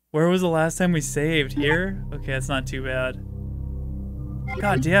 Where was the last time we saved? Here? Okay, that's not too bad.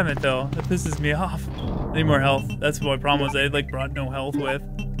 God damn it, though. That pisses me off. I need more health. That's what my problem was. I like brought no health with.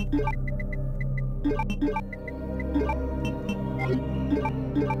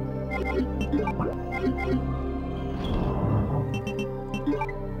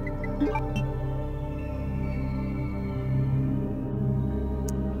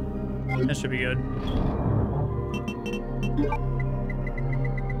 That should be good.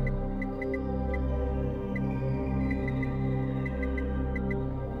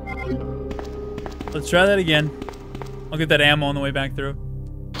 Let's try that again. I'll get that ammo on the way back through.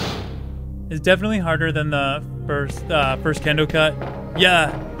 It's definitely harder than the first Kendo cut. Yeah,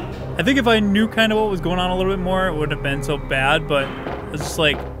 I think if I knew kind of what was going on a little bit more, it wouldn't have been so bad, but it's just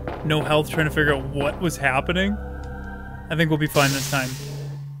like no health trying to figure out what was happening. I think we'll be fine this time.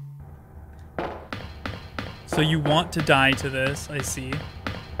 So you want to die to this, I see.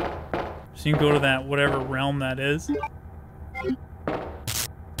 So you can go to that whatever realm that is.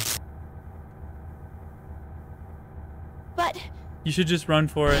 But you should just run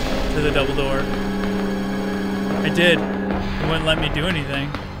for it to the double door. I did. It wouldn't let me do anything.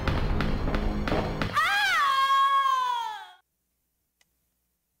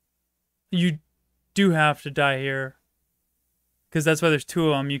 You do have to die here. Because that's why there's two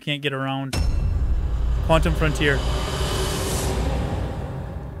of them. You can't get around. Quantum Frontier.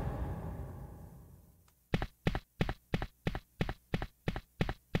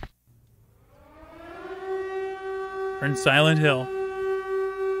 We're in Silent Hill.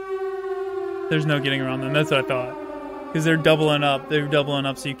 There's no getting around them. That's what I thought. Because they're doubling up. They're doubling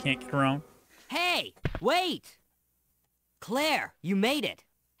up so you can't get around. Hey, wait! Claire, you made it.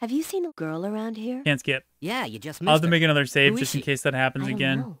 Have you seen a girl around here? Can't skip. Yeah, you just missed I'll have to her. make another save Who just is in she? case that happens I don't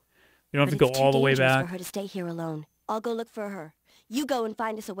again. know. You don't have to But go it's too all the way dangerous back. for her to stay here alone. I'll go look for her. You go and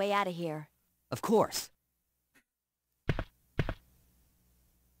find us a way out of here. Of course.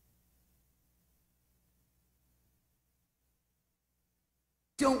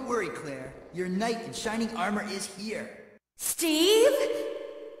 Don't worry, Claire. Your knight in shining armor is here. Steve?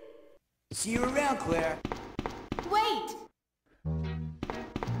 See you around, Claire. Wait!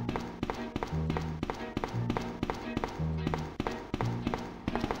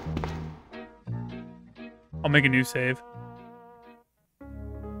 I'll make a new save.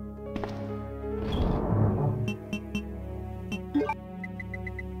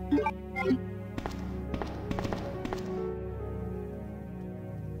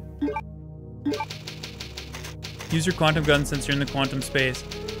 Use your quantum gun since you're in the quantum space.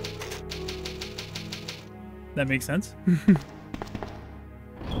 That makes sense.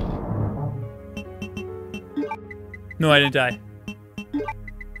 No, I didn't die.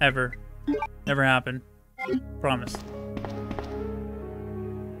 Ever. Never happened. Promise.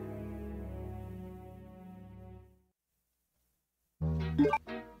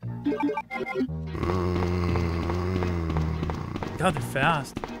 God, they're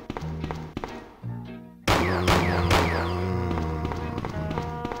fast.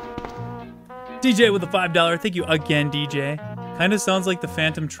 DJ with a $5. Thank you again, DJ. Kind of sounds like the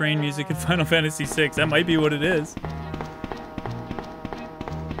Phantom Train music in Final Fantasy VI. That might be what it is.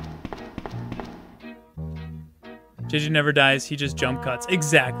 JJ never dies, he just jump cuts.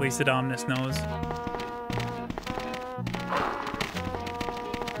 Exactly, Sadomnus knows.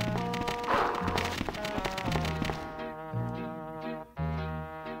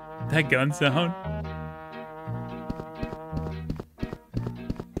 That gun sound.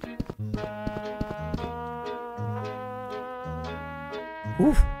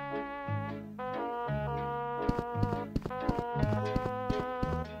 Oof.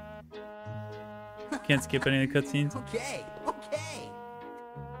 Can't skip any of the cutscenes. Okay, okay.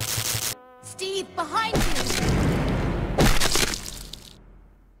 Steve, behind you!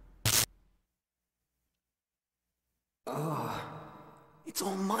 Oh, it's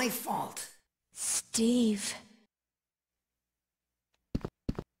all my fault. Steve.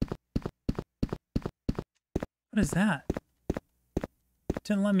 What is that?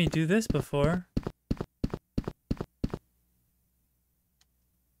 Didn't let me do this before.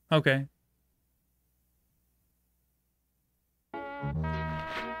 Okay.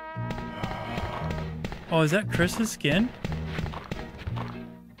 Oh, is that Chris's skin?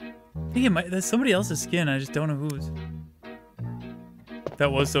 I think it might. That's somebody else's skin. I just don't know whose. That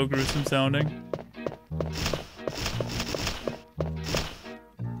was so gruesome sounding.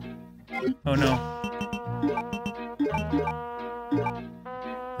 Oh no.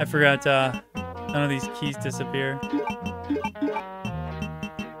 I forgot none of these keys disappear.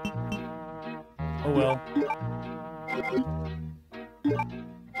 Oh well.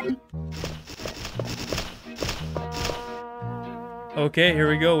 Okay, here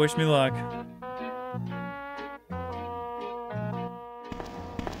we go. Wish me luck.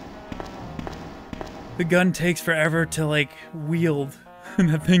 The gun takes forever to, like, wield. And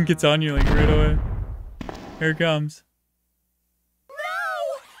that thing gets on you, like, right away. Here it comes.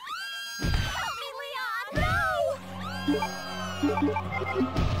 No! Help me, Leon! No!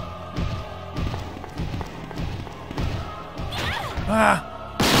 Ah!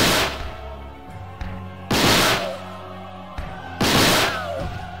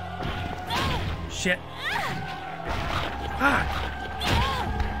 Shit. Ah!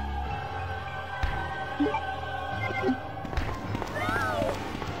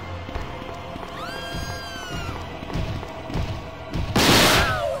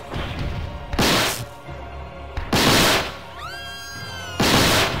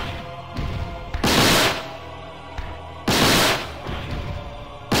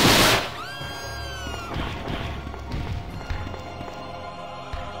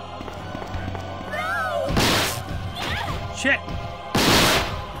 Shit!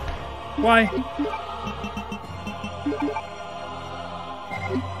 Why?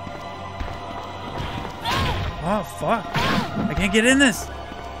 Oh, fuck. I can't get in this.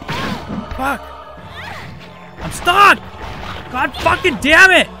 Fuck. I'm stuck! God fucking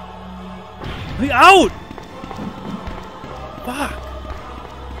damn it! Let me out! Fuck.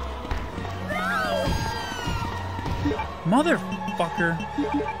 Motherfucker.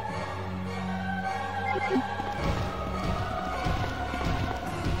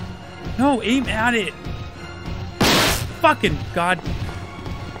 No, aim at it. Fucking God.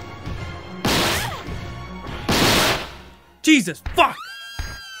 Jesus, fuck.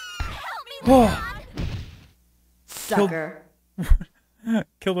 Oh. Sucker.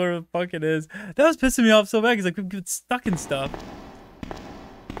 Killed whatever the fuck it is. That was pissing me off so bad because I couldn't get stuck in stuff.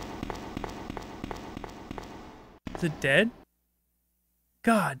 Is it dead?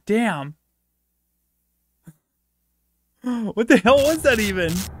 God damn. What the hell was that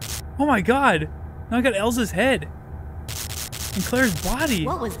even? Oh my god. Now I got Elsa's head. And Claire's body.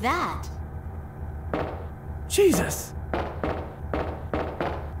 What was that? Jesus.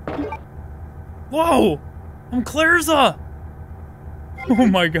 Whoa. I'm Clairza. Oh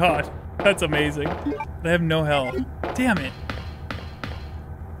my god. That's amazing. But I have no health. Damn it.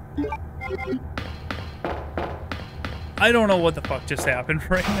 I don't know what the fuck just happened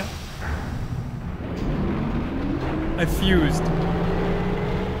right now. I fused.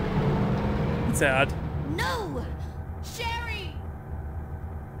 It's sad. No! Sherry!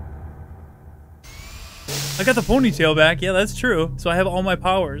 I got the ponytail back. Yeah, that's true. So I have all my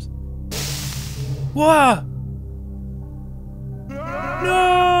powers. Whoa!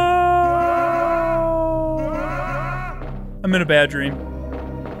 No! I'm in a bad dream.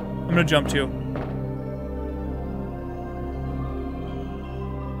 I'm gonna jump too.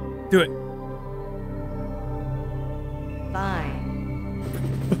 Do it. Fine.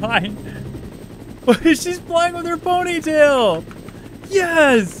 Fine. She's flying with her ponytail!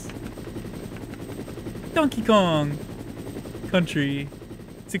 Yes! Donkey Kong Country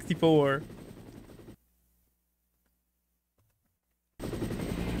 64.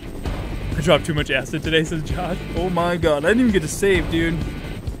 I dropped too much acid today, says Josh. Oh my god, I didn't even get to save, dude.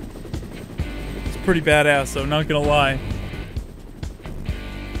 It's pretty badass, though, not gonna lie.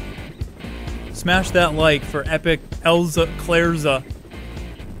 Smash that like for epic Elsa Clairza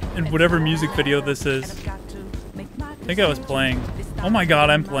in whatever music video this is. I think I was playing. Oh my god,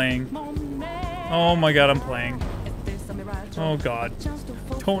 I'm playing. Oh my god, I'm playing. Oh god.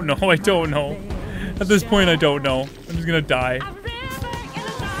 Don't know, I don't know. At this point, I don't know. I'm just gonna die.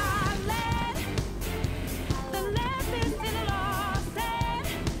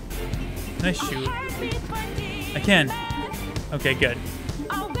 Can I shoot? I can. Okay, good.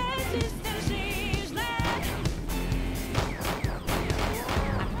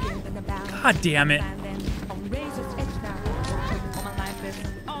 God damn it.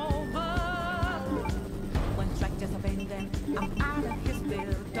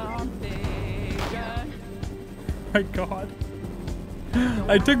 My god.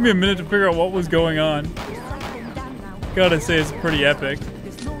 It took me a minute to figure out what was going on. Gotta say, it's pretty epic.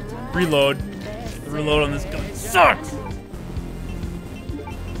 Reload. The reload on this gun sucks!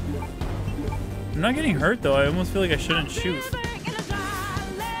 I'm not getting hurt though. I almost feel like I shouldn't shoot.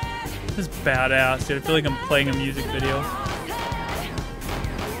 This is badass, dude. I feel like I'm playing a music video.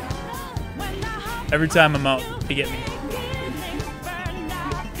 Every time I'm out, they get me.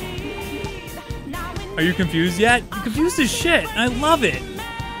 Are you confused yet? You're confused as shit, and I love it.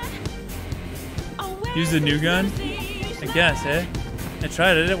 Use the new gun? I guess, eh? I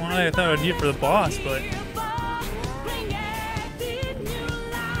tried it. I didn't want it. I thought I would need it for the boss, but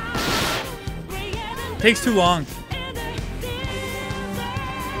it takes too long.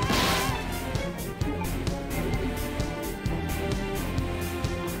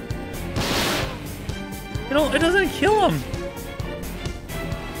 It doesn't kill him.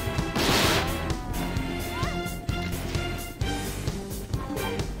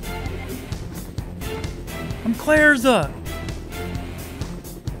 I'm Claire's up.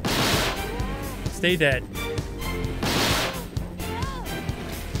 Stay dead.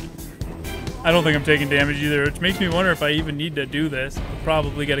 I don't think I'm taking damage either, which makes me wonder if I even need to do this. I'll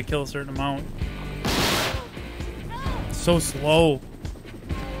probably got to kill a certain amount. It's so slow.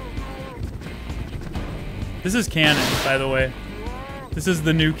 This is canon, by the way. This is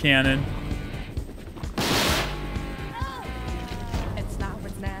the new canon.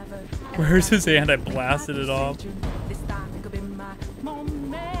 Where's his hand? I blasted it off.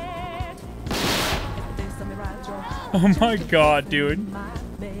 Oh my god, dude.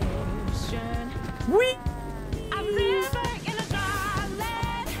 Whee!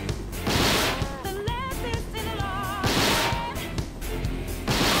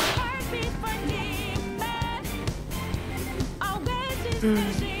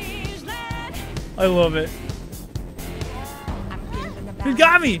 I love it. He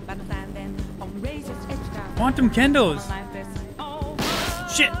got me! Quantum Kendo'S.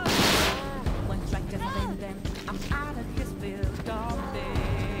 Shit!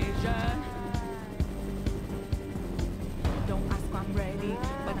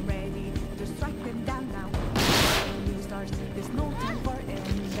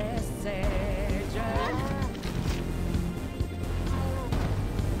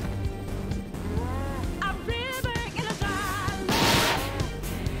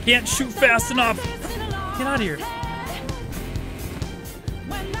 Can't shoot fast enough. Get out of here.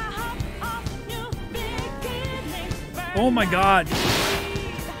 Oh my god.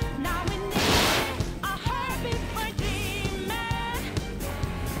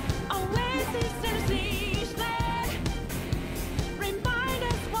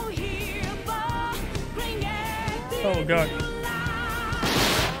 Oh god.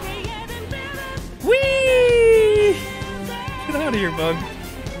 Whee! Get out of here, bug.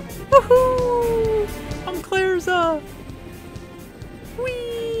 Woohoo! I'm Claire's up.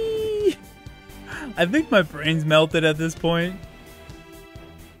 Whee! I think my brain's melted at this point.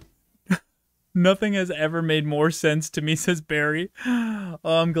 Nothing has ever made more sense to me, says Barry. Oh,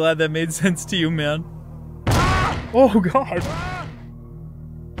 I'm glad that made sense to you, man. Oh god.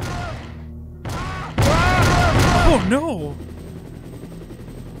 Oh no!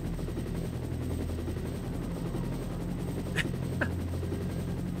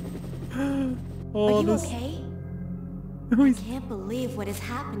 Oh, are you okay? I can't believe what is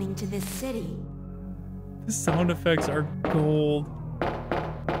happening to this city. The sound effects are gold.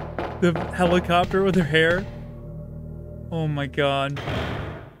 The helicopter with her hair. Oh my god.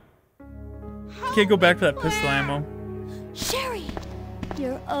 Can't go back for that pistol ammo. Sherry!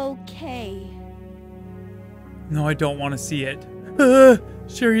 You're okay. No, I don't want to see it.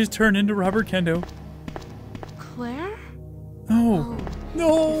 Sherry has turned into Robert Kendo. Claire? No.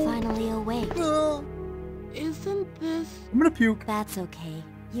 No. You're finally awake. Isn't this... I'm gonna puke. That's okay.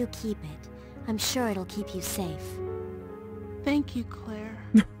 You keep it. I'm sure it'll keep you safe. Thank you, Claire.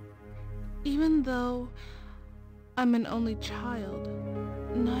 Even though I'm an only child,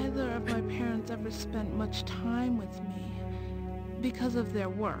 neither of my parents ever spent much time with me because of their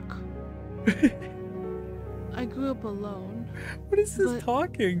work. I grew up alone. What is this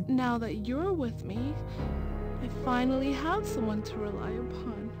talking? Now that you're with me, I finally have someone to rely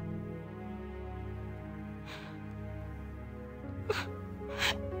upon.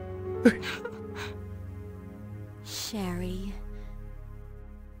 Sherry.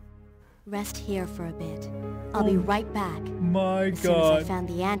 Rest here for a bit. I'll be right back. My as soon as I god. found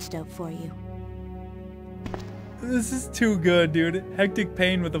the antidote for you. This is too good, dude. Hectic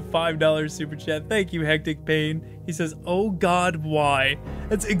Pain with a $5 super chat. Thank you, Hectic Pain. He says, oh god, why?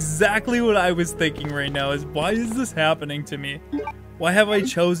 That's exactly what I was thinking right now, is why is this happening to me? Why have I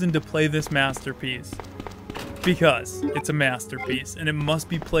chosen to play this masterpiece? Because it's a masterpiece, and it must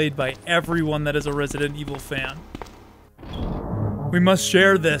be played by everyone that is a Resident Evil fan. We must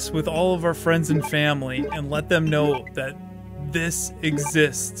share this with all of our friends and family, and let them know that this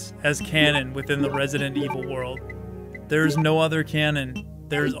exists as canon within the Resident Evil world. There is no other canon.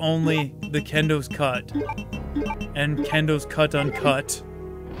 There is only the Kendo's Cut. And Kendo's Cut Uncut.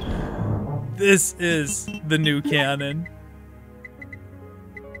 This is the new canon.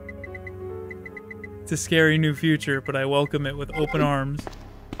 It's a scary new future, but I welcome it with open arms.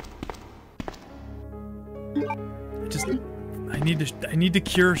 I need to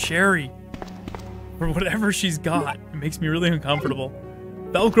cure Sherry. Or whatever she's got. It makes me really uncomfortable.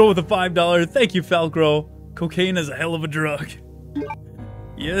 Falcro with a $5. Thank you, Falcro. Cocaine is a hell of a drug.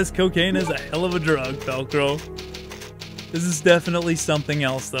 Yes, cocaine is a hell of a drug, Falcro. This is definitely something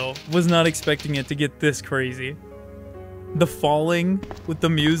else, though. Was not expecting it to get this crazy. The falling with the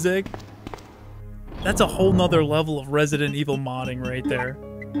music. That's a whole nother level of Resident Evil modding right there.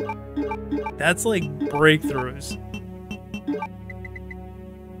 That's like breakthroughs.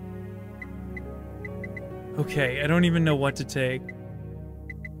 Okay, I don't even know what to take.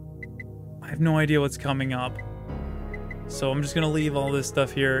 I have no idea what's coming up. So I'm just gonna leave all this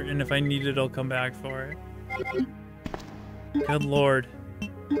stuff here, and if I need it, I'll come back for it. Good lord.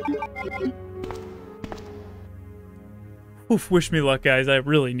 Oof, wish me luck, guys. I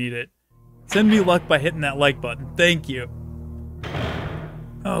really need it. Send me luck by hitting that like button. Thank you.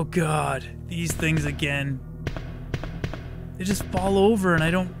 Oh god, these things again. They just fall over and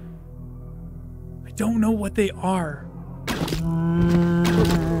I don't know what they are.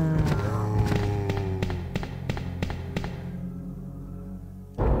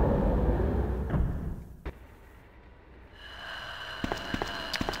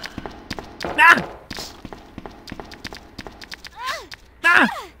 Ah! Ah!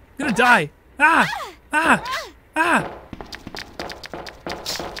 I'm gonna die. Ah! Ah! Ah!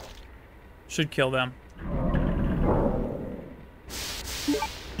 Should kill them.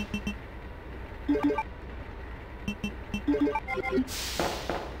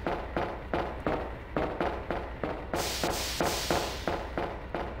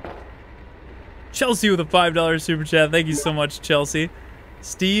 Chelsea with a $5 super chat. Thank you so much, Chelsea.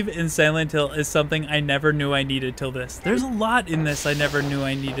 Steve in Silent Hill is something I never knew I needed till this. There's a lot in this I never knew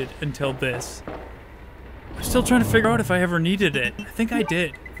I needed until this. I'm still trying to figure out if I ever needed it. I think I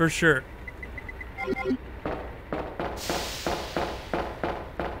did, for sure.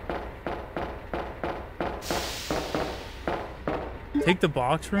 Take the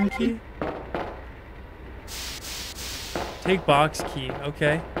box room key? Take box key,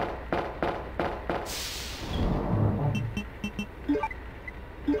 okay.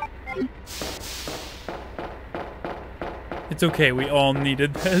 It's okay, we all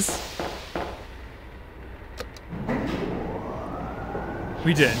needed this.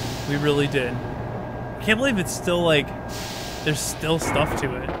 We did. We really did. I can't believe it's still like, there's still stuff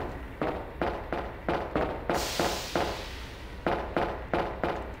to it.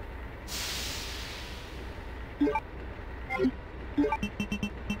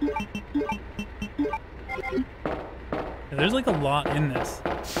 Yeah, there's like a lot in this.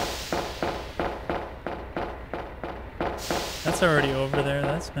 That's already over there.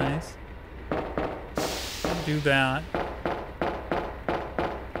 That's nice. Do that.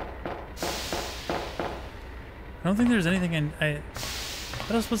 I don't think there's anything in... I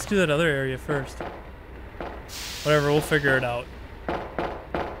thought I was supposed to do that other area first. Whatever, we'll figure it out.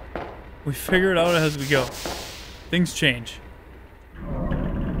 We figure it out as we go. Things change.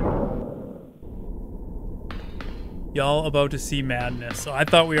 Y'all about to see madness. So I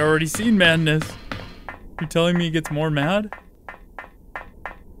thought we already seen madness. You're telling me he gets more mad?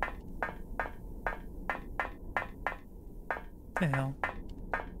 What the hell?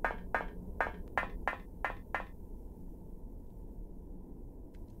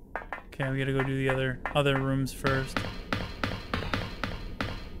 Okay, we gotta go do the other rooms first.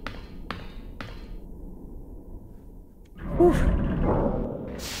 Whew.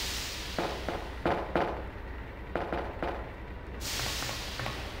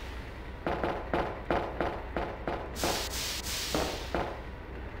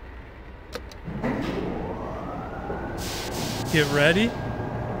 Get ready.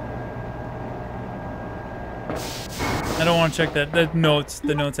 I don't want to check that. The notes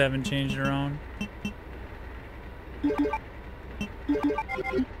haven't changed around.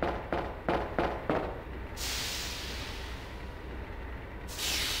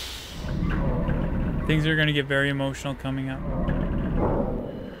 Things are going to get very emotional coming up.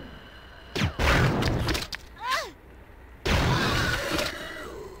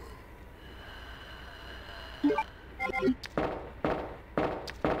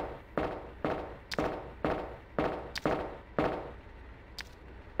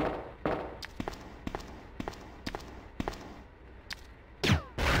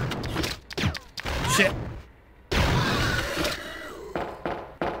 Shit.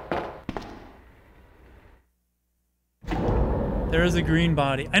 There is a green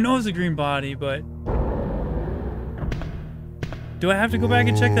body. I know it's a green body, but... Do I have to go back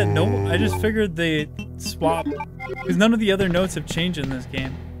and check that? No, I just figured they swap. Because none of the other notes have changed in this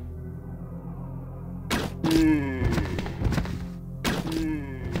game.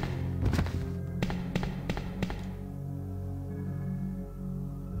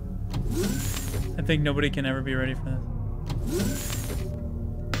 I think nobody can ever be ready for this.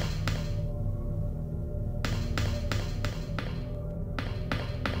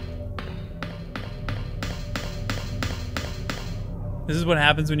 This is what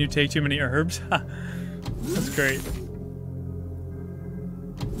happens when you take too many herbs. That's great.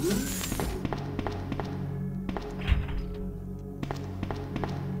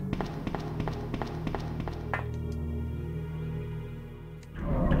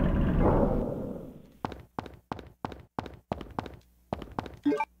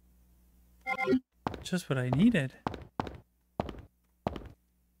 Just what I needed.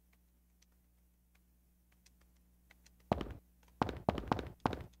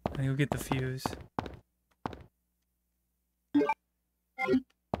 I go get the fuse.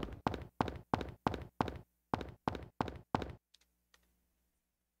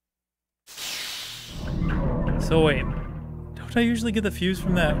 So wait, don't I usually get the fuse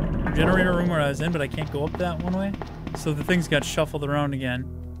from that generator room where I was in, but I can't go up that one way? So the things got shuffled around again.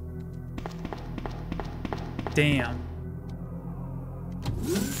 Damn.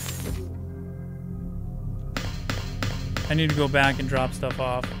 I need to go back and drop stuff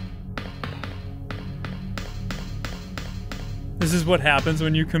off. This is what happens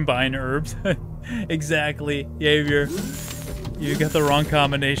when you combine herbs. Exactly. Yeah, you got the wrong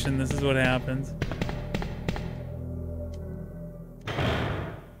combination. This is what happens.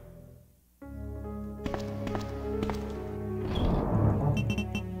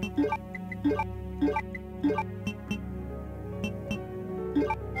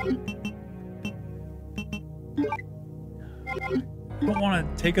 I don't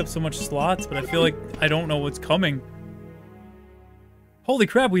want to take up so much slots, but I feel like I don't know what's coming. Holy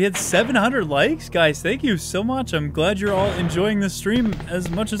crap, we had 700 likes? Guys, thank you so much. I'm glad you're all enjoying this stream as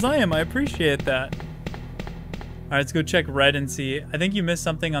much as I am. I appreciate that. Alright, let's go check red and see. I think you missed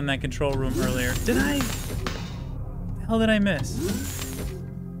something on that control room earlier. Did I? What the hell did I miss?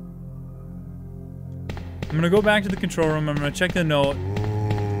 I'm gonna go back to the control room. I'm gonna check the note.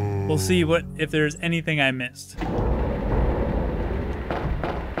 We'll see if there's anything I missed.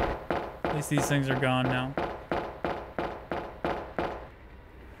 At least these things are gone now.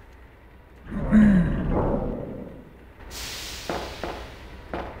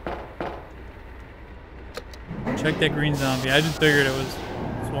 Check that green zombie. I just figured it was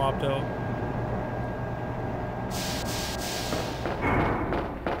swapped out.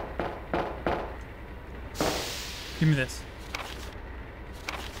 Give me this.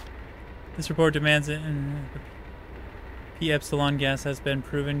 This report demands it, and P epsilon gas has been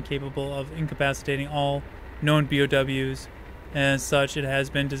proven capable of incapacitating all known BOWs. As such, it has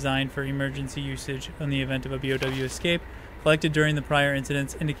been designed for emergency usage in the event of a BOW escape. Collected during the prior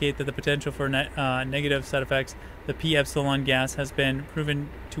incidents indicate that the potential for negative side effects. The P epsilon gas has been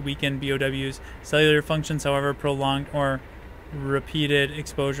proven to weaken BOWs. Cellular functions, however, prolonged or repeated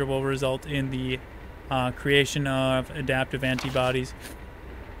exposure will result in the creation of adaptive antibodies.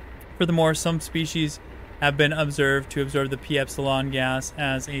 Furthermore, some species have been observed to absorb the P epsilon gas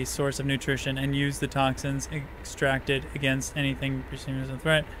as a source of nutrition and use the toxins extracted against anything perceived as a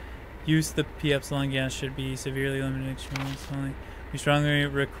threat. Use of the P epsilon gas should be severely limited extremely slowly. We strongly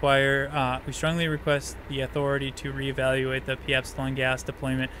request the authority to reevaluate the P epsilon gas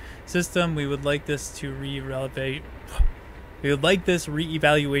deployment system. We would like this reevaluation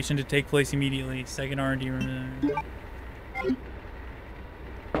to take place immediately. Second R&D room.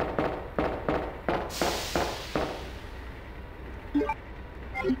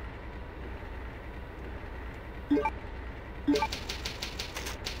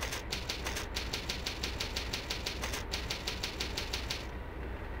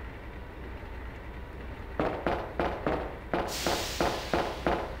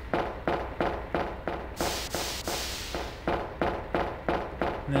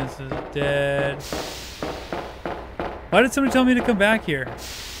 This is dead. Why did somebody tell me to come back here?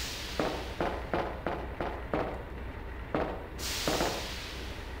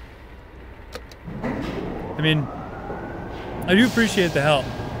 I mean, I do appreciate the help,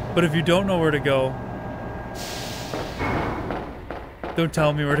 but if you don't know where to go, don't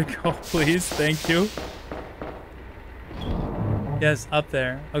tell me where to go, please. Thank you. Yes, up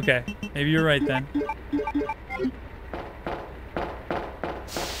there. Okay, maybe you're right then.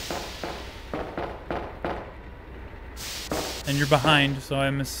 And you're behind, so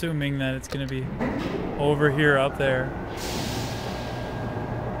I'm assuming that it's gonna be over here, up there.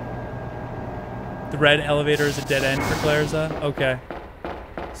 The red elevator is a dead end for Clarissa? Okay.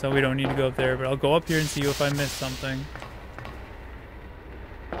 So we don't need to go up there, but I'll go up here and see if I missed something.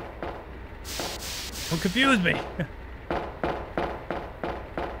 Don't confuse me!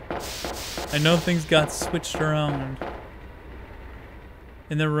 I know things got switched around.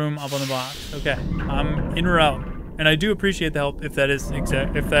 In the room, up on the box. Okay, I'm in or out. And I do appreciate the help if that is where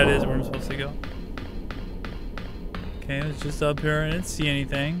I'm supposed to go. Okay, it's just up here. I didn't see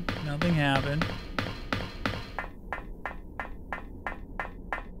anything. Nothing happened.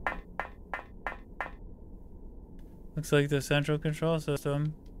 Looks like the central control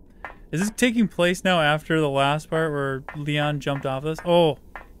system. Is this taking place now after the last part where Leon jumped off this? Oh,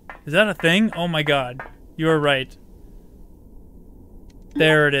 is that a thing? Oh my god. You are right.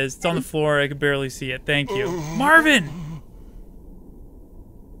 There it is. It's on the floor. I can barely see it. Thank you. Marvin!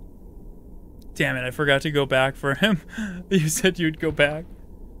 Damn it, I forgot to go back for him. You said you'd go back.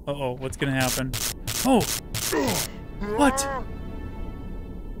 Uh-oh, what's gonna happen? Oh! What?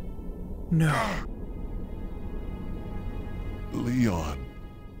 No. Leon.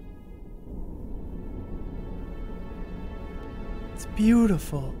 It's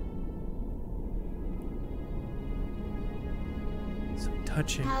beautiful. So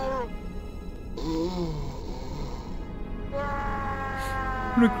touching. I'm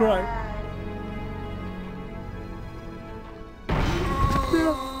gonna cry.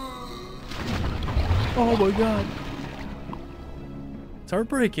 Oh my god. It's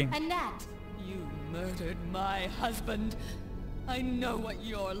heartbreaking. Annette! You murdered my husband. I know what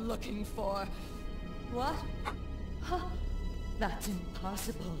you're looking for. What? Huh? That's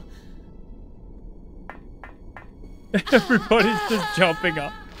impossible. Everybody's just jumping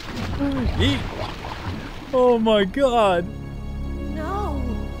up. Eat. Oh my god. No.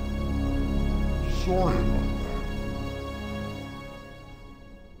 Sorry about that.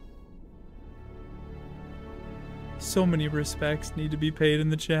 So many respects need to be paid in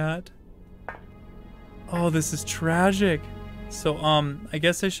the chat. Oh, this is tragic. So, I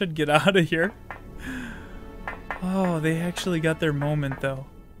guess I should get out of here. Oh, they actually got their moment, though.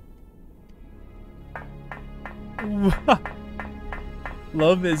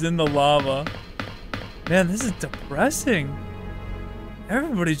 Love is in the lava. Man, this is depressing.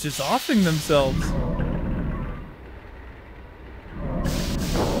 Everybody's just offing themselves.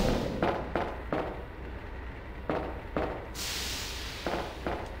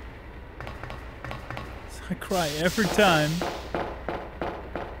 I cry every time.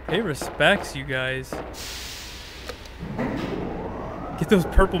 Pay respects, you guys. Get those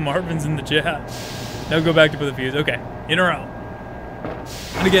purple Marvins in the chat. Now go back to put the views. Okay, in or out.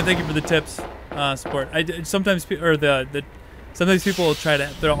 And again, thank you for the tips, support. Sometimes people will try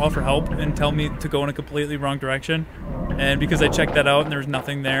to offer help and tell me to go in a completely wrong direction, and because I checked that out and there's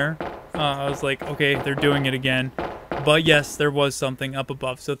nothing there, I was like, okay, they're doing it again. But yes, there was something up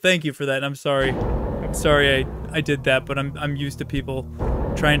above. So thank you for that. I'm sorry. I'm sorry I did that, but I'm used to people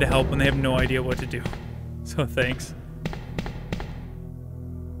trying to help when they have no idea what to do. So thanks.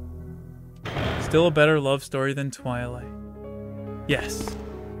 Still a better love story than Twilight. Yes.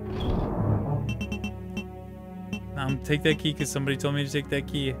 Take that key because somebody told me to take that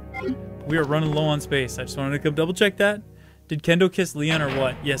key. We are running low on space. I just wanted to come double check that. Did Kendo kiss Leon or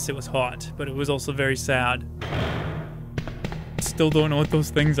what? Yes, it was hot, but it was also very sad. Still don't know what those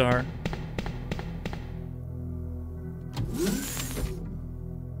things are.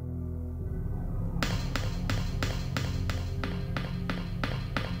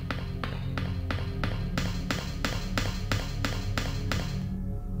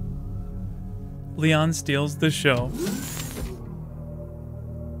 Leon steals the show.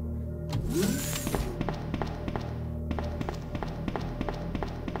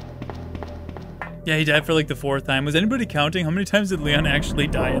 Yeah, he died for like the 4th time. Was anybody counting? How many times did Leon actually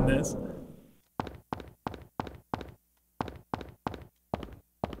die in this?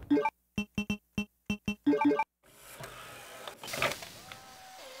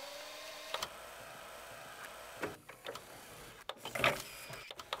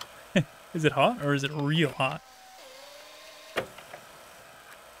 Is it hot or is it real hot?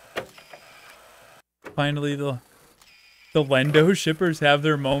 Finally, the Lendo shippers have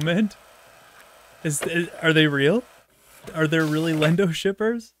their moment. Are they real? Are there really Lendo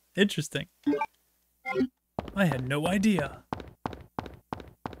shippers? Interesting. I had no idea.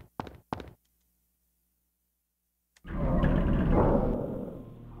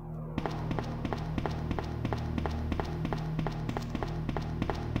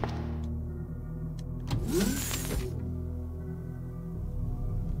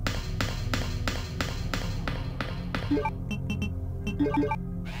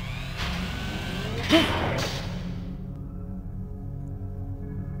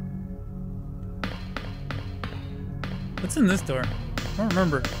 What's in this door? I don't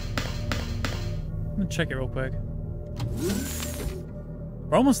remember. I'm gonna check it real quick.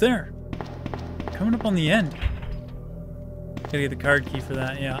 We're almost there. Coming up on the end. Gotta get the card key for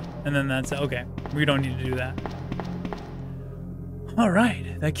that, yeah. And then that's okay. We don't need to do that.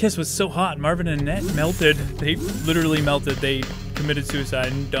 Alright. That kiss was so hot. Marvin and Annette melted. They literally melted. They committed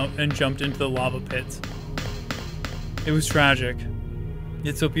suicide and jumped into the lava pits. It was tragic.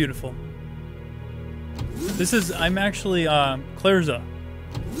 Yet so beautiful. I'm actually, Clairza.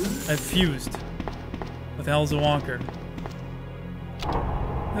 I've fused with Elza Walker.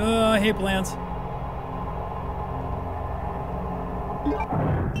 I hate plants.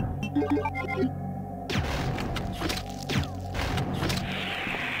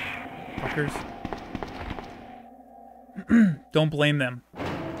 Fuckers. Don't blame them.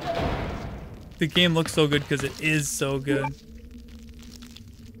 The game looks so good because it is so good.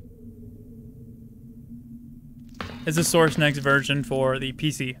 It's a Source Next version for the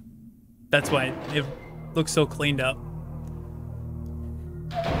PC. That's why it looks so cleaned up.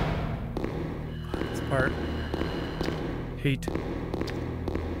 This part. Hate.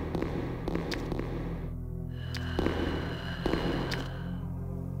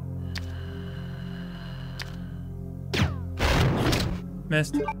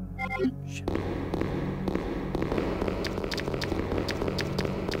 Missed. Shit.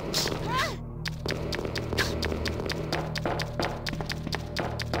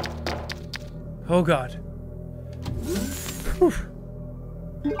 Oh God. Whew.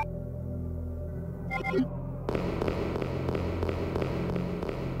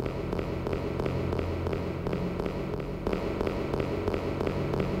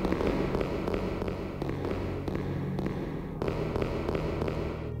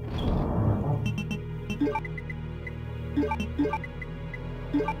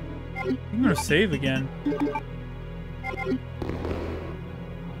 I'm gonna save again.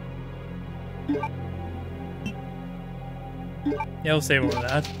 Yeah, we'll save over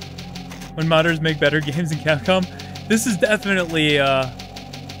that. When modders make better games than Capcom, this is definitely,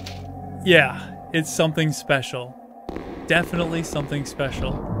 yeah, it's something special. Definitely something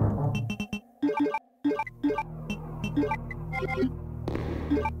special.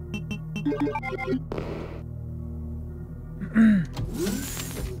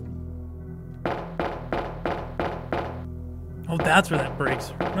 Oh, that's where that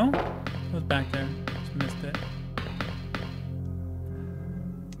breaks. No? It was back there. Just missed it.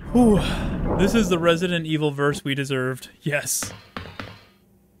 Whew. This is the Resident Evil verse we deserved. Yes.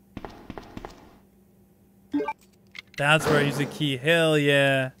 That's where I use the key. Hell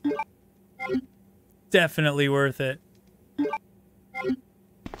yeah. Definitely worth it.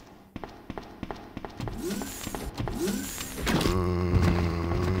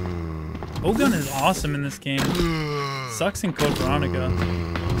 Bowgun is awesome in this game. Sucks in Code Veronica.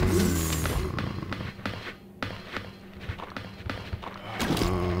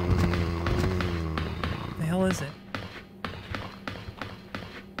 The hell is it?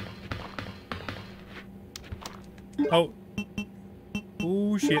 Oh.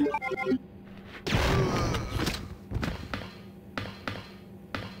 Oh shit.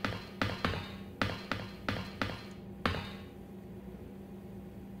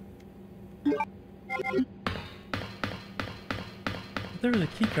 There was a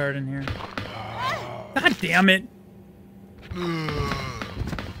key card in here. God damn it! Am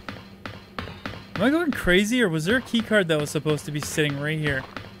I going crazy, or was there a key card that was supposed to be sitting right here?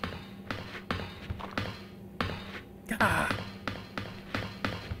 God.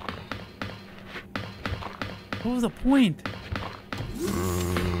 What was the point?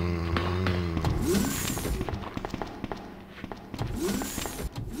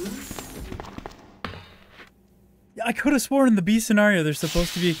 I could have sworn in the B scenario there's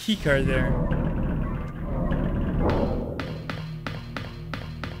supposed to be a key card there.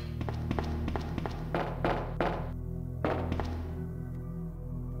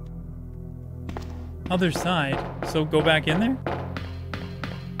 Other side. So go back in there?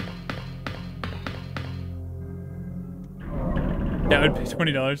 Yeah, I would pay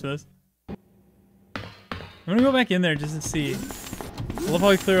 $20 for this. I'm gonna go back in there just to see. I love how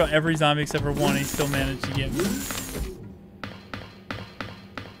he cleared out every zombie except for one and he still managed to get me.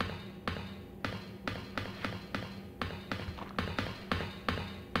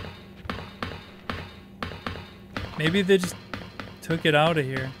 Maybe they just took it out of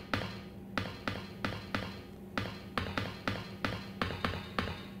here.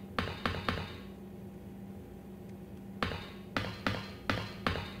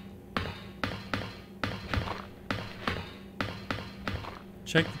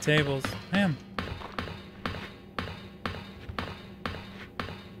 check the tables. Damn.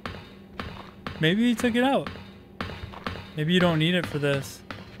 Maybe he took it out. Maybe you don't need it for this.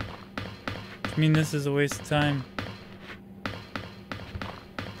 I mean, this is a waste of time.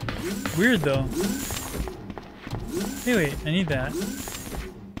 Weird, though. Hey, wait. I need that.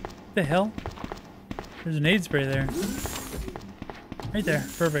 What the hell? There's an aid spray there. Right there.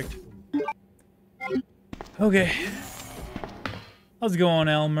 Perfect. Okay. How's it going,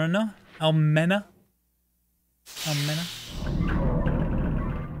 Almena? Almena?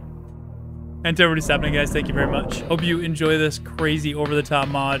 And to everybody stopping, guys, thank you very much. Hope you enjoy this crazy over-the-top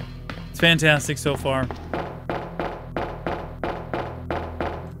mod. It's fantastic so far.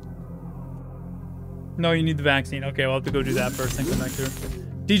 No, you need the vaccine. Okay, we'll have to go do that first and come back through.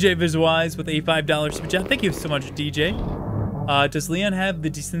 DJ Visualize with a $5 super chat. Thank you so much, DJ. Does Leon have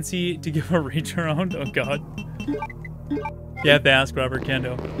the decency to give a reach around? Oh, God. You have to ask Robert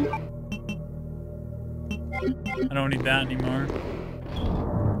Kendo. I don't need that anymore.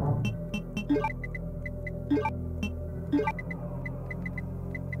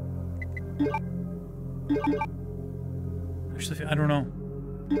 Actually, I don't know.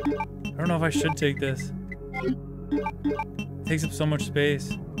 I don't know if I should take this. It takes up so much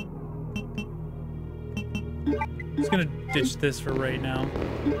space. I'm just gonna ditch this for right now.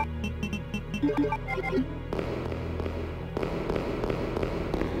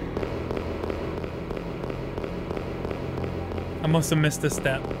 I must have missed a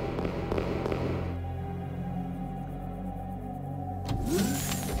step.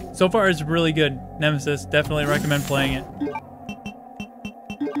 So far, it's really good. Nemesis, definitely recommend playing it.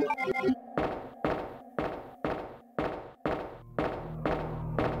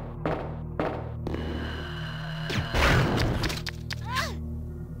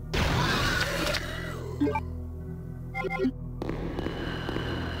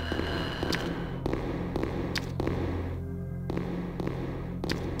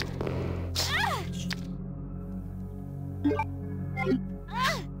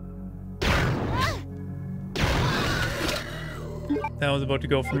 That was about to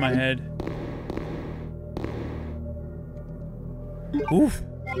go for my head. Oof.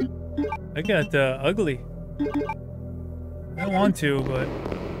 I got ugly. I don't want to, but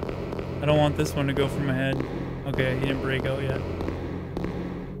I don't want this one to go for my head. Okay, he didn't break out yet.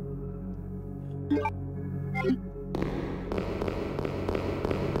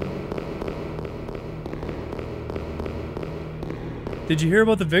 Did you hear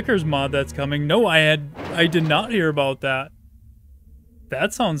about the Vickers mod that's coming? No, I did not hear about that.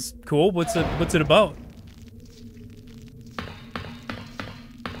 That sounds cool. What's it about?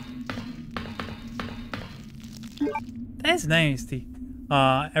 That's nasty.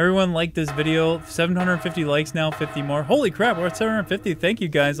 Everyone liked this video. 750 likes now, 50 more. Holy crap, we're at 750. Thank you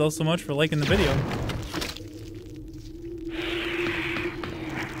guys all so much for liking the video.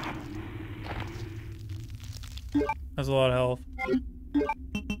 That's a lot of health.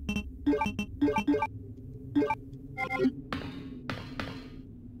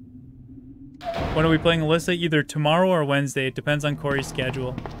 When are we playing Alyssa? Either tomorrow or Wednesday. It depends on Corey's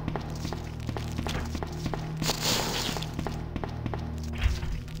schedule.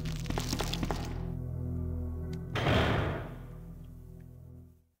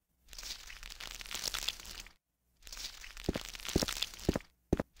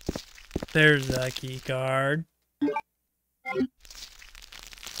 There's a key card.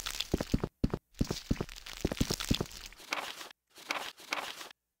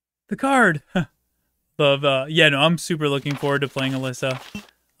 The card! Love, yeah, no, I'm super looking forward to playing Alyssa.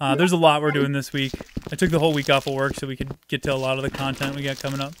 There's a lot we're doing this week. I took the whole week off of work so we could get to a lot of the content we got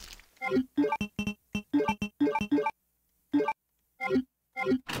coming up.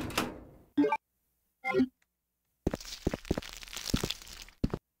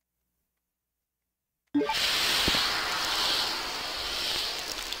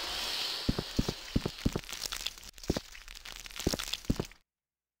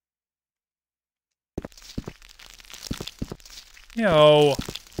 Yo.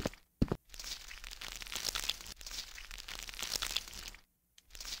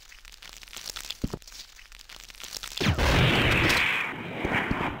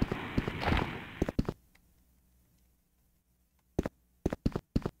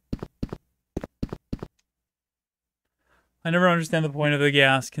 I never understand the point of the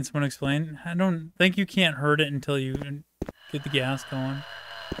gas. Can someone explain? I don't think you can't hurt it until you get the gas going.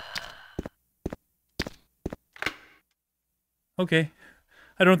 Okay.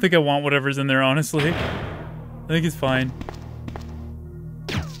 I don't think I want whatever's in there, honestly. I think it's fine.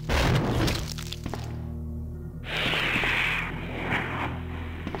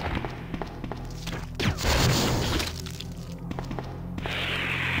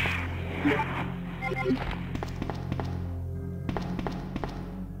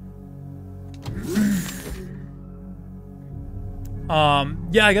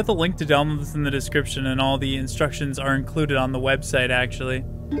 Yeah, I got the link to download this in the description, and all the instructions are included on the website, actually.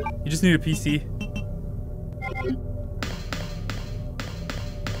 You just need a PC.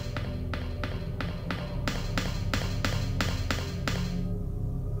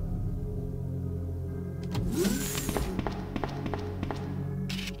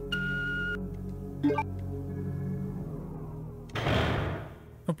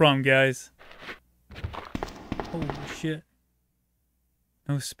 No problem, guys. Holy shit.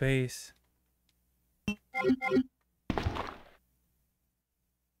 No space. I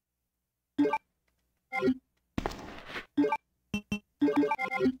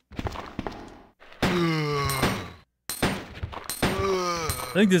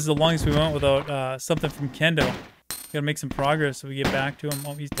think this is the longest we went without something from Kendo. Gotta make some progress so we get back to him.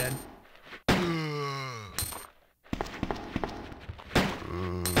 Oh, he's dead.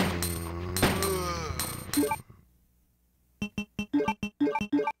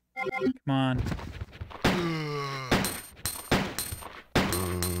 Come on.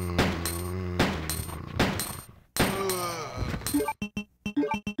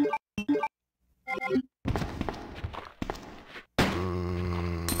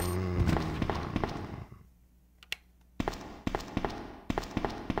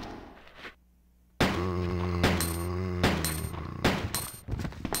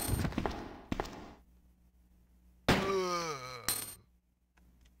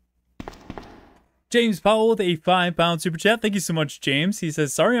 James Powell with a £5 super chat. Thank you so much, James. He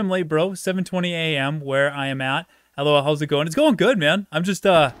says, sorry I'm late, bro. 7:20 a.m. where I am at. Hello, how's it going? It's going good, man. I'm just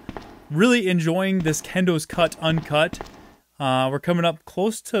really enjoying this Kendo's Cut Uncut. We're coming up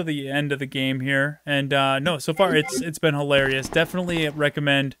close to the end of the game here. And no, so far it's been hilarious. Definitely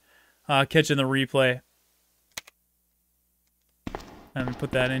recommend catching the replay. Let me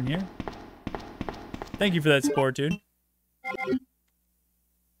put that in here. Thank you for that support, dude.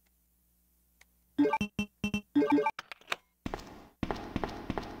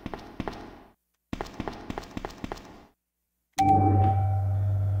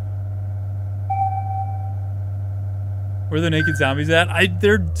 Where are the naked zombies at?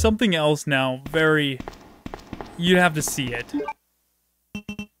 They're something else now. You'd have to see it.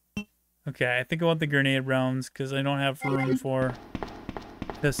 Okay, I think I want the grenade rounds because I don't have room for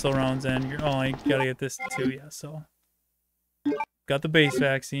pistol rounds, and I gotta get this too, yeah, so. Got the base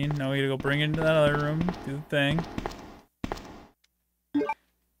vaccine. Now we gotta go bring it into that other room, do the thing.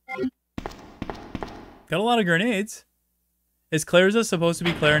 Got a lot of grenades. Is Claire's supposed to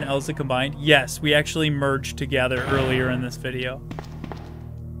be Claire and Elsa combined? Yes, we actually merged together earlier in this video.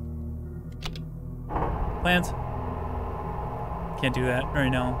 Plans. Can't do that right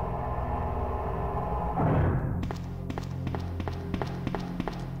now.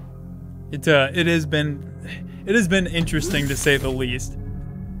 It has been interesting to say the least.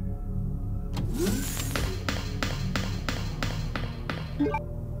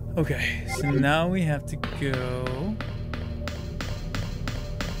 Okay, so now we have to go.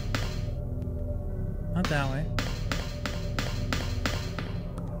 Not that way.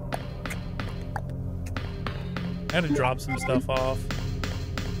 I gotta drop some stuff off.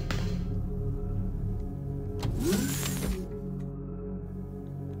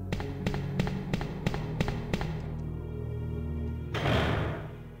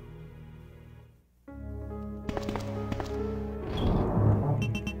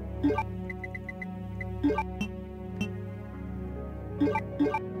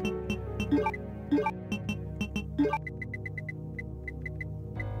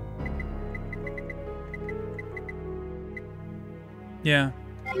 Yeah.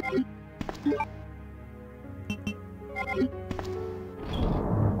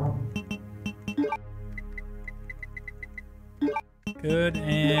 Good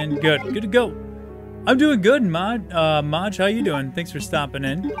and good. Good to go. I'm doing good, Maj, how you doing? Thanks for stopping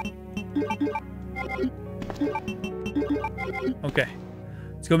in. Okay.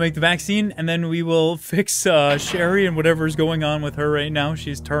 Let's go make the vaccine, and then we will fix Sherry and whatever's going on with her right now.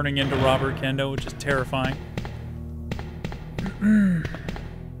 She's turning into Robert Kendo, which is terrifying.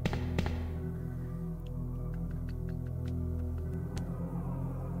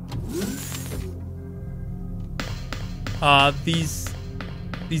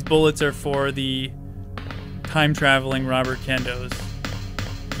 These bullets are for the time-traveling Robert Kendo's.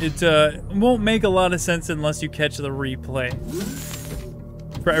 It won't make a lot of sense unless you catch the replay.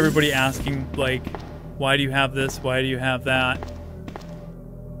 For everybody asking, like, why do you have this? Why do you have that?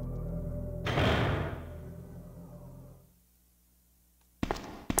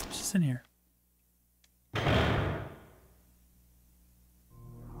 What's just in here?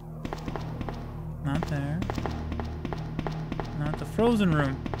 Not there. Not the frozen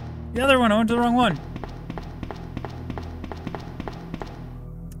room. The other one, I went to the wrong one.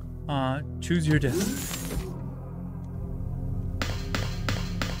 Choose your death.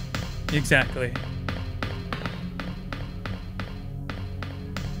 Exactly.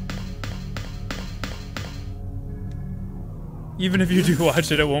 Even if you do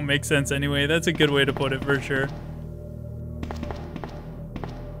watch it, it won't make sense anyway. That's a good way to put it for sure.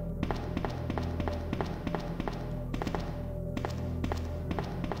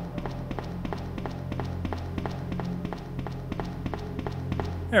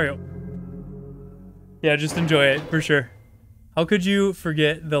 There we go. Yeah, just enjoy it for sure. How could you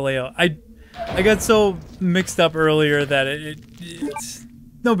forget the layout? I got so mixed up earlier that it's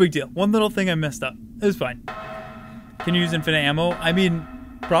no big deal. One little thing I messed up. It was fine. Can you use infinite ammo? I mean,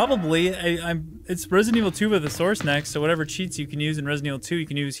 probably. It's Resident Evil 2 with the source next, so whatever cheats you can use in Resident Evil 2 you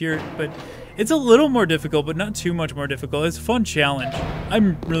can use here. But it's a little more difficult, but not too much more difficult. It's a fun challenge.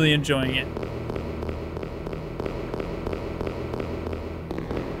 I'm really enjoying it.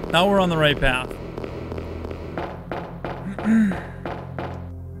 Now we're on the right path.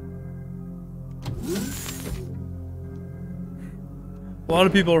 A lot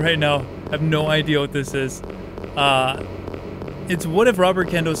of people right now have no idea what this is. It's what if Robert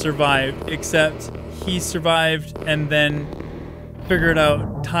Kendo survived, except he survived and then figured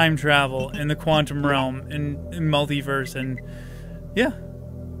out time travel in the quantum realm and multiverse, and yeah.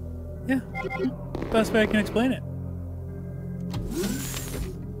 Best way I can explain it.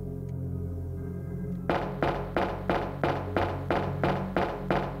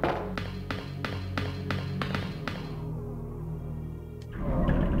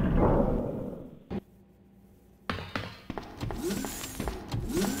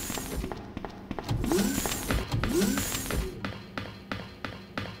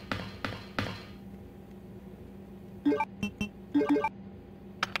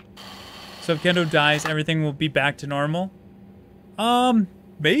 So if Kendo dies, everything will be back to normal?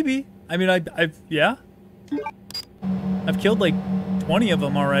 Maybe. I mean, yeah. I've killed like 20 of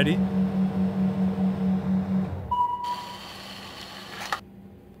them already.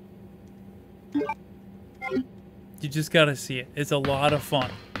 You just gotta see it. It's a lot of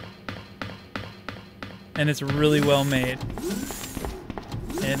fun. And it's really well made.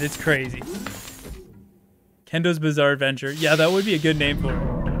 And it's crazy. Kendo's Bizarre Adventure. Yeah, that would be a good name for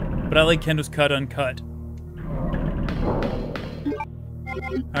it. But I like Kendo's Cut Uncut.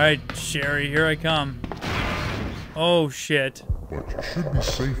 Alright, Sherry, here I come. Oh, shit. But you should be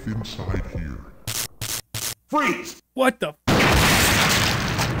safe inside here. Freeze! What the?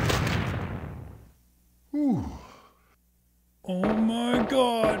 Ooh. Oh my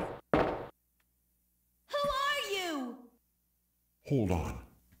god. Who are you? Hold on.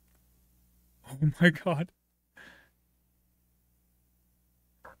 Oh my god.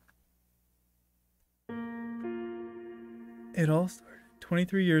 It all started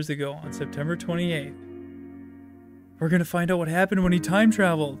 23 years ago on September 28th. We're gonna find out what happened when he time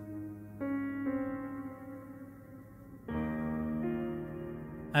traveled.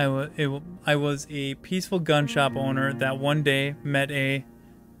 I was a peaceful gun shop owner that one day met a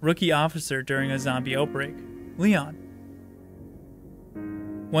rookie officer during a zombie outbreak, Leon.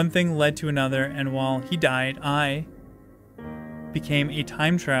 One thing led to another, and while he died, I became a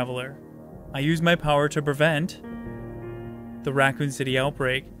time traveler. I used my power to prevent the Raccoon City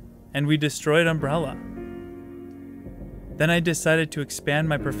outbreak, and we destroyed Umbrella. Then I decided to expand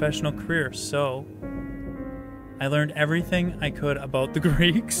my professional career, so I learned everything I could about the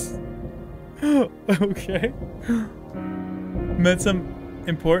Greeks. Okay. Met some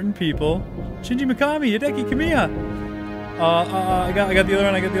important people. Shinji Mikami, Hideki Kamiya. I got the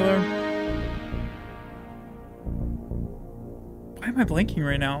other one, Why am I blanking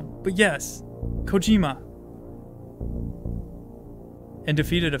right now? But yes, Kojima. And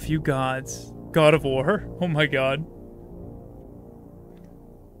defeated a few gods. God of War. Oh my god.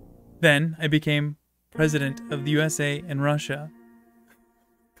 Then I became president of the USA and Russia.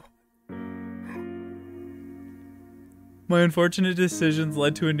 My unfortunate decisions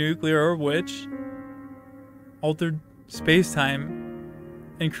led to a nuclear war which altered space-time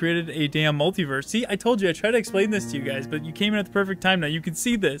and created a damn multiverse. See, I told you, I tried to explain this to you guys, but you came in at the perfect time now. You can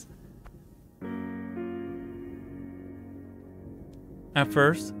see this. At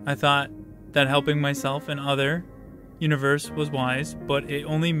first, I thought that helping myself and other universe was wise, but it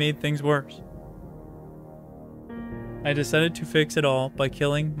only made things worse. I decided to fix it all by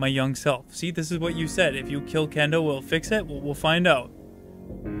killing my young self. See, this is what you said. If you kill Kendo, we'll fix it. We'll find out.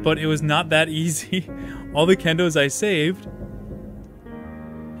 But it was not that easy. All the Kendo's I saved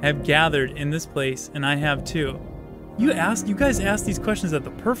have gathered in this place, and I have too. You guys asked these questions at the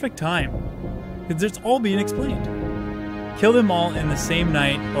perfect time. Because it's all being explained. Kill them all in the same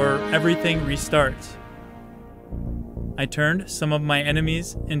night or everything restarts. I turned some of my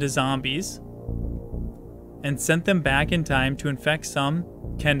enemies into zombies and sent them back in time to infect some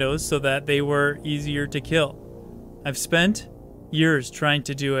Kendo'S so that they were easier to kill. I've spent years trying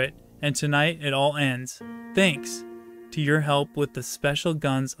to do it, and tonight it all ends. Thanks to your help with the special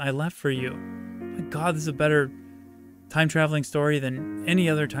guns I left for you. My God, this is a better time-traveling story than any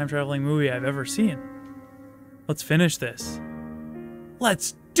other time-traveling movie I've ever seen. Let's finish this.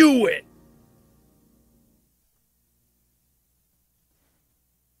 Let's do it!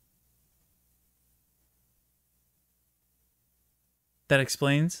 That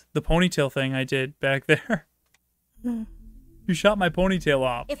explains the ponytail thing I did back there. You shot my ponytail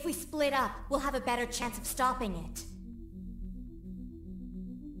off. If we split up, we'll have a better chance of stopping it.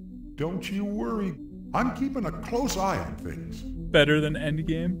 Don't you worry. I'm keeping a close eye on things. Better than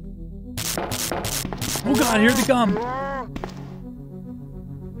Endgame. Oh God, here they come.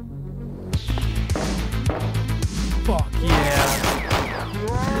 Fuck yeah.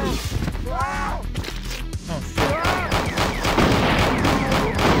 Oh shit.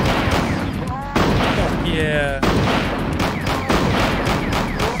 Fuck yeah.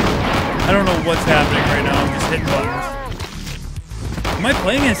 I don't know what's happening right now. I'm just hitting buttons. Am I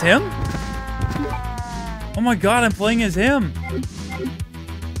playing as him? Oh my God, I'm playing as him.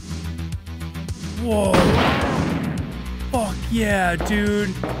 Whoa. Fuck yeah,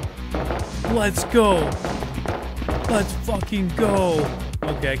 dude. Let's go. Let's fucking go.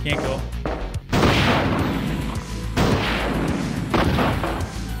 Okay, I can't go.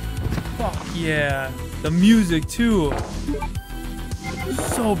 Fuck yeah. The music too.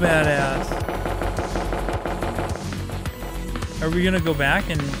 So badass. Are we gonna go back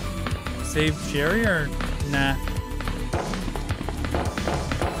and save Sherry or nah?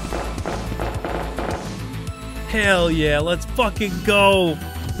 Hell yeah, let's fucking go.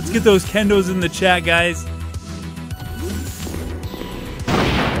 Let's get those Kendo'S in the chat, guys.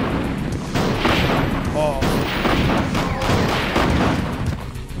 Oh.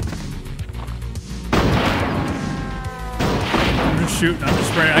 I'm just shooting, I'm just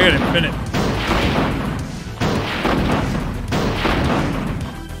spraying. I gotta infinite.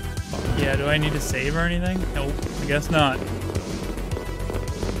 Yeah, do I need to save or anything? Nope, I guess not.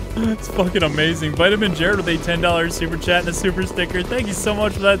 It's fucking amazing. Vitamin Jared with a $10 super chat and a super sticker. Thank you so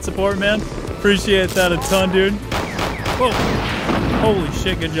much for that support, man. Appreciate that a ton, dude. Whoa. Holy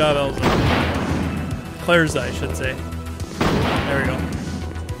shit, good job, Elsa. Claire's, I should say. There we go.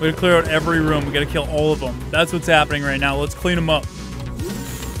 We gotta clear out every room. We gotta kill all of them. That's what's happening right now. Let's clean them up.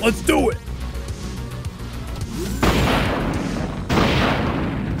 Let's do it!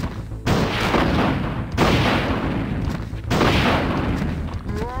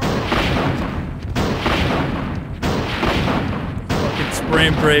 Spray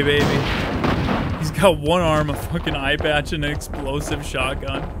and pray, baby. He's got one arm, a fucking eye patch, and an explosive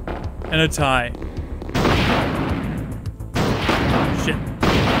shotgun. And a tie. Shit.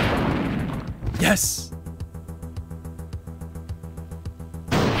 Yes!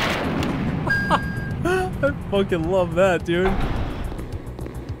 I fucking love that, dude.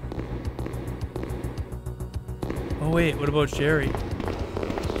 Oh wait, what about Sherry?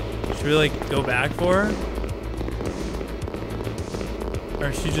 Should we like go back for her? Or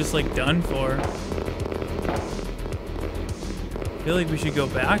is she just like done for? I feel like we should go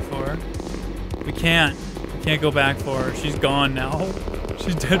back for her. We can't. We can't go back for her. She's gone now.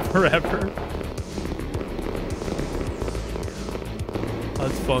 She's dead forever.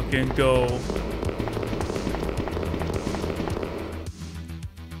 Let's fucking go.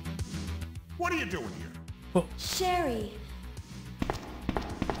 What are you doing here? Oh. Sherry.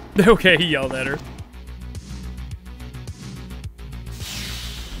 Okay, he yelled at her.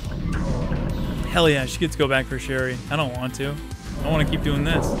 Hell yeah, she gets to go back for Sherry. I don't want to. I want to keep doing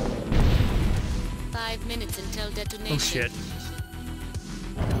this. 5 minutes until detonation. Oh shit.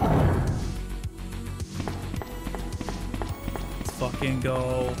 Let's fucking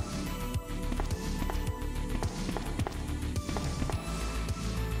go.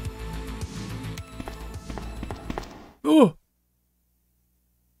 Ooh.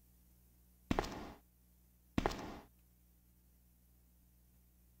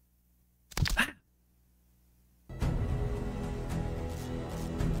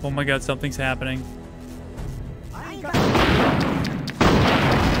 Oh my God, something's happening.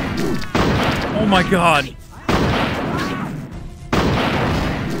 Oh my God.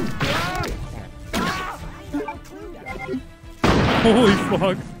 Holy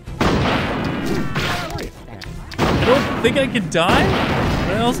fuck. I don't think I can die,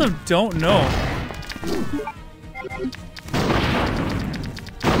 but I also don't know.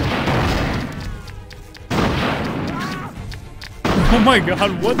 Oh my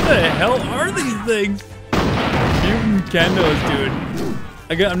god, what the hell are these things? Mutant Kendo'S, dude.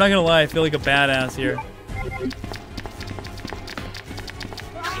 I'm not gonna lie, I feel like a badass here.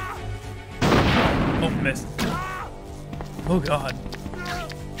 Oh, missed. Oh god.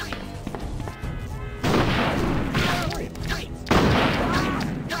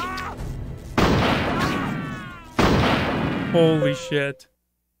 Holy shit.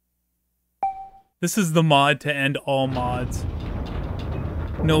 This is the mod to end all mods.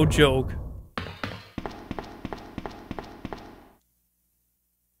 No joke.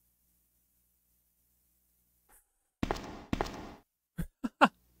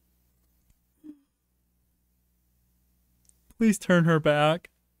 Please turn her back.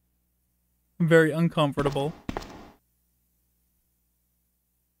 I'm very uncomfortable.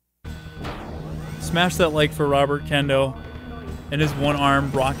 Smash that like for Robert Kendo and his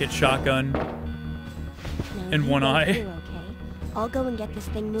one-armed rocket shotgun and one eye. I'll go and get this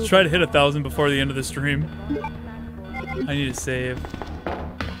thing moving. Let's try to hit 1,000 before the end of the stream. I need to save.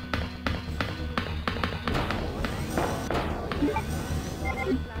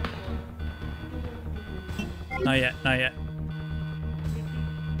 Not yet, not yet.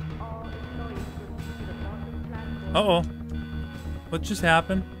 Uh-oh. What just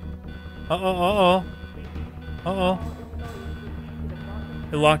happened? Uh-oh, uh-oh. Uh-oh.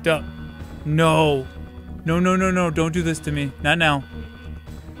 It locked up. No. No, no, no, no. Don't do this to me. Not now.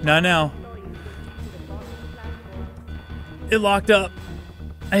 Not now. It locked up.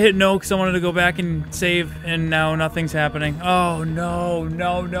 I hit no because I wanted to go back and save, and now nothing's happening. Oh, no.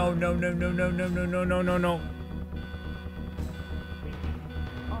 No, no, no, no, no, no, no, no, no, no, no, no.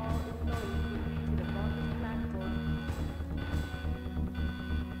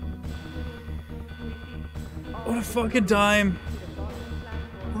 What a fucking time.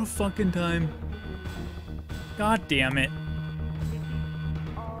 What a fucking time. God damn it.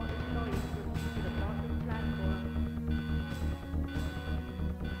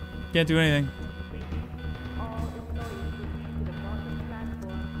 Can't do anything.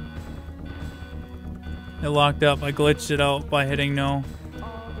 It locked up. I glitched it out by hitting no.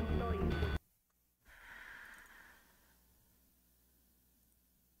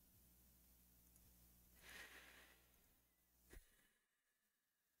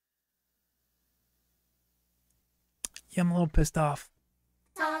 Yeah, I'm a little pissed off.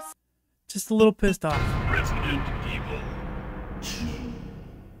 Just a little pissed off. Resident Evil 2.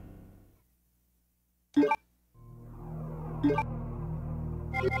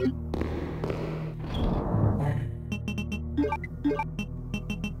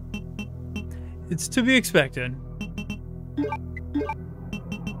 It's to be expected.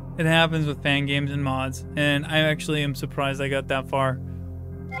 It happens with fan games and mods, and I actually am surprised I got that far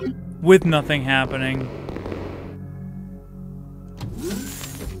with nothing happening.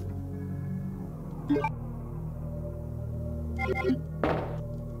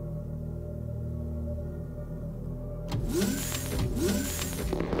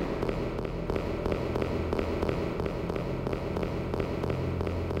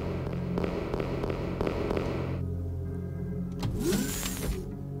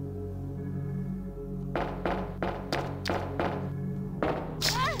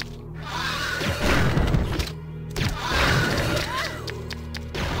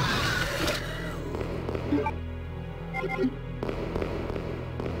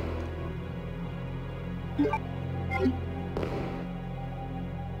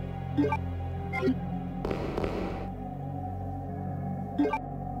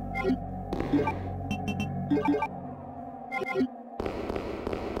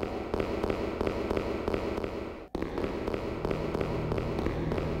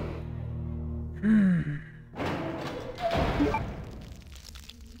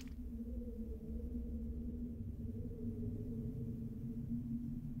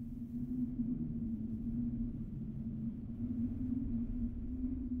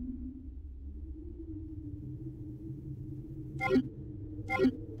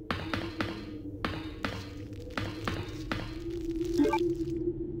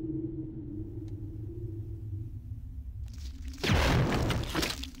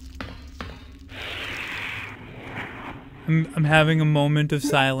 I'm having a moment of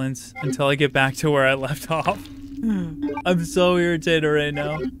silence until I get back to where I left off. I'm so irritated right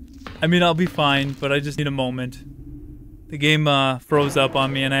now. I mean, I'll be fine, but I just need a moment. The game froze up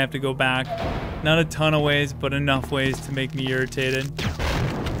on me and I have to go back. Not a ton of ways, but enough ways to make me irritated.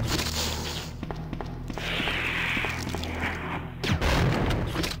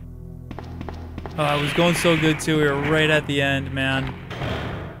 Oh, I was going so good too. We were right at the end, man.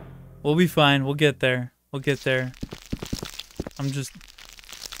 We'll be fine. We'll get there. We'll get there. I'm just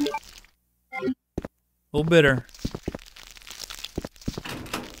a little bitter.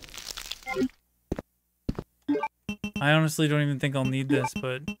 I honestly don't even think I'll need this,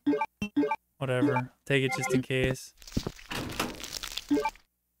 but whatever. Take it just in case.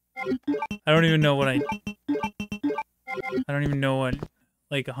 I don't even know what I don't even know what,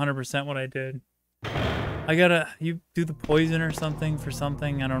 like 100% what I did. I gotta, you do the poison or something for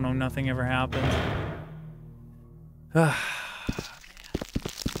something? I don't know, nothing ever happens. Come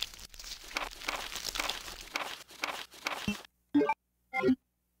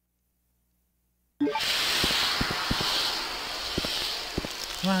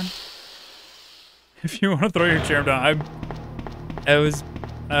on. If you want to throw your chair down, I was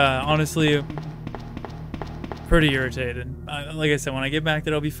honestly pretty irritated. Like I said, when I get back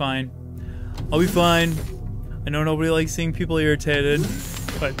there, I'll be fine. I'll be fine. I know nobody likes seeing people irritated,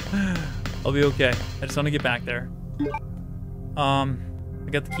 but I'll be okay. I just want to get back there. I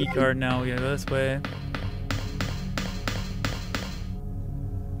got the key card now. We gotta go this way.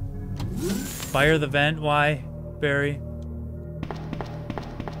 Fire the vent. Why, Barry?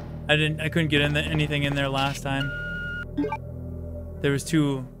 I couldn't get in anything in there last time. There was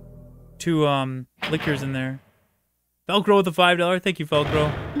two liquors in there. Velcro with a $5. Thank you,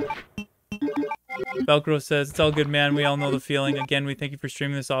 Velcro. Velcro says, it's all good, man. We all know the feeling. Again, we thank you for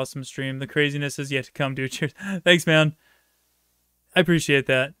streaming this awesome stream. The craziness is yet to come, dude. Cheers. Thanks, man. I appreciate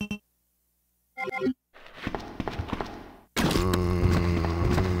that.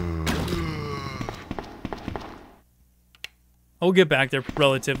 I'll get back there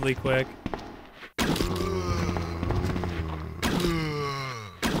relatively quick.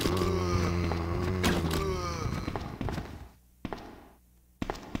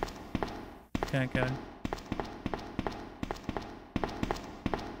 Okay, good.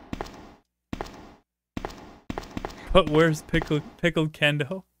 But where's pickled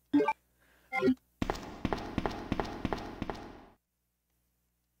Kendo?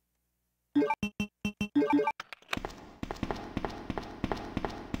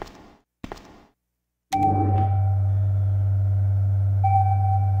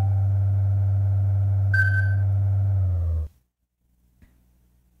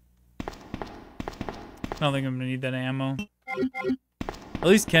 I don't think I'm gonna need that ammo. At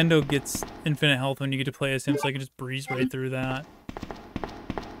least Kendo gets infinite health when you get to play as him, so I can just breeze right through that.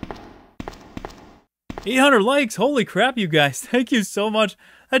 800 likes! Holy crap, you guys! Thank you so much.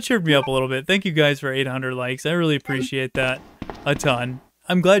 That cheered me up a little bit. Thank you guys for 800 likes. I really appreciate that a ton.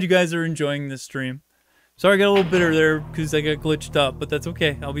 I'm glad you guys are enjoying this stream. Sorry I got a little bitter there because I got glitched up, but that's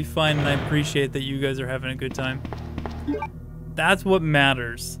okay. I'll be fine, and I appreciate that you guys are having a good time. That's what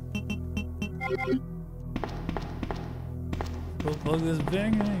matters. Go plug this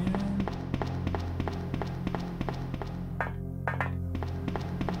thing in.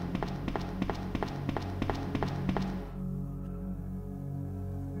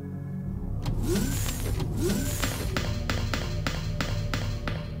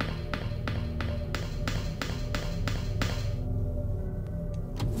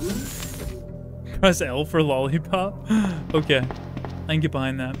 Press L for lollipop? Okay. I can get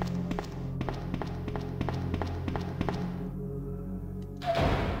behind that.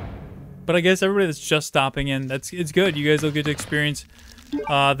 But I guess everybody that's just stopping in, it's good. You guys will get to experience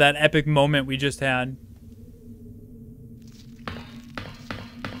that epic moment we just had.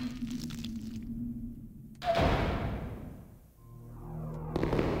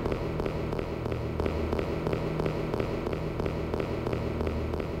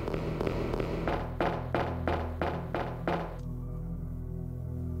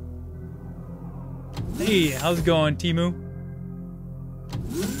 Hey, how's it going, Timu?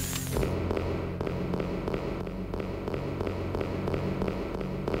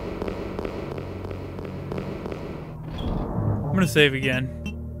 I'm gonna save again.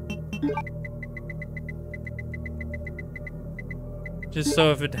 Just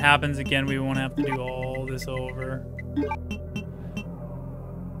so if it happens again, we won't have to do all this over.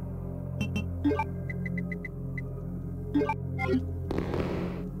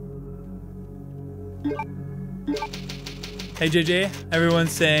 Hey JJ,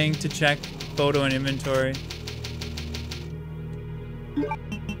 everyone's saying to check photo and inventory.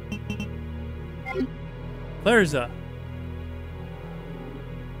 Clarza.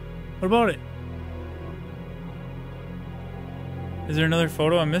 What about it? Is there another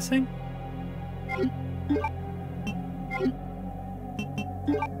photo I'm missing? I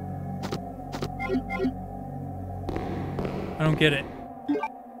don't get it.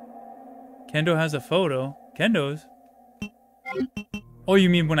 Kendo has a photo. Kendo's? Oh, you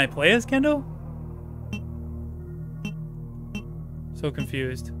mean when I play as Kendo? So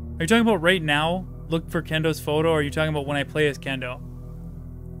confused. Are you talking about right now? Look for Kendo's photo, or are you talking about when I play as Kendo?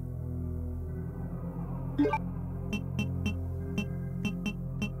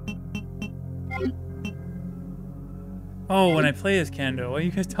 Oh, when I play as Kendo. Why are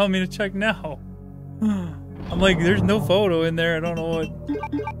you guys telling me to check now? I'm like, there's no photo in there. I don't know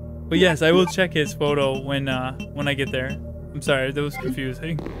what. But yes, I will check his photo when I get there. I'm sorry, that was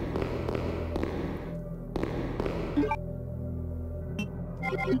confusing.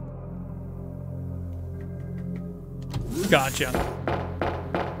 Gotcha.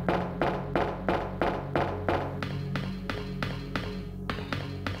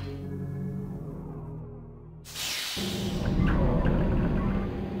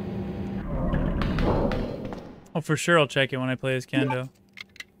 Oh, for sure I'll check it when I play as Kendo.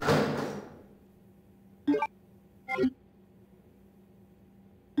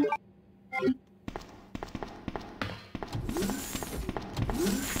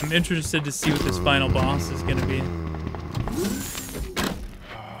 I'm interested to see what this final boss is gonna be.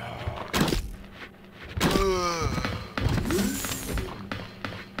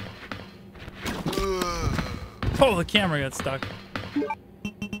 Oh, the camera got stuck.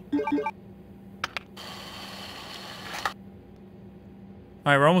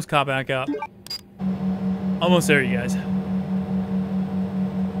 Alright, we're almost caught back up. Almost there, you guys.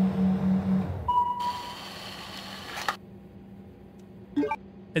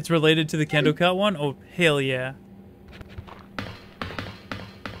 It's related to the Kendo Cut one? Oh, hell yeah.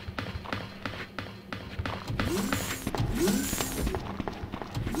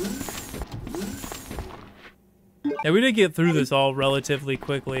 Yeah, we did get through this all relatively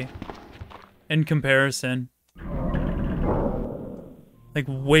quickly. In comparison. Like,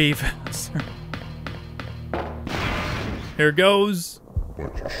 way faster. Here goes.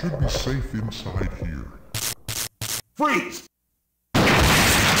 But you should be safe inside here. Freeze!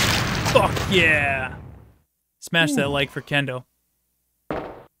 Fuck yeah! Smash that like for Kendo. Who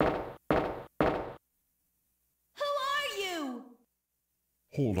are you?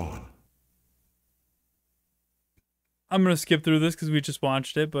 Hold on. I'm gonna skip through this because we just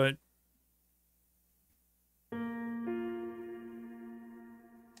watched it, but...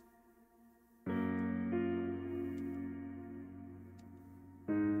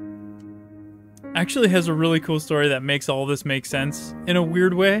 actually has a really cool story that makes all this make sense in a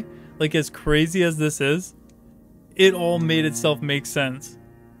weird way. Like, as crazy as this is, it all made itself make sense.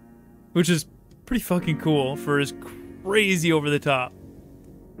 Which is pretty fucking cool for as crazy over the top.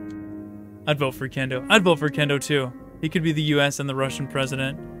 I'd vote for Kendo. I'd vote for Kendo too. He could be the US and the Russian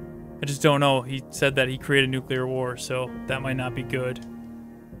president. I just don't know. He said that he created nuclear war, so that might not be good.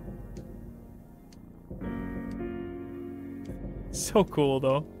 So cool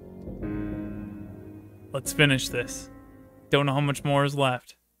though. Let's finish this. Don't know how much more is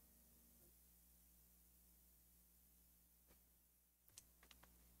left.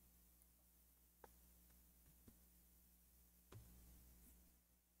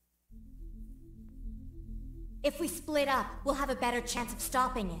 If we split up, we'll have a better chance of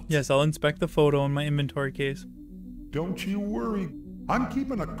stopping it. Yes, I'll inspect the photo in my inventory case. Don't you worry. I'm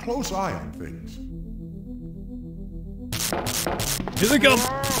keeping a close eye on things. Here they come!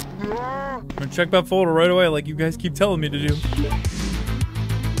 I'm gonna check that photo right away like you guys keep telling me to do.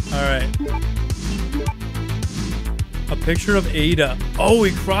 Alright. A picture of Ada. Oh,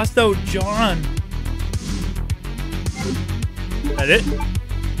 he crossed out John. That it?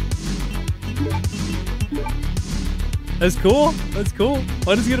 That's cool. That's cool.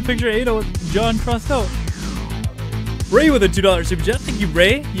 Why does he get a picture of Ada with John crossed out? Ray with a $2 super chat. Thank you,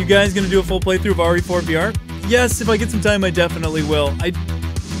 Ray. You guys gonna do a full playthrough of RE4 VR? Yes, if I get some time, I definitely will. I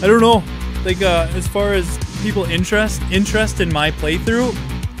don't know. Like, as far as people interest in my playthrough,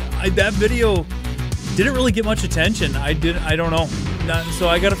 that video didn't really get much attention. I don't know. So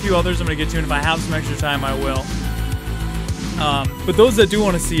I got a few others I'm gonna get to, and if I have some extra time, I will. But those that do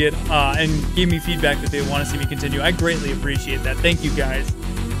want to see it, and gave me feedback that they want to see me continue, I greatly appreciate that. Thank you, guys.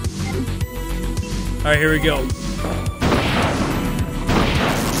 Alright, here we go.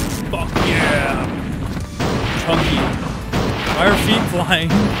 Fuck yeah. Chunky. Why are feet flying?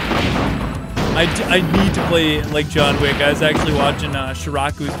 I need to play like John Wick. I was actually watching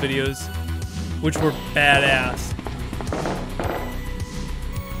Shiraku's videos, which were badass.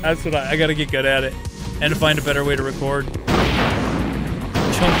 That's what I gotta get good at it. And to find a better way to record.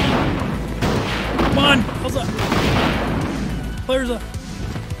 Chunky. Come on! How's up? Players up.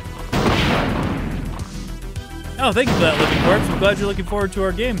 Oh, thank you for that, Living Corpse. I'm glad you're looking forward to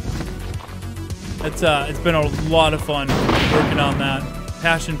our game. It's been a lot of fun working on that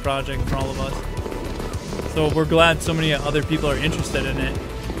passion project for all of us. So we're glad so many other people are interested in it.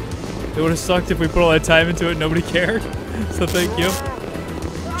 It would have sucked if we put all that time into it and nobody cared. So thank you.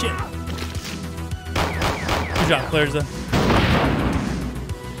 Shit. Good job, Clarza.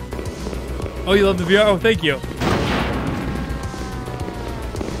 Oh, you love the VR? Oh, thank you.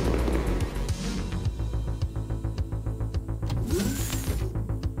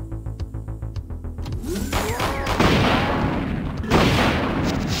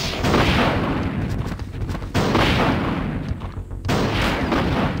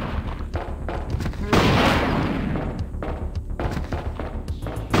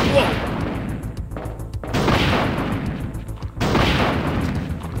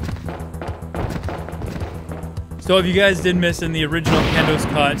 So if you guys did miss in the original Kendo's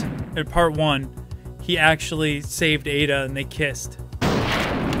cut, in part 1, he actually saved Ada and they kissed.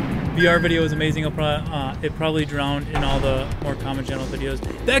 VR video is amazing. It probably drowned in all the more common channel videos.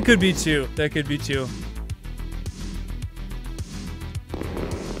 That could be too. That could be too.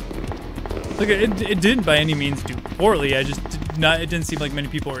 Look, it didn't by any means do poorly. I just did not. It didn't seem like many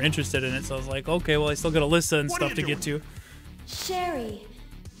people were interested in it. So I was like, okay, well, I still got a list and stuff to get to. Sherry.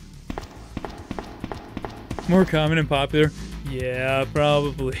 More common and popular? Yeah,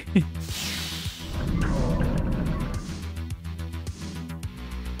 probably.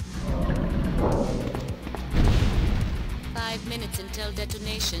 5 minutes until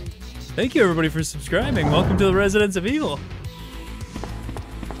detonation. Thank you, everybody, for subscribing. Welcome to the Residents of Evil.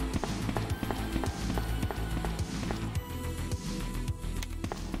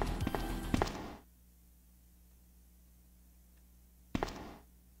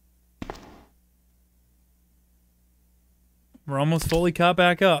 We're almost fully caught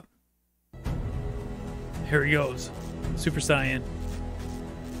back up. Here he goes. Super Saiyan.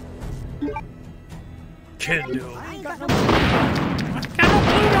 Kendo. I ain't got no blue,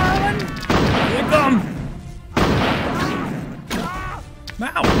 darling. Here they come.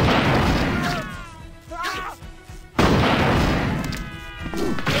 Ow.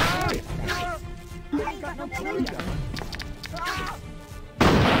 I ain't got no blue,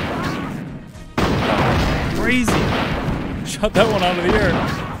 crazy. Shot that one out of the air.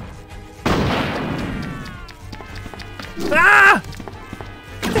 Ah!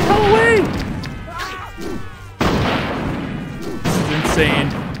 Get the hell away! This is insane.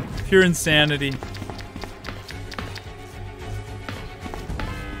 Pure insanity.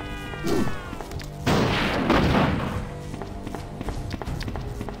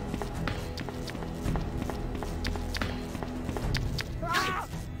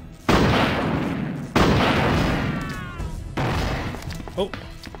 Oh,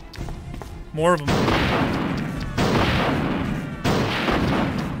 more of them.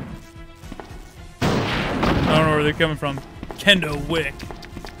 I don't know where they're coming from. Kendo Wick.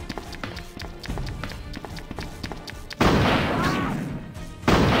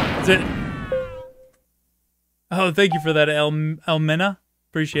 That's it. Oh, thank you for that, Elmena.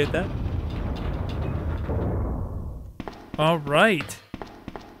 Appreciate that. All right.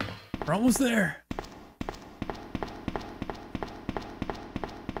 We're almost there.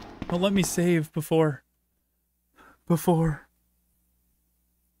 Don't let me save before.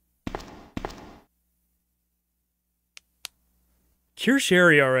 Cure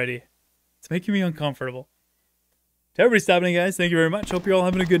Sherry already. It's making me uncomfortable. To everybody stopping, guys, thank you very much. Hope you're all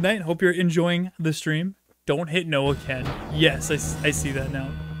having a good night. Hope you're enjoying the stream. Don't hit Noah Ken. Yes, I see that now.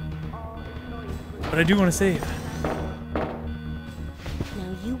 But I do want to save.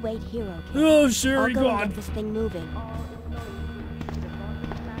 Now you wait here, okay? Oh, Sherry, I'll go God. and get this thing moving.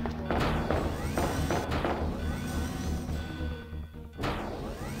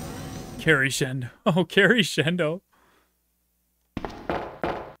 Carrie Shendo. Oh, Carrie Shendo.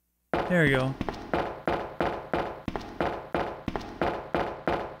 There you go.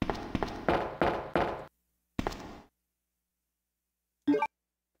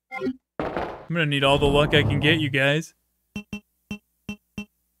 I'm gonna need all the luck I can get, you guys.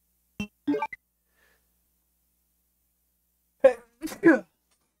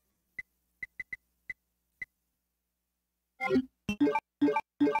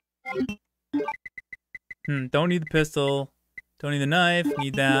 Don't need the pistol. Don't need the knife.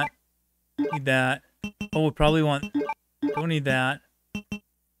 Need that. Need that. Oh, we probably want... Don't need that.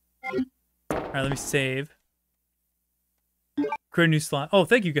 Alright, let me save. Create a new slot. Oh,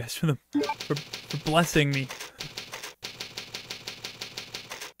 thank you guys for blessing me.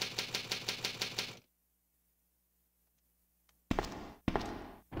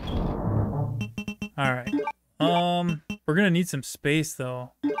 Alright. We're gonna need some space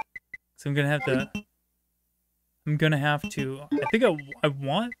though. So I'm gonna have to. I think I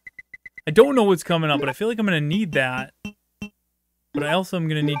want. I don't know what's coming up, but I feel like I'm gonna need that. But I also am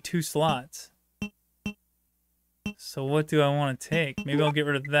gonna need 2 slots. So what do I want to take? Maybe I'll get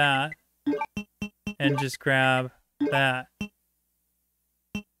rid of that and just grab that.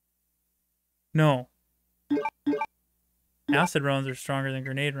 No. Acid rounds are stronger than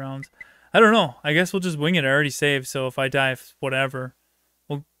grenade rounds. I don't know. I guess we'll just wing it. I already saved, so if I die, whatever.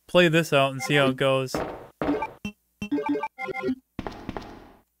 We'll play this out and see how it goes.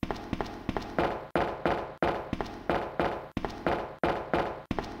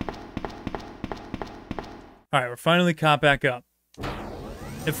 Alright, we're finally caught back up.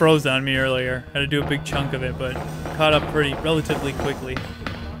 It froze on me earlier. Had to do a big chunk of it, but caught up relatively quickly.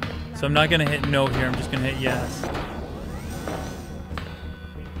 So I'm not going to hit no here, I'm just going to hit yes.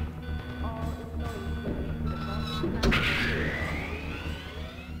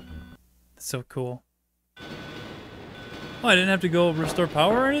 That's so cool. Oh, I didn't have to go restore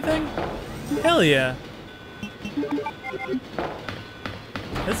power or anything? Hell yeah.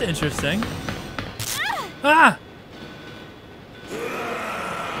 That's interesting. Ah!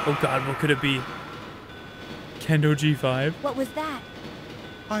 Oh god, what could it be? Kendo G5? What was that?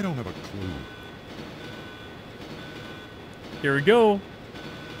 I don't have a clue. Here we go.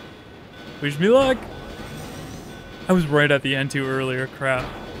 Wish me luck. I was right at the end too earlier, crap.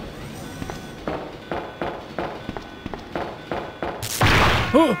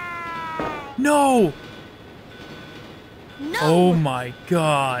 Oh! No! No! Oh my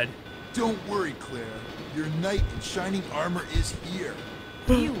god. Don't worry, Claire. Your knight in shining armor is here.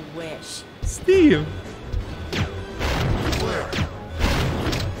 You wish. Steve! Claire!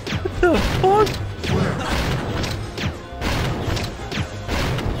 What the fuck? Claire!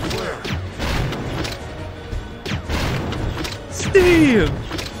 Claire! Steve!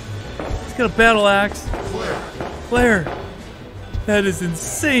 He's got a battle axe. Claire! Claire! That is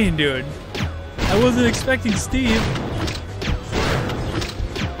insane, dude. I wasn't expecting Steve.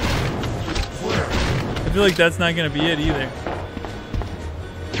 I feel like that's not gonna be it either.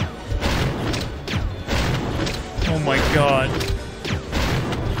 Oh my god.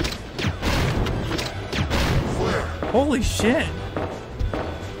 Holy shit.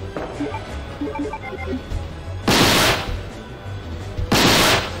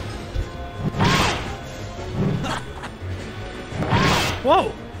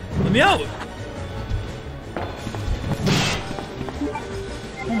 Whoa! Let me out!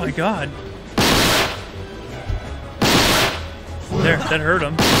 Oh my god. There, that hurt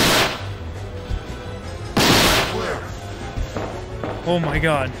him. Oh my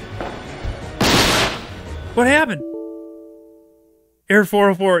god. What happened? Air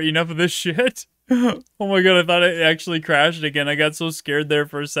 404, enough of this shit. Oh my god, I thought it actually crashed again. I got so scared there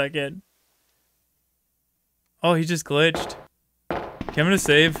for a second. Oh, he just glitched. Okay, I'm gonna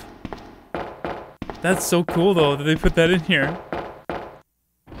save. That's so cool though that they put that in here.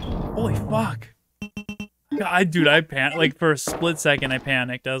 Holy fuck. God, dude, I panicked. Like, for a split second, I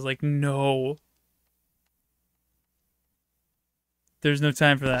panicked. I was like, no. There's no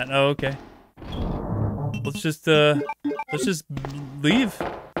time for that. Oh, okay. Let's just leave.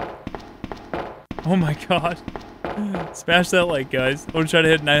 Oh my god. Smash that like, guys. I want to try to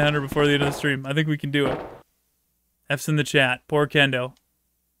hit 900 before the end of the stream. I think we can do it. F's in the chat. Poor Kendo.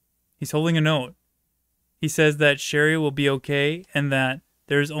 He's holding a note. He says that Sherry will be okay and that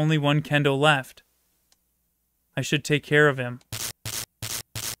there's only one Kendo left. I should take care of him.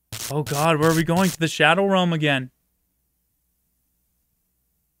 Oh god, where are we going? To the Shadow Realm again.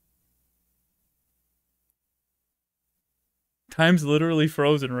 Time's literally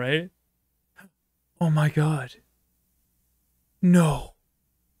frozen, right? Oh my god. No.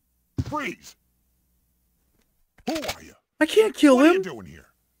 Freeze! Who are you? I can't kill him. What are you doing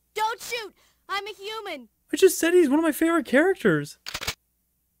here? Don't shoot! I'm a human! I just said he's one of my favorite characters.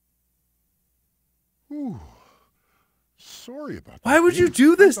 Ooh. Sorry about that. Why would you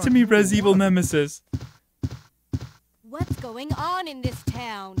do this to me, Res Evil Nemesis? What's going on in this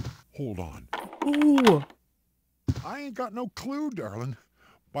town? Hold on. Ooh. I ain't got no clue, darling.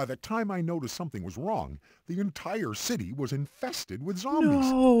 By the time I noticed something was wrong, the entire city was infested with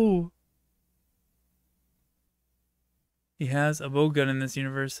zombies. No. He has a bowgun in this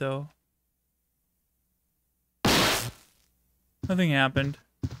universe, though. Nothing happened.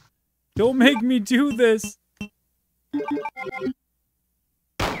 Don't make me do this.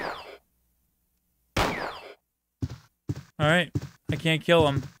 Alright. I can't kill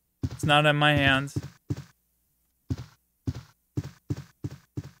him. It's not in my hands.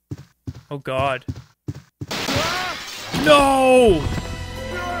 Oh god. No!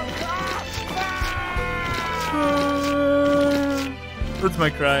 That's my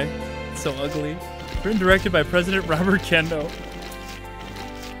cry. It's so ugly. Written and directed by President Robert Kendo.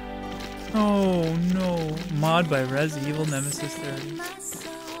 Oh no. Mod by Res Evil Nemesis 30.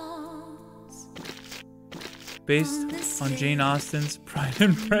 Based on Jane Austen's Pride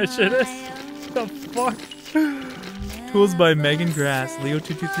and Prejudice. The fuck? Tools by Megan Grass,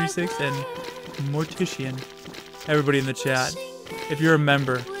 Leo2236, and Mortician. Everybody in the chat, if you're a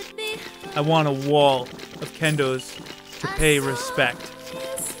member, I want a wall of Kendo's to pay respect.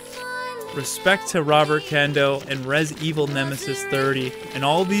 Respect to Robert Kendo and Res Evil Nemesis 30 and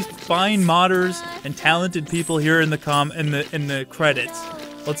all these fine modders and talented people here in the credits.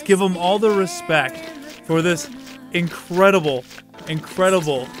 Let's give them all the respect for this incredible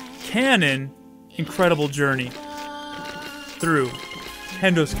canon, incredible journey through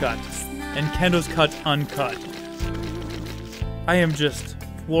Kendo's Cut and Kendo's Cut Uncut. I am just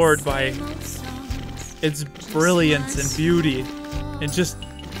floored by its brilliance and beauty and just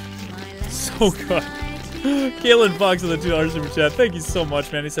so good. Kalen Fox with the $2 super chat. Thank you so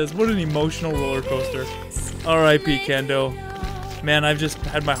much, man. He says, what an emotional roller coaster. R.I.P. Kendo. Man, I've just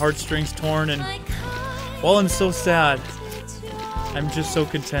had my heartstrings torn, and while I'm so sad, I'm just so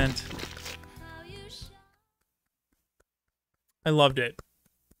content. I loved it.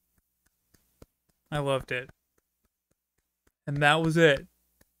 I loved it. And that was it.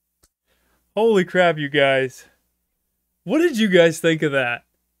 Holy crap, you guys. What did you guys think of that?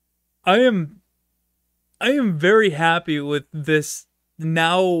 I am very happy with this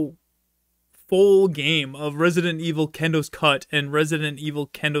now full game of Resident Evil Kendo's Cut and Resident Evil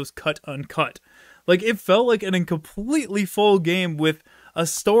Kendo's Cut Uncut. Like, it felt like a completely full game with a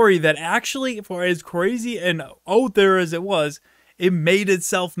story that actually, for as crazy and out there as it was, it made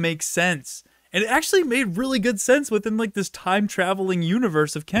itself make sense. And it actually made really good sense within, like, this time-traveling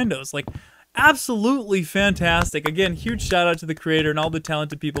universe of Kendo's. Like, absolutely fantastic. Again, huge shout-out to the creator and all the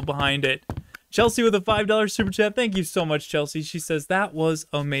talented people behind it. Chelsea with a $5 super chat. Thank you so much, Chelsea. She says, that was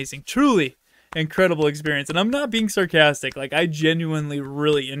amazing. Truly incredible experience. And I'm not being sarcastic. Like, I genuinely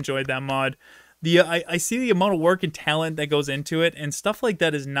really enjoyed that mod. I see the amount of work and talent that goes into it, and stuff like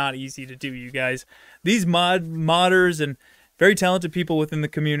that is not easy to do, you guys. These modders and very talented people within the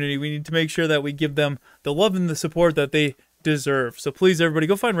community, we need to make sure that we give them the love and the support that they deserve. So please, everybody,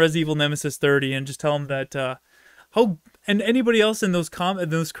 go find Res Evil Nemesis 30 and just tell them that and anybody else in those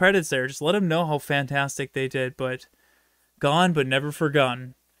credits there, just let them know how fantastic they did. But gone but never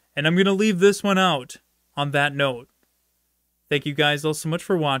forgotten. And I'm gonna leave this one out on that note. Thank you guys all so much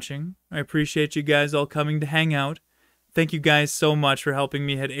for watching. I appreciate you guys all coming to hang out. Thank you guys so much for helping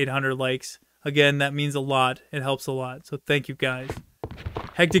me hit 800 likes. Again, that means a lot. It helps a lot. So thank you guys.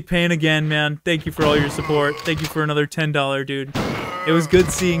 Hectic Pain again, man. Thank you for all your support. Thank you for another $10, dude. It was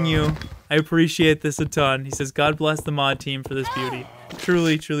good seeing you. I appreciate this a ton. He says, God bless the mod team for this beauty.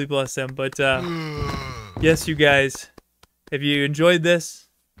 Truly, truly bless them. But, yes, you guys, if you enjoyed this,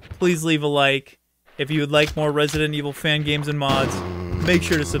 please leave a like. If you would like more Resident Evil fan games and mods, make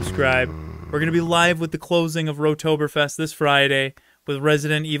sure to subscribe. We're going to be live with the closing of Rotoberfest this Friday with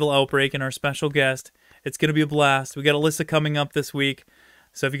Resident Evil Outbreak and our special guest. It's going to be a blast. We got Alyssa coming up this week.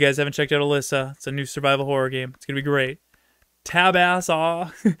 So if you guys haven't checked out Alyssa, it's a new survival horror game. It's going to be great.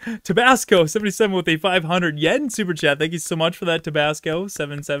 Tabasco 77 with a 500 yen super chat. Thank you so much for that, Tabasco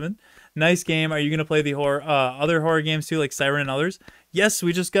 77. Nice game. Are you going to play the other horror games too, like Siren and others? Yes,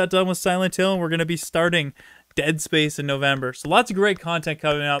 we just got done with Silent Hill, and we're going to be starting Dead Space in November. So lots of great content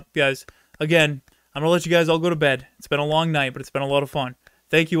coming up, guys. Again, I'm going to let you guys all go to bed. It's been a long night, but it's been a lot of fun.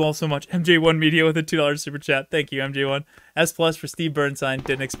 Thank you all so much. MJ1 Media with a $2 super chat. Thank you, MJ1. S plus for Steve Burnside.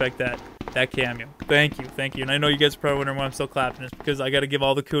 Didn't expect that cameo. Thank you, thank you. And I know you guys are probably wondering why I'm still clapping. It's because I got to give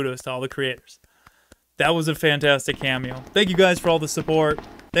all the kudos to all the creators. That was a fantastic cameo. Thank you guys for all the support.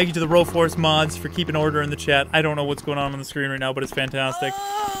 Thank you to the Roforce mods for keeping order in the chat. I don't know what's going on the screen right now, but it's fantastic.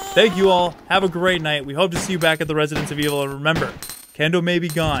 Thank you all. Have a great night. We hope to see you back at the Residence of Evil. And remember, Kendo may be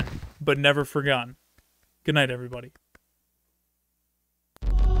gone, but never forgotten. Good night, everybody.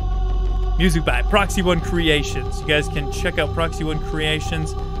 Music by Proxy One Creations. You guys can check out Proxy One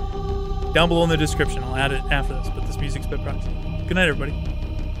Creations down below in the description. I'll add it after this, but this music's by Proxy. Good night, everybody.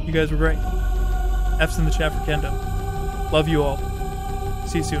 You guys were great. F's in the chat for Kendo. Love you all.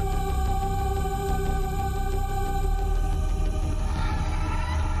 See you soon.